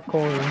 25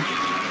 coins.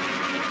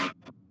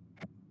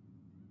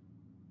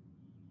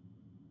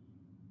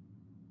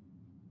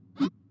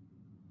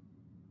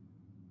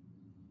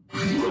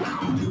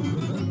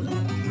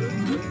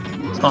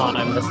 Oh,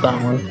 I missed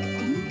that one.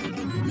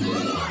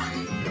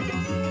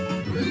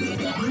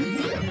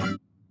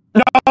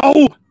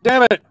 No!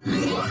 Damn it!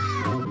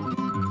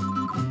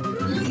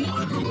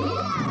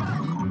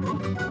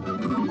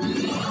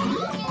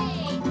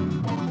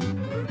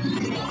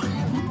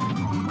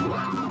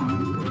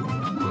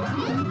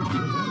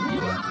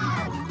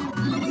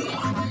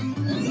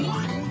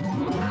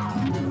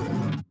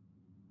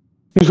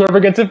 Whoever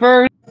gets it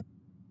first.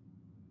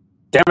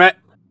 Damn it!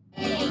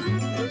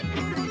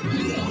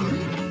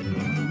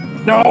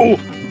 No!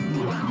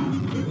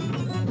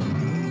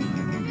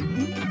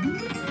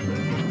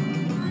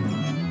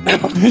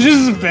 This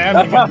is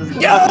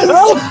spamming. Yes!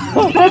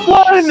 That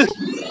one!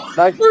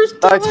 Nice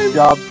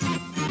job.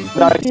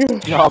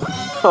 Nice job.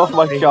 Oh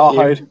my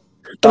god.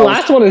 The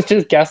last one is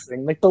just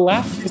guessing. Like the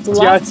last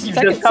Yes, you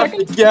just have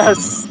to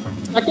guess.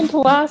 Second to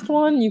last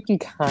one, you can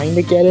kind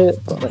of get it,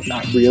 but like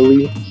not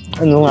really.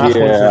 And the last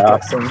one is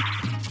just guessing.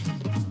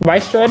 My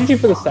strategy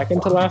for the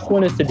second to last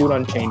one is to do it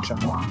on chain shot.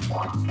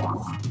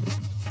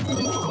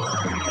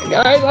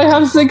 Guys, I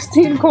have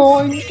 16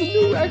 coins.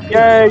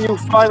 Yay, you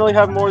finally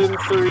have more than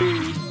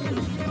 3.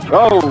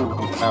 Oh,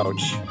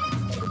 ouch.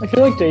 I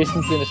feel like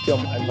Jason's gonna steal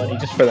my money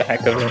just for the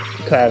heck of it,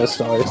 because I have his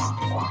stars.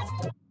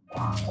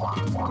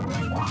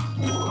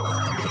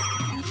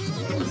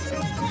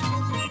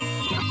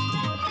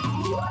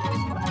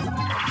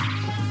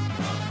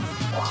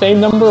 Same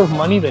number of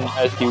money than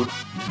as you,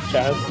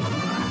 Chaz.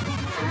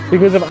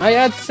 Because if I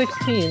add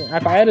 16,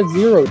 if I add a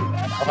 0 to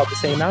that, I'll have the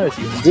same amount as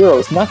you. 0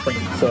 is nothing,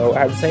 so I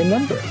have the same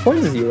number of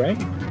coins as you, right?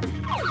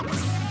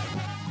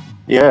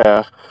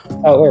 Yeah.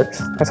 Oh, it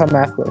works. That's how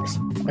math works.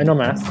 I know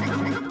math.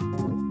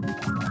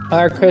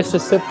 Alright, Chris,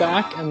 just sit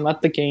back and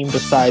let the game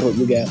decide what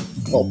you get.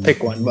 Well,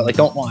 pick one, but like,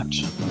 don't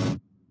watch.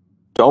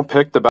 Don't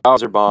pick the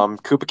Bowser Bomb.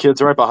 Koopa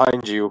Kid's right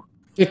behind you.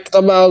 Pick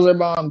the Bowser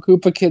Bomb.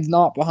 Koopa Kid's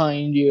not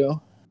behind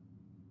you.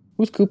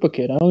 Who's Koopa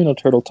Kid? I only know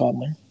Turtle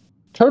Toddler.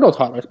 Turtle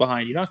Toddler's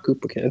behind you, not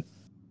Koopa Kid.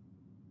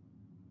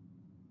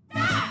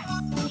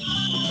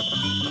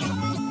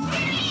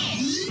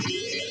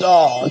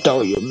 Oh,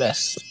 don't you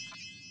miss.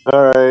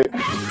 Alright.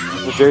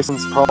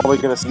 Jason's probably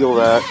gonna steal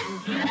that.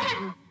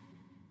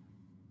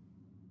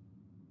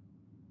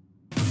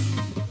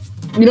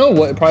 You know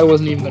what? It probably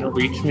wasn't even gonna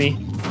reach me,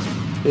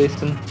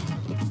 Jason.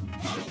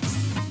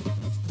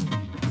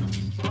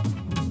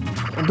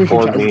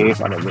 For me. In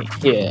front of me.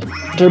 Yeah.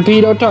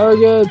 Torpedo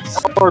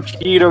targets!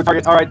 Torpedo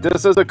targets. Alright,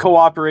 this is a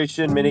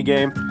cooperation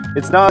minigame.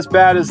 It's not as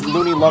bad as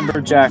Looney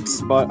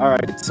Lumberjacks, but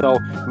alright, so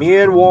me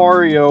and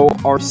Wario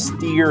are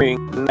steering,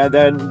 and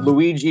then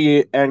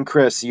Luigi and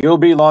Chris, you'll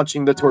be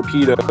launching the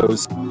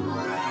torpedoes.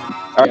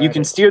 Alright, you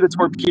can steer the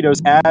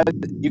torpedoes as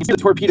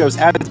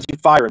you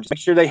fire them. Just make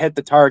sure they hit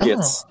the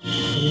targets. Oh,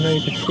 you know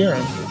you can steer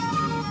them.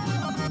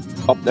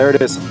 Oh, there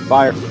it is.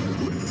 Fire.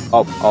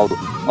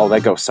 Oh, they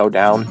go so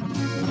down.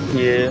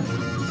 Yeah.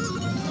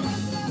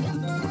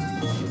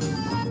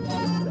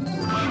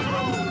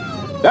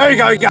 There you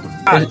go, you got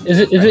it! Is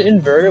it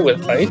inverted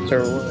with heights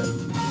or what?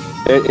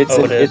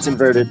 It's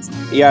inverted.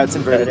 Yeah, it's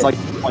inverted. It's like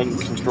plane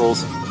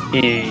controls.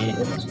 Yeah.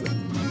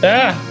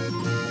 Ah!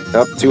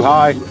 Up too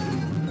high.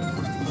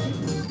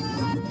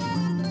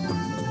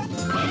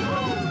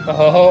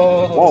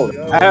 Oh. Whoa,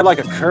 No. I had like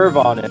a curve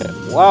on it.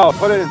 Wow,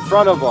 put it in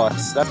front of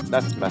us. That's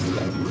messed up.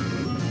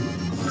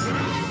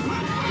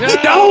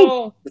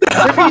 No!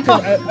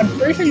 I'm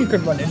pretty sure you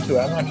could run into it.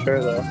 I'm not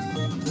sure though.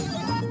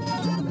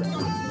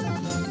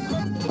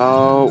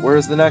 Oh,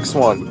 where's the next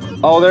one?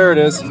 Oh, there it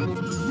is.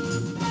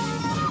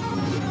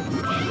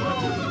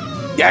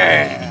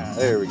 Yeah!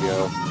 There we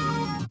go.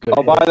 Good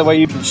Oh, by the way,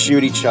 you can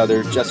shoot each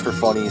other just for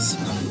funnies.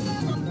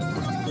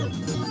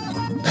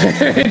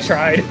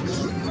 Tried.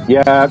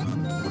 Yeah.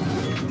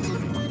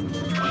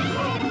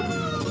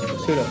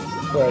 Shoot them.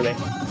 Where are they?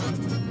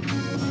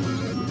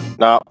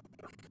 No.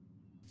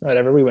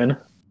 Whatever, we win.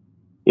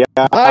 Yeah.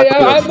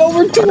 I'm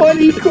over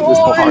 20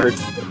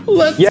 coins!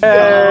 Let's Yay!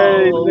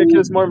 go! Nick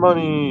has more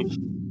money.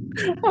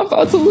 I'm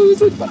about to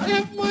lose it, but I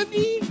have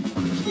money!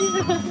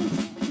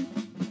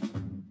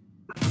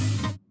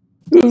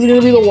 This is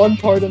gonna be the one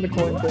part in the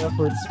coin graph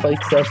where it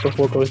spikes up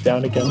before it goes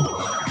down again.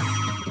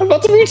 I'm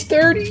about to reach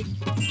 30.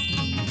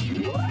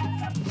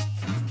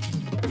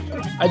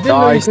 I didn't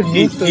know you could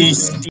move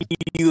he's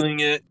stealing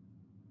it.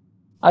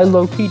 I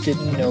low-key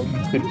didn't know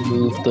you could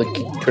move the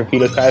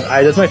torpedo guys.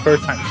 That's my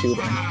first time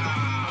shooting.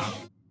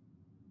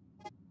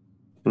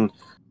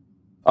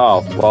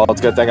 Oh, well,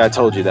 it's a good thing I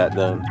told you that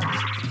then.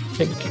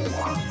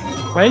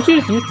 Why didn't you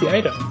just use the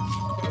item?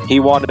 He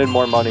wanted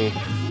more money.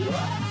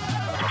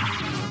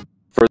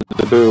 For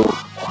the boo.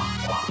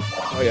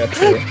 Oh yeah,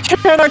 true.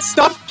 Can I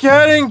stop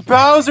getting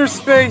Bowser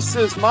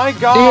spaces? My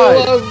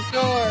god!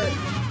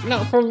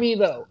 Not from me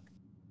though.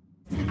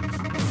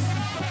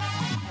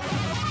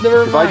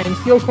 Never mind.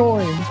 Steal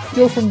coins.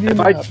 Steal from the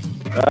map.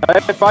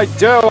 If I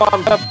do,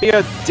 I'm gonna be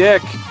a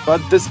dick.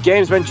 But this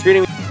game's been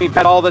treating me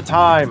bad all the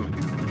time.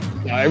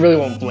 Yeah, I really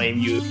won't blame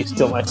you if you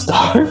steal my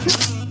star.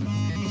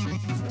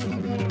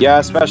 Yeah,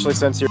 especially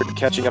since you're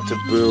catching up to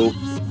Boo.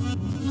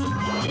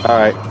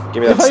 Alright,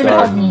 give me that star. If I even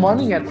star. have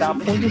money at that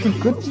point, there's a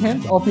good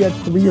chance I'll be at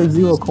 3 or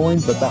 0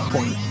 coins at that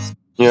point.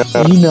 Yeah,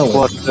 you know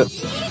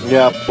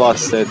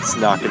plus it's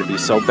not gonna be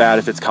so bad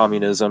if it's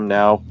communism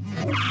now.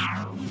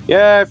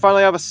 Yeah, I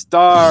finally have a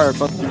star,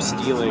 but they're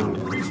stealing.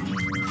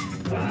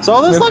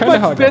 So this is like my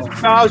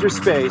 5th Bowser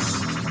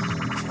space.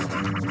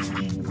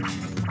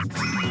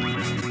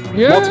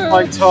 Yeah.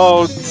 Multiplying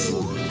toads.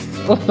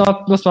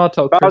 Let's not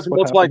tell Chris Bowser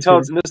multiplying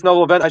toads. In this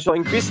noble event, I shall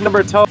increase the number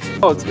of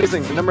toads.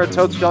 Amazing. The number of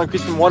toads shall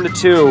increase from 1 to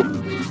 2.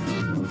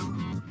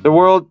 The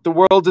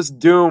world is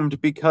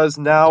doomed because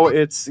now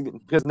there's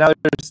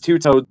 2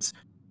 toads.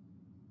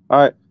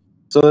 Alright.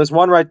 So there's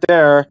one right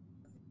there.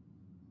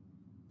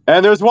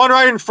 And there's one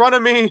right in front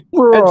of me!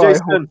 Bro, and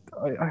Jason.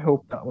 I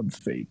hope that one's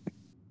fake.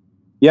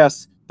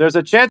 Yes. There's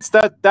a chance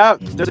that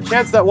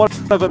one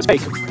of them is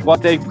fake,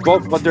 but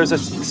there's a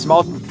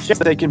small chance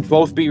that they can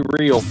both be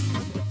real.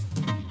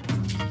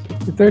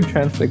 Is there a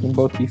chance they can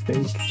both be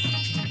fake?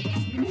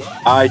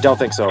 I don't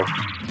think so.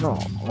 No.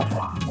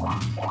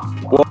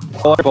 Well,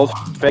 they're both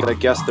fake. I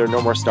guess there are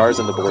no more stars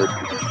on the board.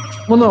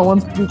 Well, no.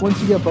 Once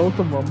you get both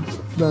of them,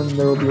 then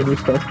there will be a new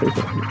star space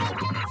up here.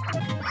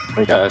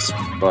 I guess,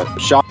 but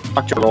shock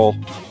roll.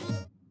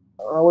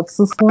 What's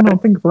this one? I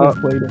don't think I've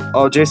played it.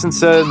 Oh, Jason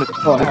said the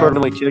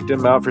permanently kicked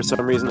him out for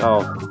some reason.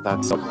 Oh,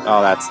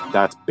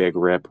 that's big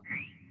rip.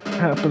 It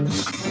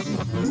happens.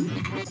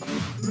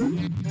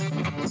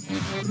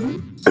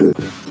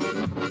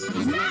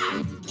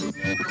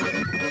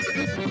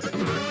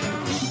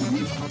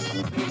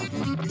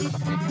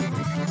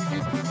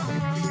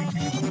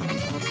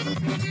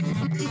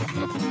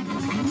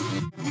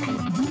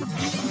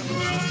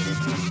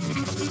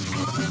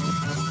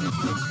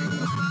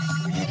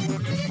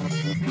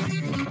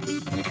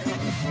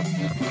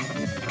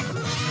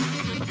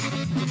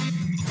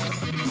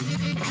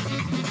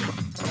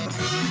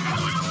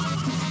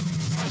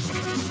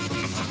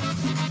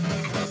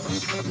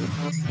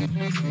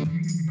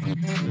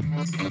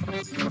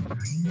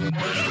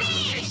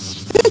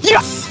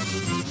 Yes!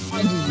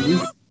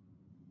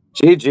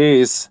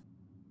 GG's.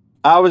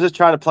 I was just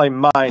trying to play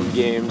mind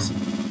games.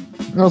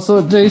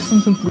 Also, Jason,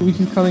 since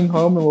Luigi's coming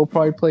home and we'll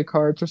probably play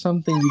cards or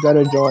something, you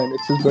gotta join.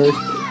 It's his birthday.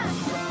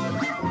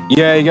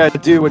 Yeah, you gotta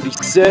do what he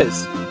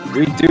says.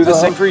 We do the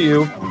same for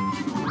you.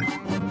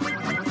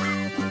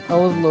 I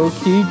was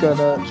low-key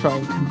gonna try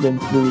and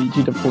convince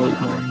Luigi to play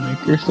Mario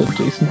Maker so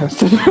Jason has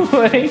to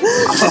play.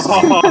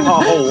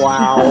 Oh,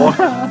 wow.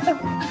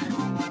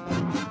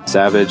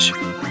 Savage.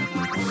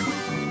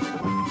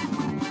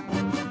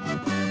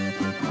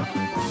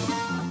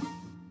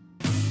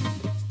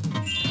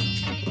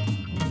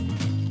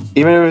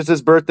 Even if it's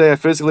his birthday, I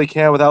physically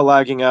can without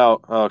lagging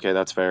out. Oh, okay,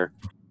 that's fair.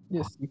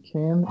 Yes, you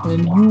can,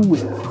 and you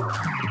will.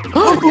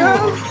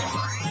 Yes!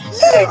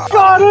 He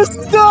got a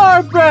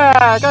star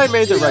back! I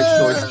made the right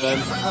choice then.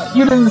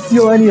 You didn't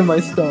steal any of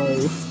my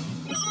stars.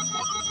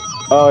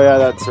 Oh yeah,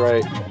 that's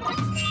right.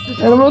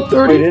 And I'm at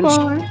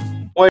 35.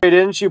 Wait,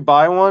 didn't you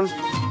buy one?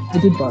 I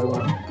did buy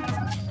one.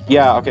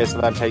 Yeah, okay, so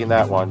I'm taking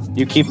that one.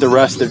 You keep the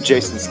rest of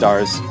Jason's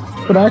stars.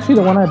 But actually,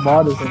 the one I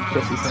bought isn't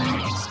Chris's thing.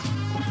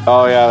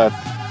 Oh yeah,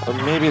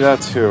 maybe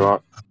that's who.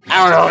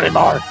 I don't know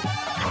anymore.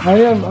 I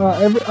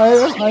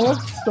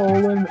have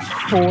stolen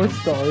 4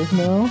 stars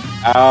now.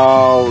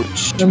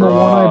 Ouch. And the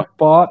one I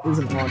bought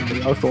isn't on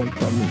me. I was stolen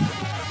from me.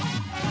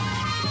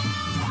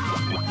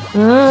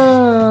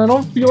 I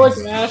don't feel like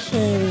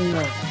mashing.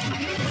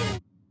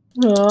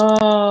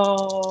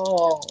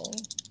 Oh.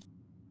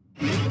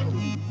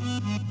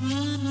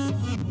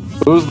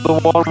 Who's the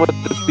one with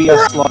the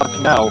BS luck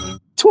now?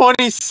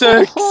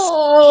 26!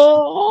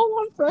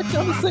 Oh, I'm back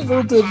down to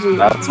single digits.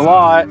 That's a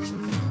lot.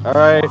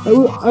 Alright.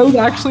 I was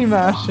actually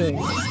mashing.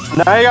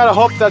 Now you gotta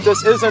hope that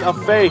this isn't a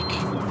fake.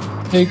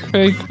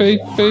 Fake.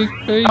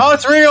 Oh,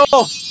 it's real!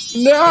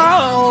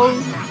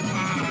 No!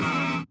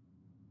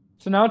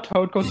 So now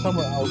Toad goes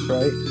somewhere else,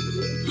 right?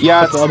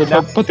 Yeah, but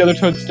the other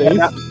Toad stays?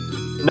 Yeah,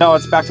 no,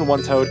 it's back to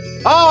 1 Toad.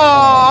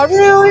 Oh,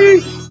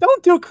 really?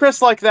 Don't do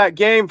Chris like that,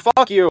 game.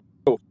 Fuck you.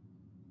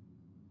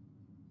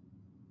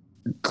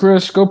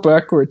 Chris, go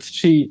backwards.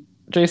 Cheat.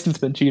 Jason's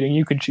been cheating.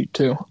 You can cheat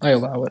too. I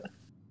allow it.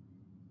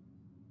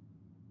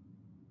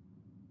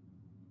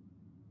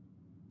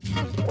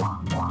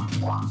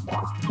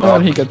 Oh,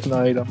 and he gets an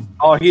item.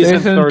 Oh, he's in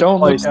Jason, third don't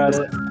place. look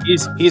at it.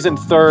 He's in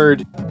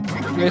third.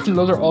 Jason,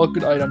 those are all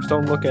good items.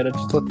 Don't look at it.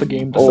 Just let the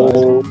game decide.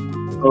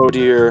 Oh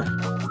dear.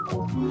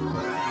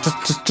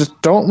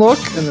 Just don't look,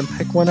 and then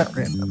pick one at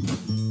random.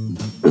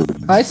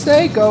 I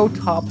say go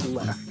top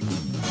left.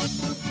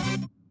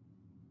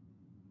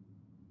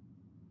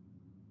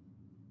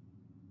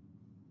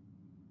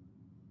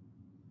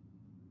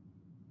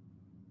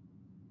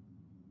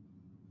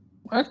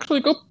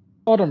 Actually, go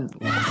bottom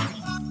left.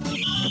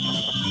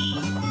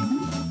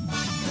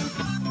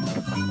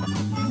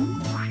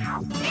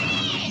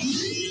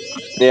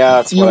 Yeah,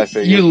 that's what I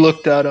figured. You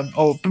looked at him.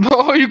 Oh,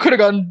 you could have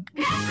gotten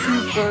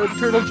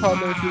Turtle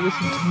Toddler if you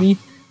listened to me.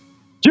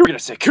 You were gonna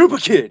say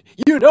Koopa Kid.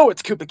 You know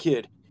it's Koopa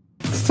Kid.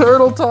 It's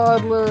Turtle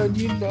Toddler, and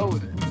you know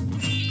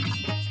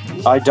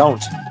it. I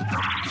don't.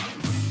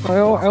 I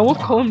almost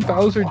call him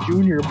Bowser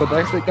Jr., but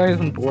that guy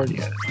isn't born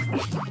yet.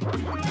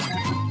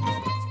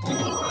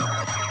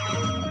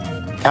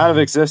 Kind of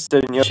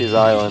existed in Yoshi's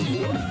Island.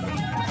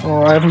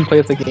 Oh, I haven't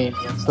played the game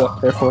yet, so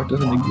therefore it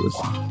doesn't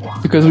exist.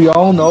 Because we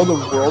all know the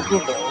world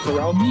revolves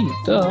around me,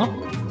 duh.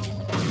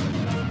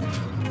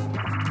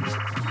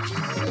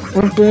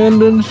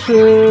 Abandoned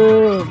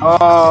ship!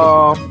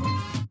 Oh.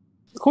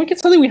 Can we get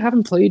something we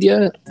haven't played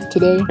yet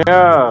today?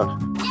 Yeah.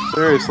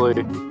 Seriously.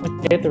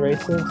 Like hit the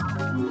races?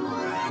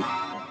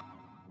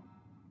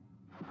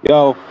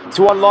 Yo,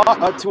 to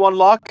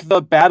unlock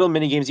the battle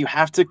minigames, you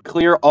have to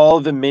clear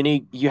the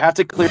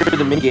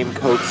minigame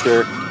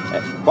coaster.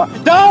 What?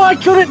 No, I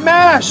couldn't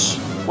mash!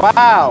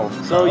 Wow.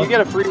 So you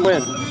get a free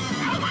win.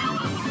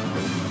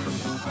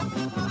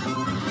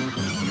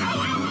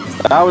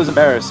 That was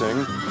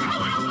embarrassing.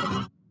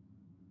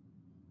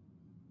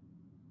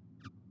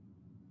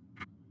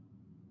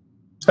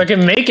 If I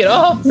can make it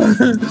up!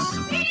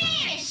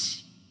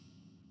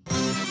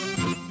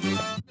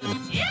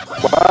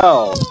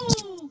 Well,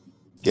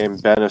 game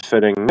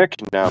benefiting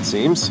Nick now, it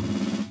seems.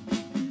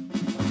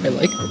 I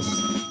like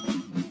this.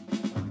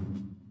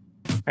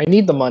 I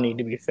need the money,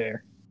 to be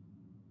fair.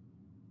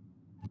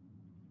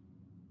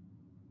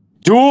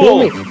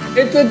 Duel!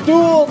 It's a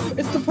duel!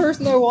 It's the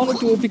person I want to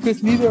duel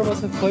because neither of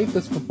us have played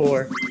this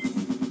before.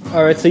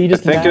 Alright, so you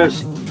just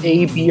mash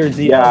A, B, or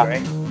Z, yeah.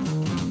 right?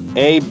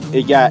 A,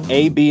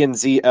 B, and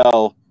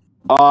ZL.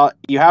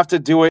 You have to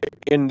do it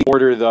in the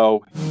order,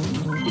 though.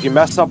 If you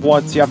mess up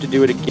once, you have to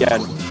do it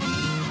again.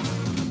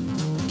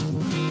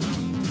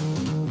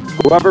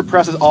 Whoever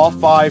presses all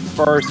 5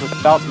 first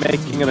without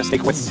making a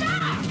mistake wins.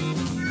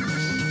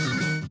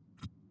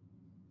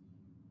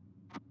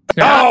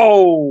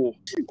 No!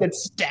 Get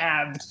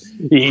stabbed.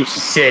 You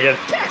should have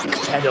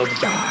backpedaled,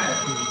 God.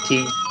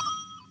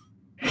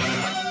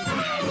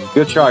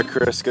 Good try,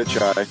 Chris. Good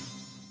try.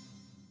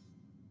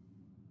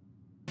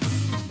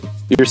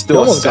 You're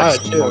still a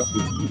sexy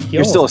monkey.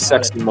 You're still a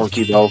sexy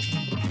monkey, though.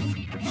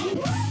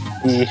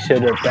 You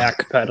should have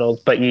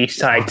backpedaled, but you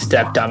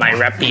sidestepped on my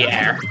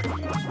rapier.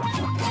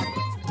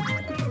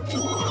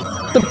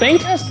 The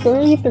bank has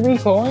 33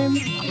 coins?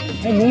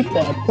 I need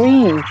that,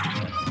 please.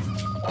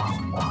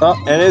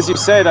 And as you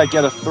said, I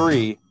get a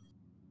 3.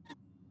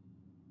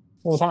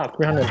 Well, it's not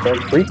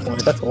 333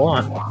 coins, that's a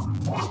lot.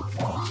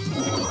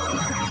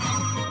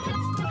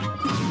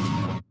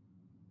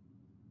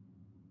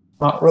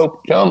 Hot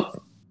rope jump.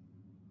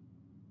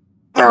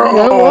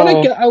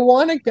 I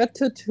wanna get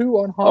to 2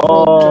 on hot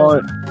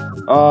rope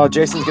jump. Oh,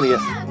 Jason's gonna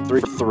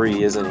get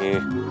 3, isn't he?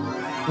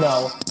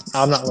 No,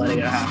 I'm not letting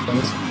it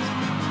happen.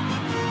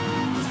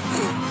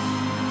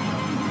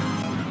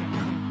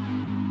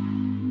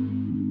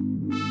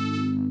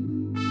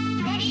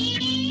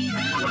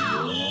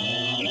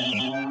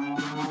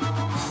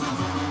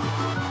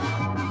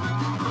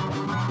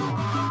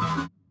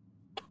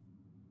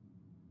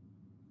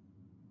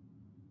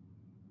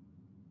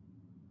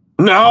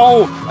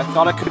 No! I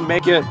thought I could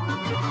make it.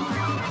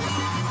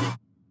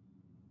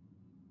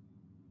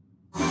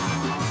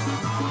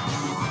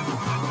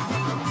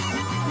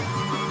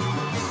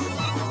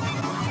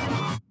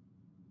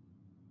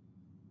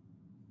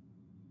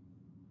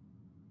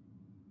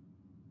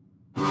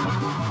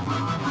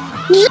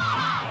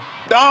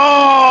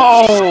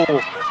 No!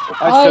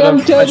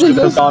 I should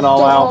have gone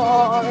all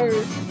out.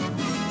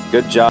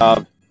 Good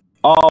job.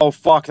 Oh,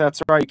 fuck,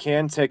 that's right. You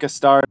can take a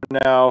star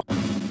now.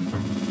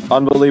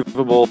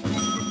 Unbelievable.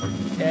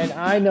 And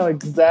I know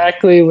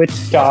exactly which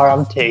star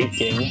I'm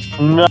taking.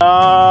 No!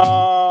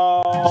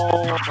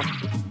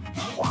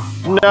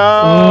 No!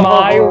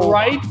 My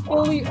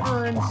rightfully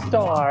earned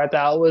star.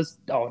 That was...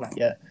 Oh, not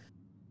yet.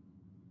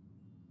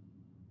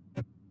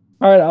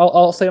 Alright,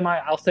 I'll say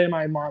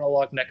my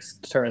monologue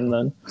next turn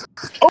then.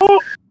 Oh!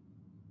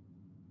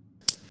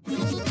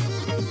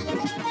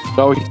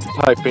 No, he's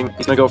typing.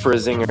 He's gonna go for a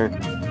zinger.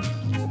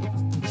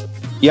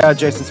 Yeah,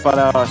 Jason's fun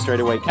out straight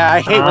away. I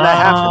hate when that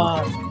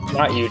happens.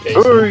 Not you,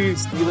 Jason. Who are you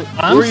stealing?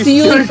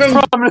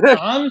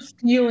 I'm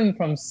stealing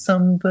from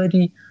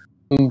somebody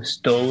who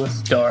stole a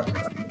star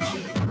from me.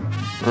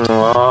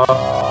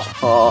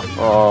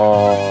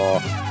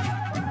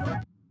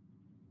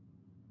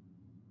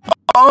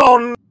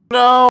 Oh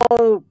no!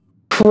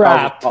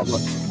 Crap.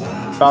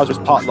 Bowser's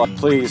potluck,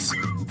 please.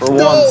 For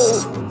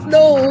once.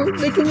 No!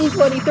 Making me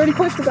funny. 30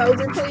 points to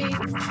Bowser,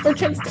 please. Or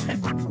chance to...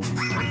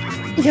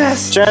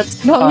 Yes!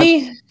 Chance. Not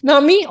me!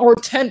 Not me! Or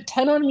 10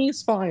 on me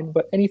is fine,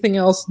 but anything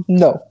else,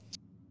 no.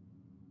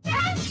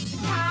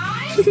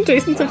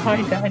 Jason said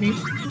hi, Daddy.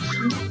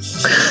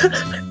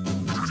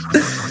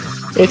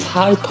 It's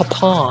hi,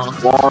 Papa.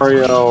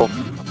 Wario.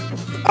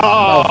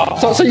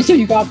 Oh! So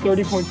you got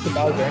 30 points to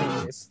Bowser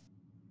anyways.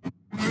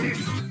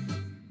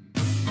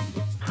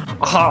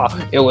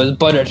 Aha! It was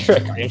but a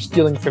trick. I am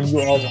stealing from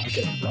you all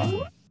rocket.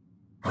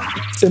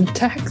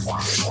 Syntax?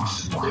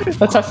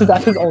 That's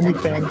his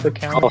OnlyFans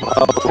account.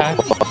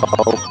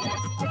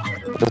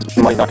 This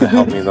might not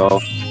help me though.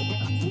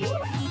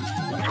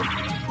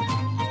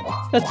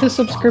 That's his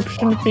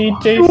subscription feed,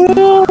 Jason.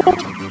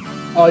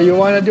 Oh, you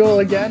want to do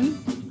it again?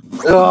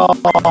 Go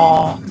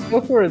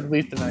for at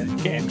least a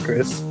nice game,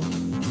 Chris.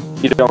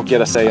 You don't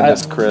get a say in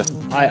this, Chris.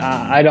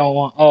 I don't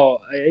want... Oh,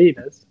 he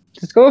does.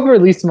 Just go for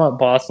at least amount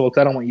possible,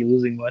 because I don't want you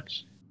losing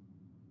much.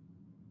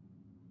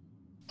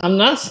 I'm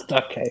not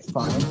stuck. Okay,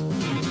 fine.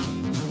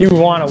 You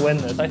want to win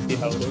this. I see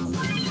how it is.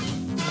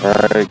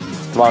 Alright.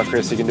 Come on,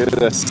 Chris. You can do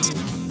this.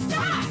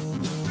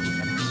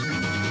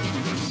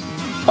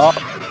 Oh,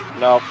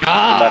 no.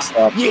 You messed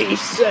up. You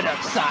should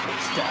have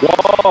sidestepped.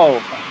 Whoa!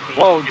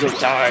 Whoa,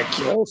 Just I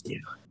killed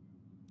you.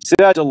 See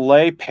that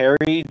delay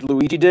parry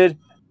Luigi did?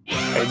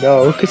 I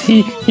know, because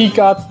he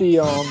got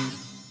the,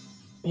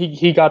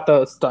 He got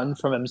the stun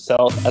from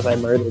himself as I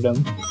murdered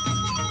him.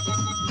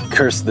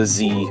 Curse the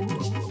Z.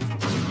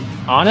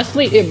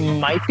 Honestly, it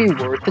might be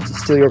worth it to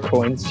steal your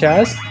coins,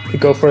 Chaz, to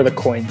go for the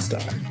coin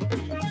star.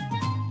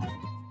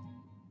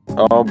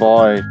 Oh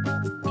boy.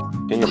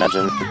 Can you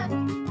imagine?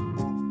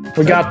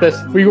 We got this.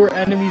 We were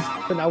enemies,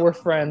 but now we're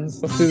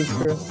friends. Let's do this,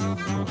 Chris.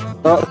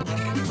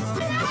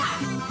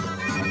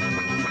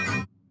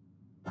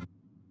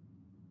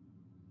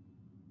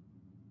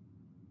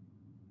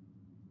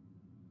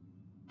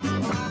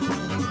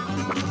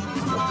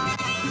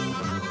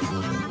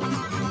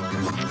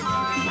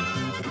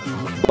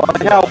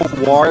 Like how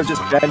Wario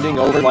just bending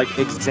over, like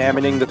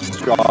examining the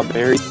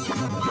strawberries.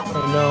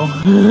 Oh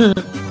no.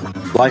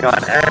 Like on,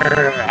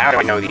 how do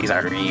I know these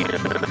are real?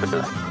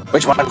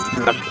 Which one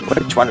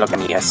look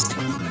funniest?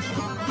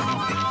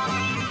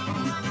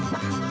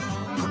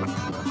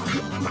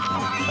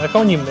 I like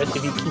when you miss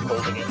if you keep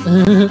holding it.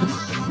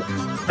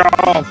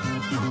 No.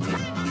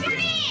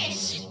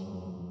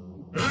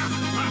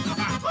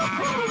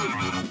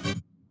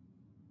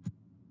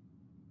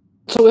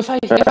 So if I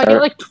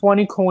get like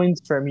 20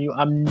 coins from you,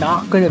 I'm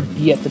not gonna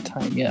be at the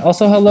time yet.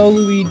 Also, hello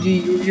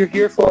Luigi, you're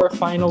here for our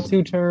final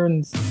 2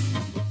 turns.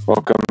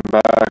 Welcome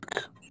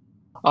back.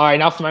 Alright,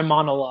 now for my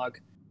monologue.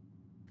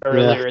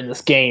 Earlier in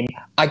this game,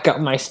 I got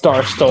my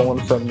star stolen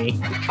from me.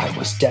 I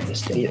was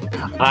devastated.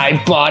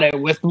 I bought it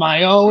with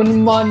my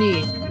own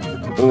money.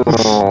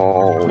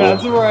 Oh.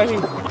 That's right.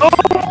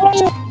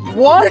 Oh,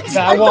 what?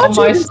 I want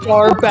my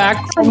star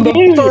back from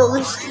the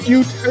first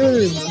few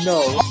turns.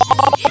 No.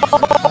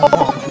 From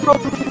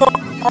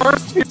the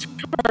first few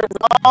turns.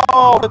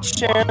 Oh, the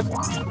chance.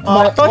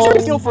 I thought you were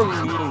steal from me.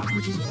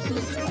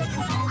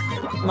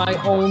 My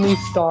only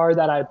star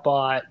that I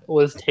bought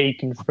was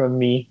taken from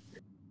me.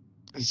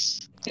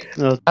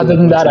 Other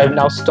than that, I've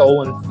now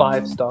stolen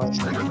 5 stars.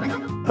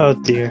 Oh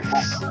dear.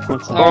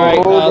 Alright,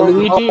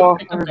 Luigi,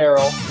 pick a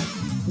barrel.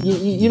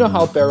 You know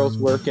how barrels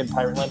work in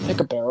Pirate Land. Pick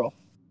a barrel.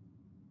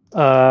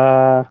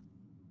 Can't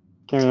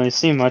really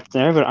see much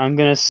there, but I'm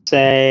gonna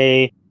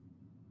say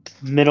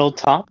middle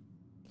top.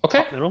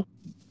 Okay. Top middle.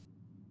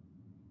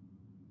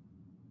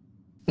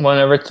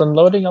 Whenever it's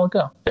unloading, I'll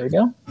go. There you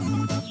go.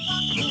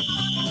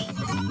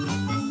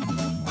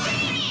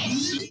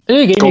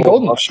 You gave me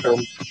golden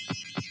mushroom.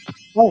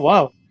 Oh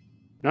wow,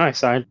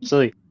 nice. I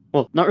actually,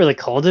 well, not really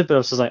called it, but I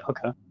was just like,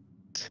 okay.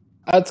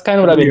 That's kind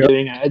of what I've been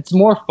doing. It's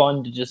more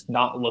fun to just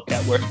not look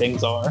at where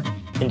things are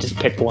and just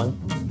pick one.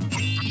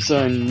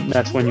 So and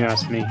that's when you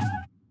asked me.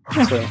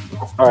 So.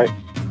 All right.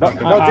 No,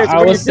 Jason,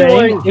 I was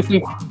saying if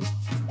we.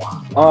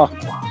 I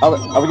was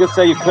gonna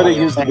say you could have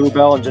used the blue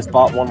bell and just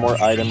bought one more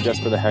item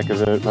just for the heck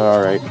of it.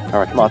 All right,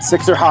 come on,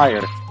 6 or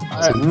higher.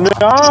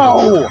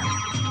 No!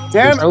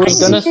 Damn! I was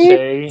gonna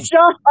say.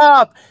 Shut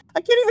up! I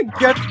can't even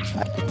get.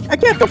 I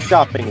can't go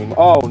shopping anymore.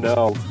 Oh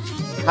no!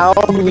 How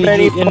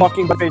many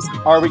fucking places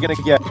are we gonna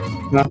get?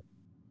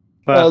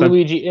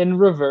 Luigi, in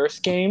reverse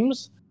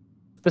games,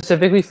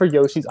 specifically for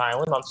Yoshi's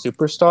Island on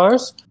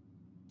Superstars,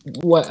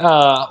 what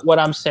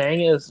I'm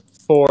saying is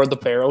for the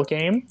barrel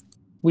game,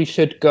 we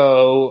should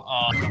go.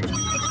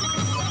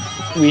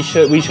 We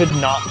should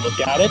not look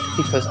at it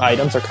because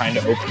items are kind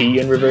of OP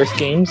in reverse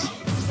games.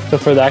 So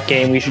for that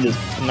game, we should just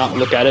not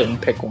look at it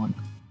and pick one.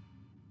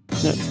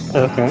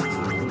 Okay.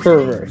 For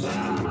reverse.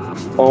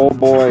 Oh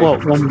boy. Well,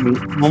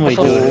 when we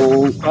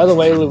do it. By the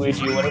way,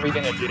 Luigi, what are we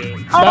gonna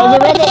do?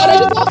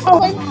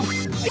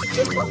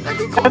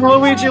 And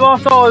Luigi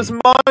lost all his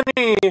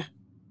money!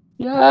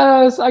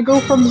 Yes, I go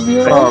from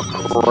 0.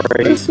 Oh,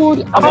 great.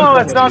 Oh,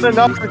 it's not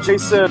enough for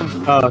Jason.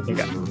 Oh, okay,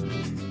 got it.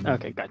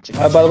 Okay, gotcha.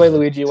 By the way,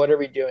 Luigi, what are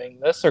we doing?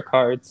 This or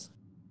cards?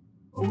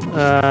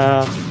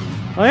 I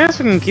guess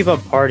we can keep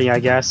up party, I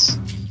guess.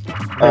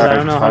 I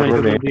don't know how many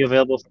people will be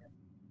available.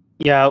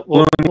 Yeah,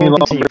 we'll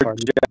continue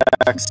party.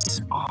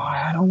 Oh,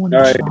 I don't want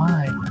to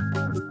try.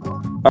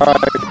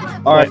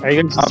 All right. Wait, are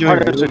you guys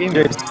doing a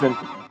game?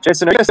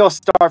 Jason, are you gonna still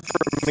start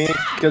for me?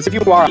 Because if you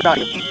are, I'm not.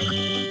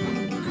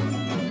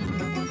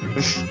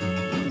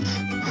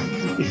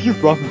 If you're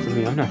blocking for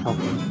me, I'm not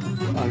helping.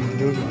 I'm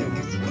doing my own.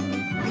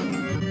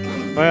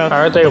 Well,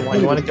 Alright,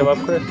 you want to give up,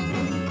 Chris?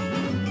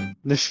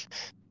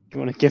 You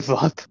want to give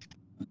up?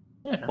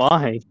 Yeah.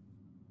 Why?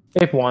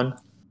 They've won.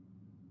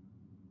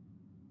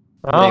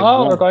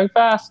 Oh, we're going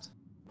fast.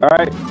 All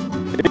right.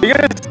 You're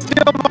gonna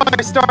steal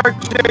my star,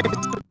 Jason.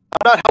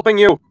 I'm not helping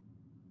you.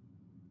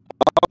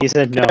 He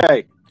said no.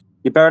 Okay.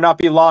 You better not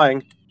be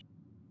lying.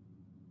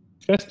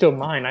 Just steal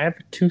mine. I have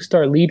a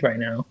 2-star lead right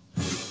now.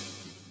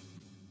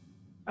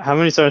 How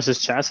many stars does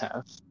Chaz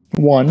have?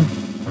 1.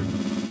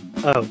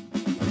 Oh.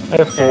 I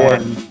have 4.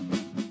 And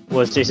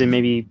was Jason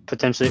maybe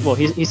potentially... Well,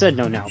 he said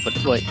no now,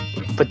 but like,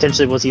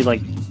 potentially was he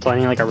like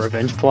planning like a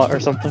revenge plot or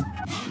something?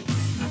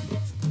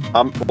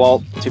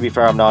 Well, to be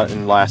fair, I'm not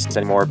in last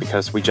anymore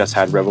because we just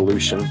had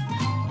Revolution.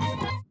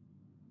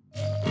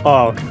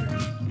 Oh, okay.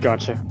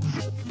 Gotcha.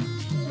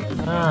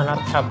 Ah,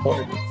 not top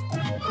 4.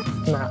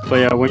 Nah. But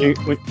yeah,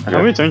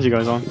 how many turns you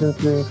guys on? 2,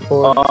 3,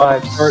 4,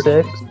 5,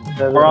 6.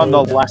 We're on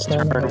the last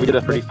turn. We did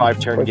a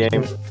 35-turn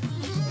game.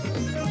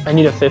 I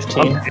need a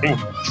 15.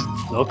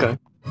 Okay.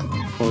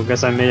 Well, I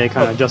guess I made it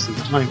kind of just in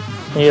time.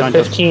 I need a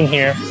 15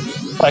 here.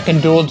 So I can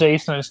duel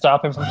Jason and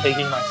stop him from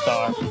taking my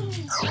star.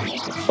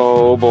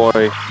 Oh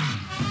boy.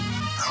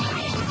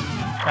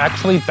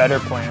 Actually, better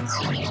plan.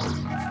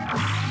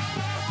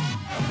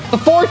 The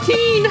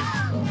 14!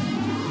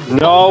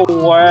 No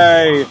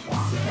way!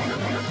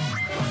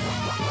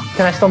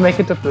 Can I still make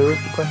it to food?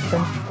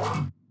 Question.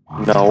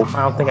 No.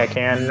 I don't think I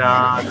can.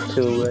 Nah, it's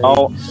too late.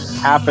 Oh,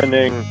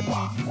 happening.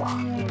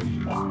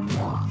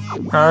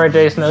 Alright,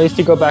 Jason, at least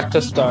you go back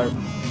to start.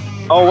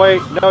 Oh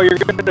wait, no, you're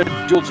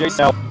gonna duel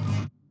Jason now.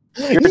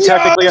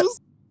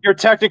 You're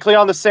technically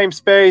on the same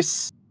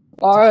space.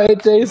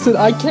 Alright, Jason,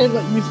 I can't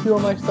let you steal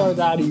my star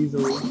that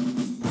easily.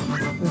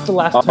 It's the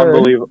last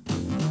turn.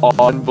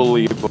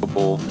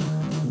 Unbelievable.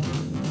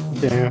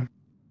 Damn.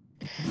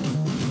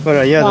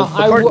 But yeah, the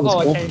part was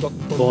I can't go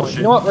for bullshit.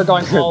 You know what? We're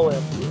going all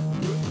in.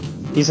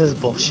 He says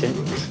bullshit.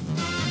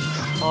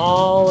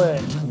 All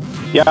in.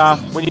 Yeah,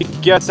 when you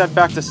get sent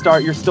back to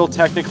start, you're still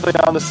technically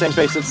on the same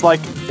space. It's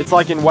like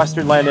in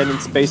Western Land and in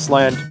Space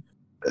Land.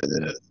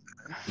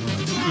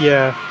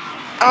 Yeah.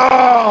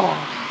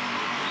 Oh!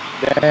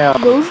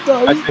 Damn. Those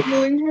stars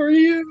feeling for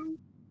you.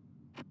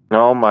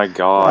 Oh my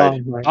god.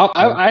 Oh my God.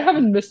 I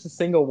haven't missed a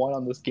single one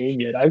on this game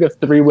yet. I've got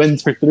 3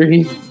 wins for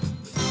 3.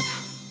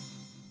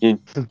 You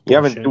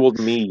haven't dueled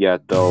me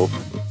yet, though.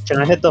 Can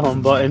I hit the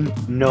home button?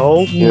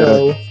 No.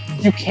 No.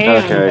 You can.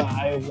 Okay.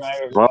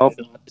 Well.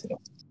 Not to.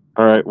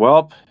 All right.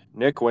 Well,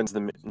 Nick wins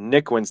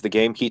the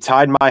game. He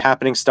tied my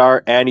happening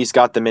star, and he's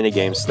got the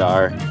minigame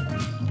star.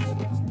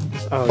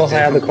 Oh, Plus, I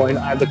have the coin.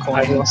 I have the coin.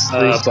 I lost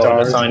 3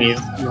 stars. on you.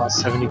 You lost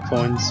 70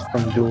 coins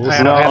from duels. I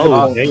have the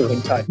okay.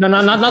 coin tie. No,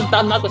 not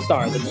the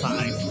star. The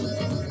time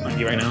on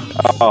you right now.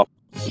 Oh,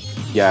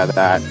 yeah,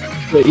 that.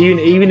 But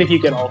even if you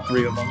get all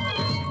 3 of them.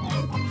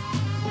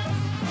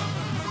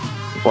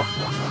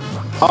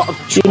 Oh,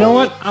 You know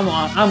what? I'm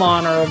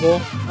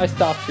honorable. I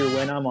stopped your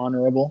win. I'm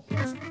honorable.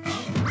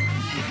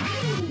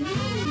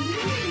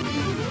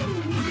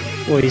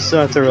 Well, you still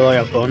have to rely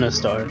on bonus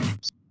stars.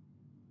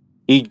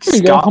 He's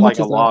you go. got How much like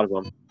a is lot of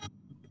them.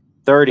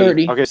 30.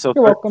 30. Okay, so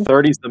You're welcome.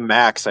 30's the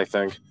max, I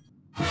think.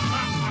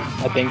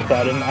 I think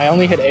that, and I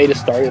only hit A to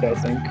start it. I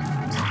think.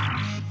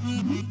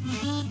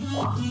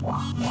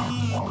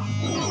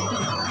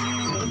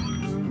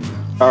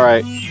 All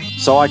right,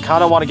 so I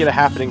kind of want to get a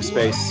happening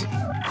space.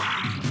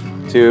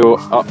 To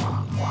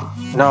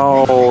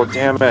no,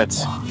 damn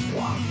it.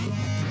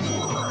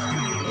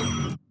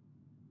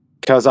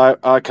 Cause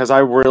I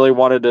really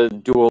wanted to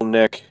duel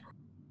Nick.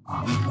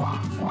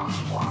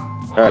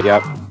 Alright,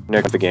 yep.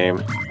 Nick the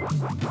game.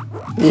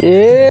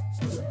 Yeah,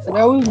 and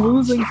I was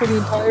losing for the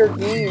entire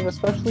game,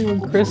 especially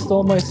when Chris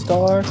stole my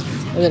star,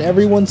 and then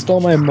everyone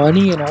stole my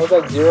money, and I was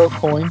at 0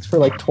 coins for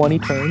like 20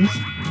 turns.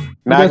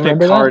 Magna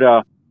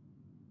Carta.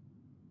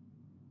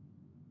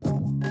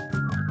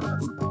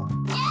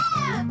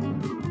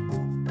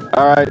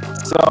 Alright,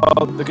 so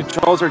the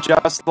controls are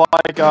just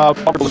like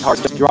bumper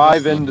cars. Just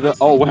drive into the.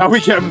 Oh, wow,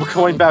 we get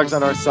coin bags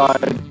on our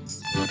side.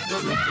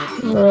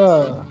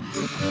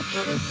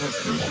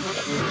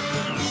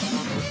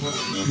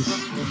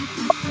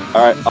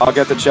 Alright, I'll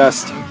get the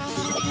chest.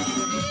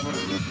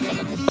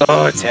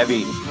 Oh, it's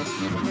heavy.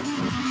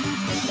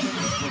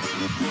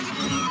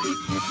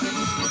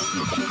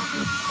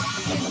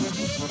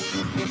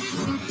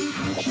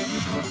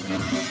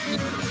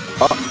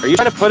 Oh, are you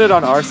trying to put it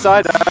on our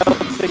side? I don't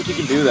think you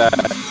can do that.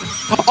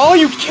 Oh,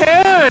 you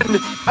can!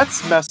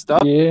 That's messed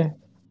up. Yeah.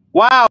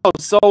 Wow,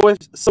 so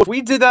if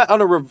we did that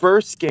on a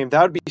reverse game,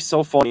 that would be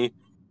so funny.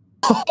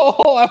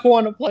 Oh, I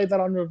want to play that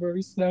on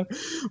reverse now.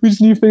 We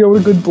just need to figure out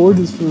what a good board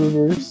is for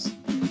reverse.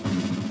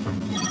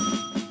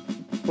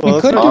 Well,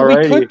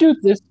 we could do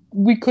this.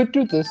 We could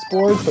do this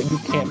board, but you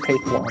can't pay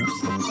thwomps.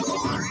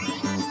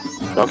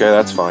 Okay,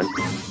 that's fine.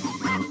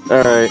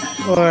 Alright.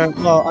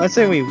 Well, I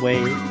say we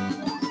wait.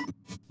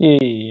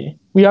 Yeah.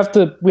 We have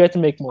to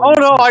make more. Oh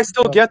no, I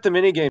still get the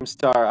minigame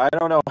star. I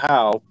don't know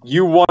how.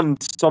 You won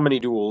so many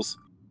duels.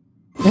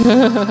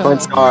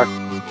 Point star.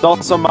 It's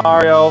also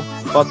Mario,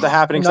 but the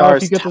happening star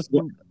is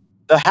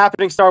the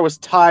happening star was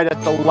tied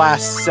at the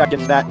last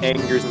second. That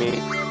angers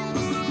me.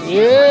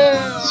 Yeah.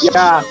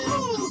 Yeah.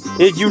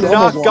 If you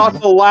not got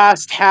the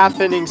last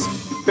happening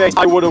space,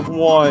 I would have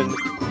won.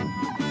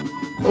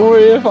 Or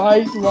if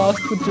I lost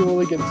the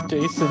duel against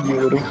Jason, you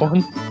would have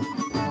won.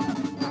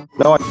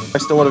 No, I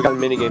still would have gotten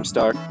minigame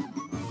star.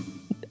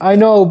 I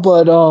know,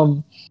 but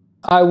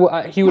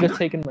he would have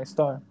taken my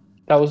star.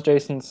 That was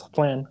Jason's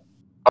plan.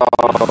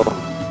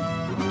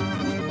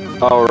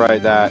 Oh,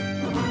 right, that.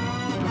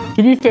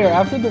 To be fair,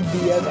 after the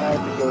BS I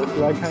had to go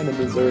through, I kind of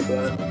deserve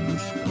that.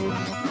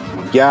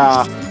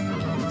 Yeah.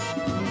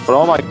 But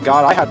oh my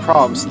god, I had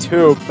problems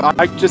too.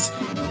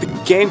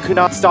 The game could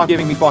not stop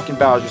giving me fucking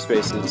Bowser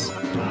spaces.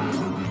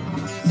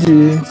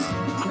 Yeah.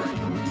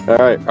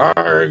 Alright,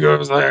 there he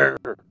goes there.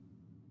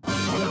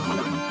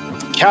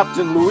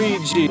 Captain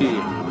Luigi.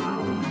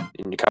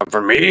 Didn't you come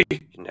for me? You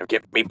never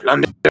get me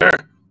plunder.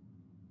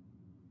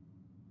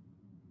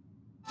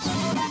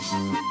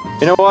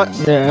 You know what?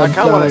 Yeah, I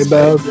kind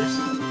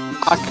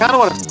of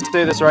want to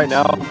say this right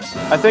now.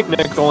 I think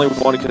Nick only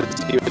won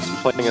because he was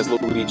playing as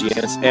Luigi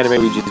and it's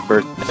Anime Luigi's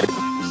birthday.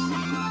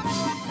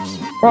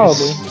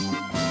 Probably.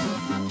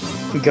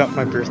 He got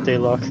my birthday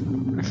luck.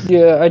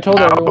 Yeah, I told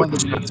everyone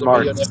that that's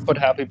smart. put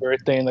happy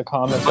birthday in the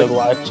comments of the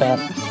live chat.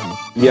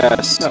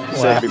 Yes,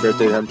 say happy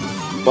birthday to him.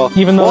 Well,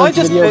 even though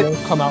this video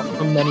won't come out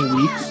for many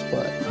weeks,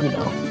 but you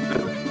know.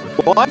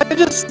 Well, I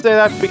just say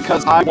that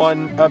because I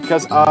won.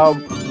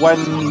 When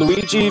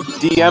Luigi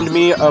DM'd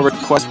me a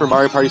request for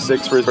Mario Party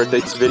 6 for his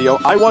birthday video,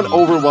 I won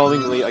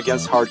overwhelmingly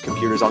against hard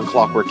computers on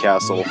Clockwork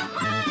Castle.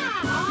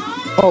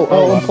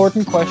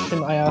 Important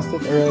question. I asked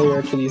it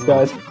earlier to these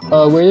guys.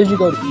 Where did you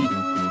go to eat?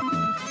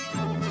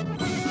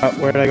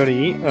 Where did I go to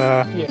eat?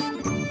 Yeah.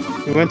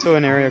 We went to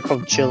an area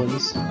called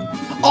Chili's.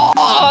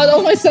 Oh, that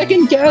was my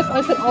second guess.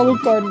 I said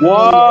Olive Garden.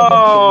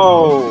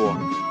 Whoa!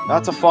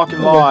 That's a fucking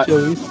lot.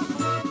 Chili's.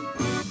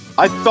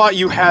 I thought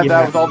you had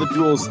that with all the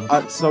duels.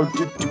 So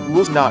do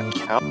duels not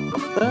count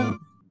then?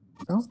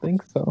 I don't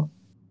think so.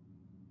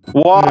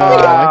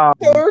 Wow!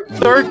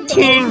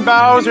 13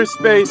 Bowser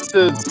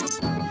spaces!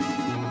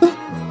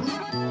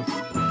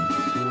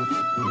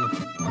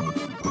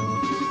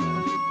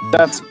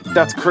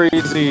 That's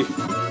crazy.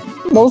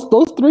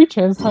 Those 3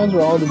 chance times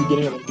were all at the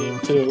beginning of the game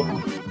too.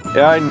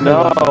 Yeah, I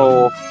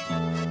know.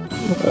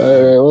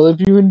 Alright, well if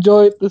you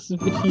enjoyed this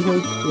video,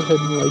 go ahead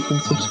and like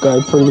and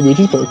subscribe for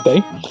Luigi's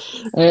birthday.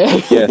 Yeah,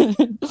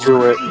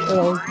 do it. And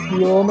I'll see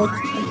you all next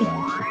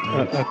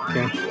time.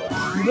 Okay.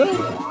 Good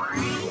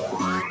night.